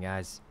pranking,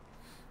 guys.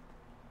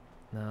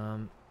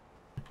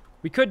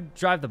 We could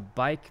drive the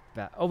bike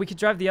back. Oh, we could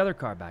drive the other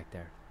car back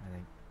there, I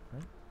think.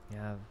 Right?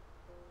 Yeah.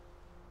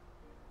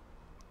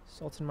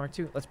 Sultan Mark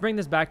II. Let's bring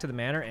this back to the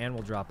manor, and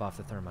we'll drop off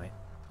the thermite.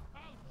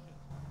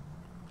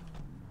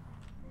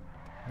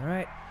 All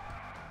right.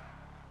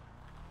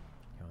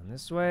 Going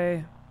this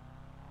way.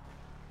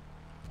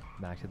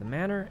 Back to the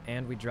manor,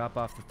 and we drop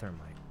off the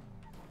thermite.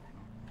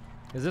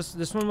 Because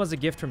this one was a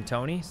gift from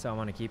Tony, so I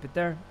want to keep it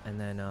there. And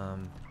then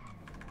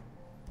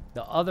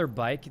the other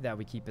bike that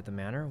we keep at the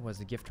manor was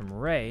a gift from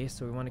Ray,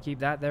 so we want to keep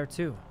that there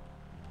too.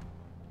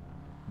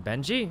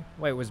 Benji?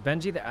 Wait, was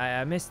Benji there?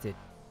 I missed it.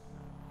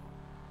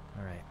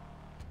 All right.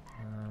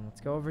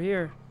 Let's go over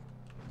here.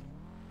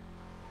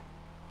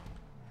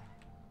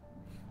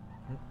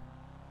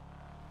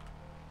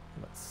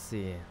 Let's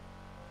see.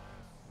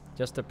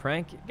 Just a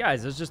prank?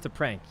 Guys, it was just a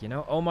prank, you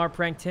know? Omar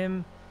pranked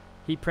him.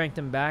 He pranked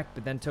him back,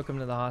 but then took him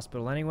to the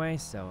hospital anyway,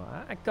 so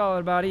I call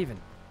it about even.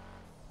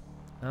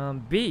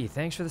 B,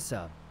 thanks for the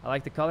sub. I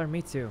like the color.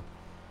 Me too.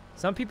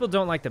 Some people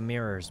don't like the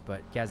mirrors,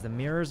 but guys, the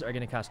mirrors are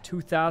going to cost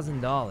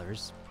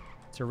 $2,000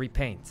 to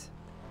repaint.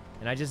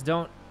 And I just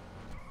don't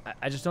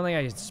think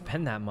I can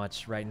spend that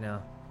much right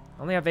now.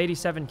 I only have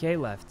 87K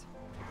left.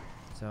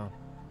 So,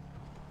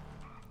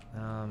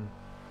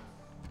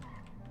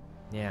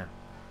 yeah.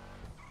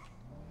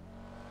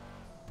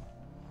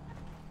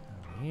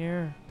 Over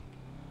here.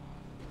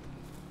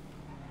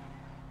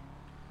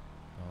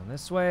 Going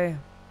this way.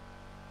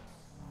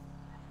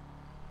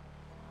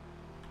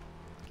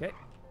 Okay,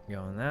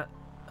 going that.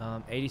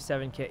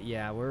 87K.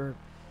 Yeah, we're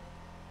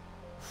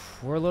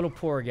a little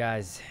poor,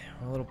 guys.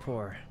 We're a little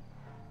poor.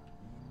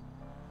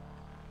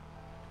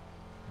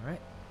 All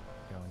right,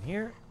 going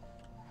here.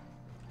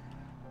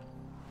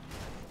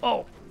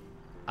 Oh,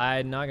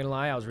 I'm not gonna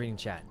lie, I was reading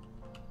chat.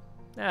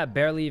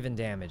 Barely even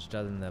damaged,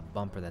 other than the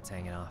bumper that's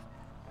hanging off.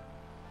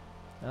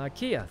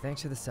 Kia,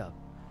 thanks for the sub.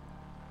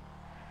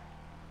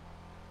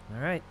 All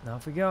right,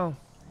 off we go.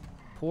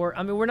 Poor.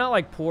 I mean, we're not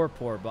like poor,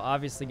 but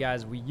obviously,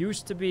 guys, we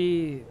used to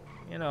be,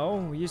 you know,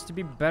 we used to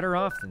be better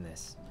off than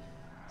this.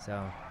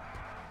 So,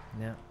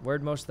 yeah.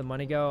 Where'd most of the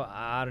money go?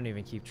 I don't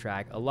even keep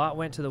track. A lot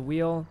went to the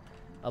wheel.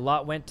 A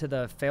lot went to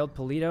the failed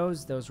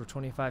Politos. Those were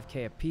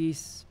 25K a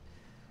piece.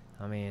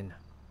 I mean,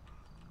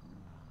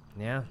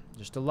 yeah,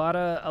 just a lot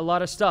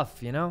of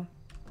stuff, you know.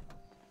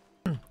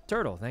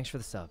 Turtle, thanks for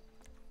the sub.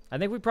 I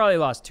think we probably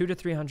lost 200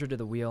 to 300 to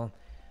the wheel.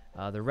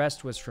 The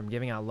rest was from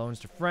giving out loans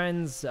to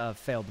friends,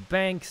 failed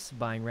banks,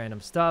 buying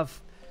random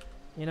stuff,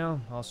 you know,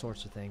 all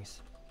sorts of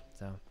things.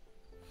 So,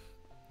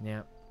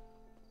 yeah.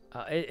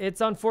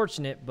 It's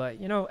unfortunate, but,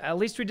 you know, at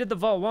least we did the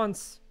vault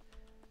once.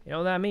 You know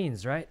what that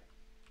means, right?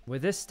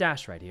 With this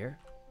stash right here.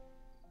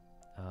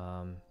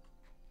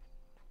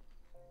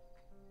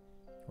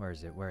 Where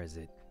is it? Where is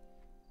it?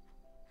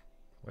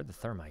 Where'd the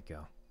thermite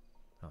go?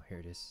 Oh, here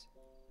it is.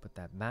 Put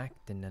that back.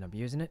 Didn't end up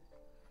using it.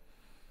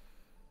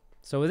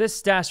 So with this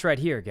stash right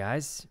here,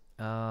 guys,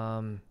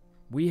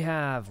 we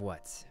have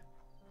what?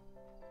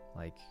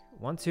 Like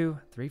 1, 2,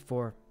 3,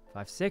 4,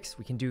 5, 6.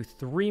 We can do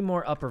 3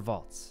 more upper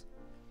vaults.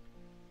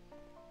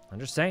 I'm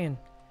just saying.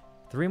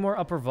 3 more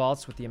upper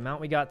vaults with the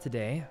amount we got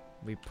today.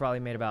 We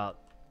probably made about,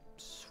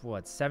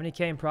 what,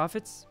 70K in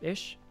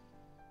profits-ish?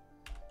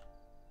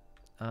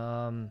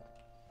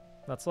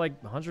 That's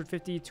like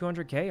 150,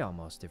 200K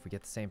almost if we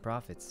get the same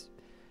profits.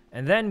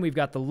 And then we've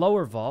got the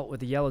lower vault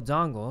with the yellow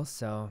dongle,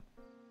 so...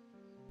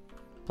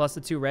 Plus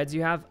the 2 reds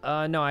you have?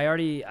 No,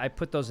 I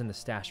put those in the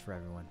stash for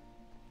everyone.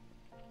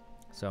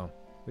 So,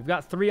 we've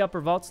got 3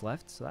 upper vaults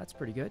left, so that's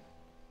pretty good.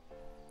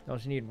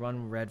 Don't you need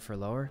 1 red for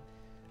lower?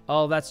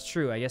 Oh, that's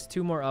true. I guess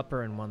 2 more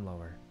upper and 1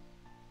 lower.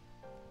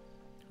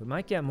 We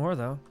might get more,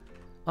 though.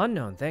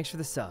 Unknown, thanks for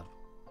the sub.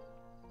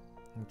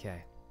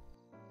 Okay.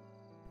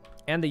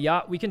 And the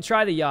yacht. We can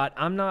try the yacht.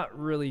 I'm not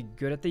really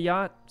good at the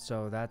yacht,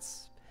 so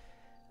that's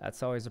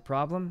always a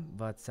problem.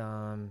 But,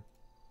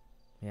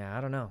 yeah,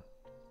 I don't know.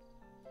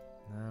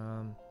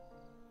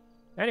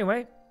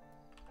 Anyway,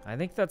 I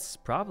think that's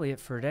probably it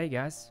for today,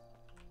 guys.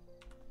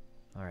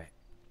 All right.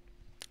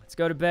 Let's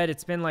go to bed.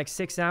 It's been like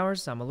 6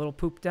 hours. I'm a little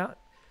pooped out.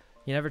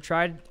 You never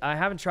tried? I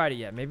haven't tried it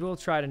yet. Maybe we'll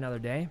try it another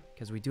day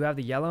because we do have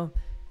the yellow.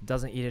 It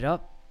doesn't eat it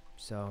up.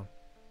 So,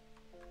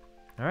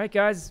 all right,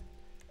 guys.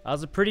 That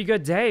was a pretty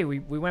good day. We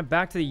went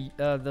back to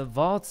the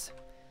vaults.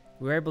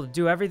 We were able to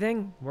do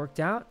everything.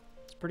 Worked out.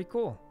 It's pretty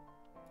cool.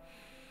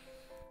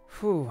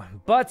 Whew.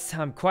 But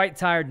I'm quite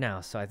tired now,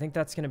 so I think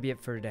that's going to be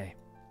it for today.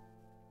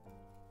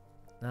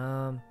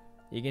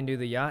 You can do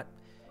the yacht.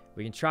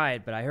 We can try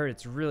it, but I heard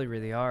it's really,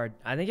 really hard.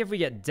 I think if we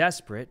get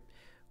desperate,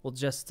 we'll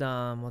just,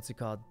 what's it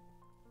called?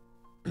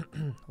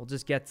 we'll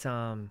just get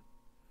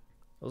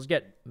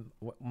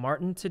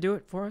Martin to do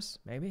it for us,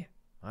 maybe?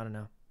 I don't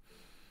know.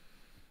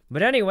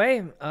 But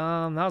anyway,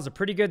 that was a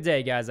pretty good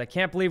day, guys. I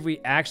can't believe we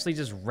actually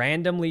just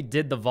randomly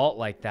did the vault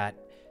like that.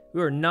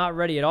 We were not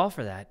ready at all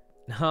for that.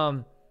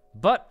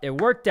 But it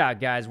worked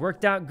out, guys.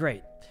 Worked out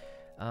great.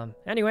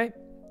 Anyway,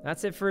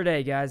 that's it for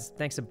today, guys.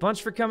 Thanks a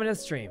bunch for coming to the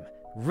stream.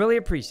 Really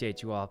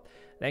appreciate you all.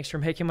 Thanks for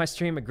making my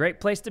stream a great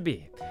place to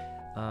be.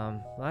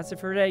 Well, that's it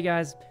for today,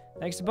 guys.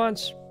 Thanks a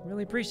bunch.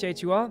 Really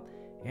appreciate you all.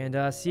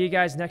 And see you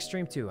guys next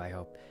stream, too, I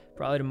hope.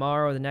 Probably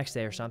tomorrow or the next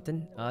day or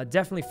something.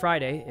 Definitely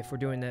Friday if we're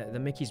doing the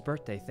Mickey's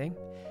birthday thing.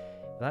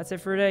 Well, that's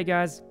it for today,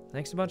 guys.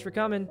 Thanks a bunch for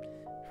coming.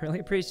 Really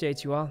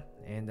appreciate you all.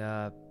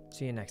 And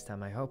see you next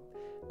time, I hope.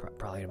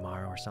 Probably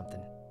tomorrow or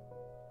something.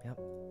 Yep.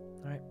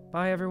 All right.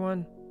 Bye,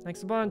 everyone.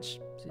 Thanks a bunch.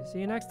 See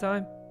you next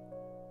time.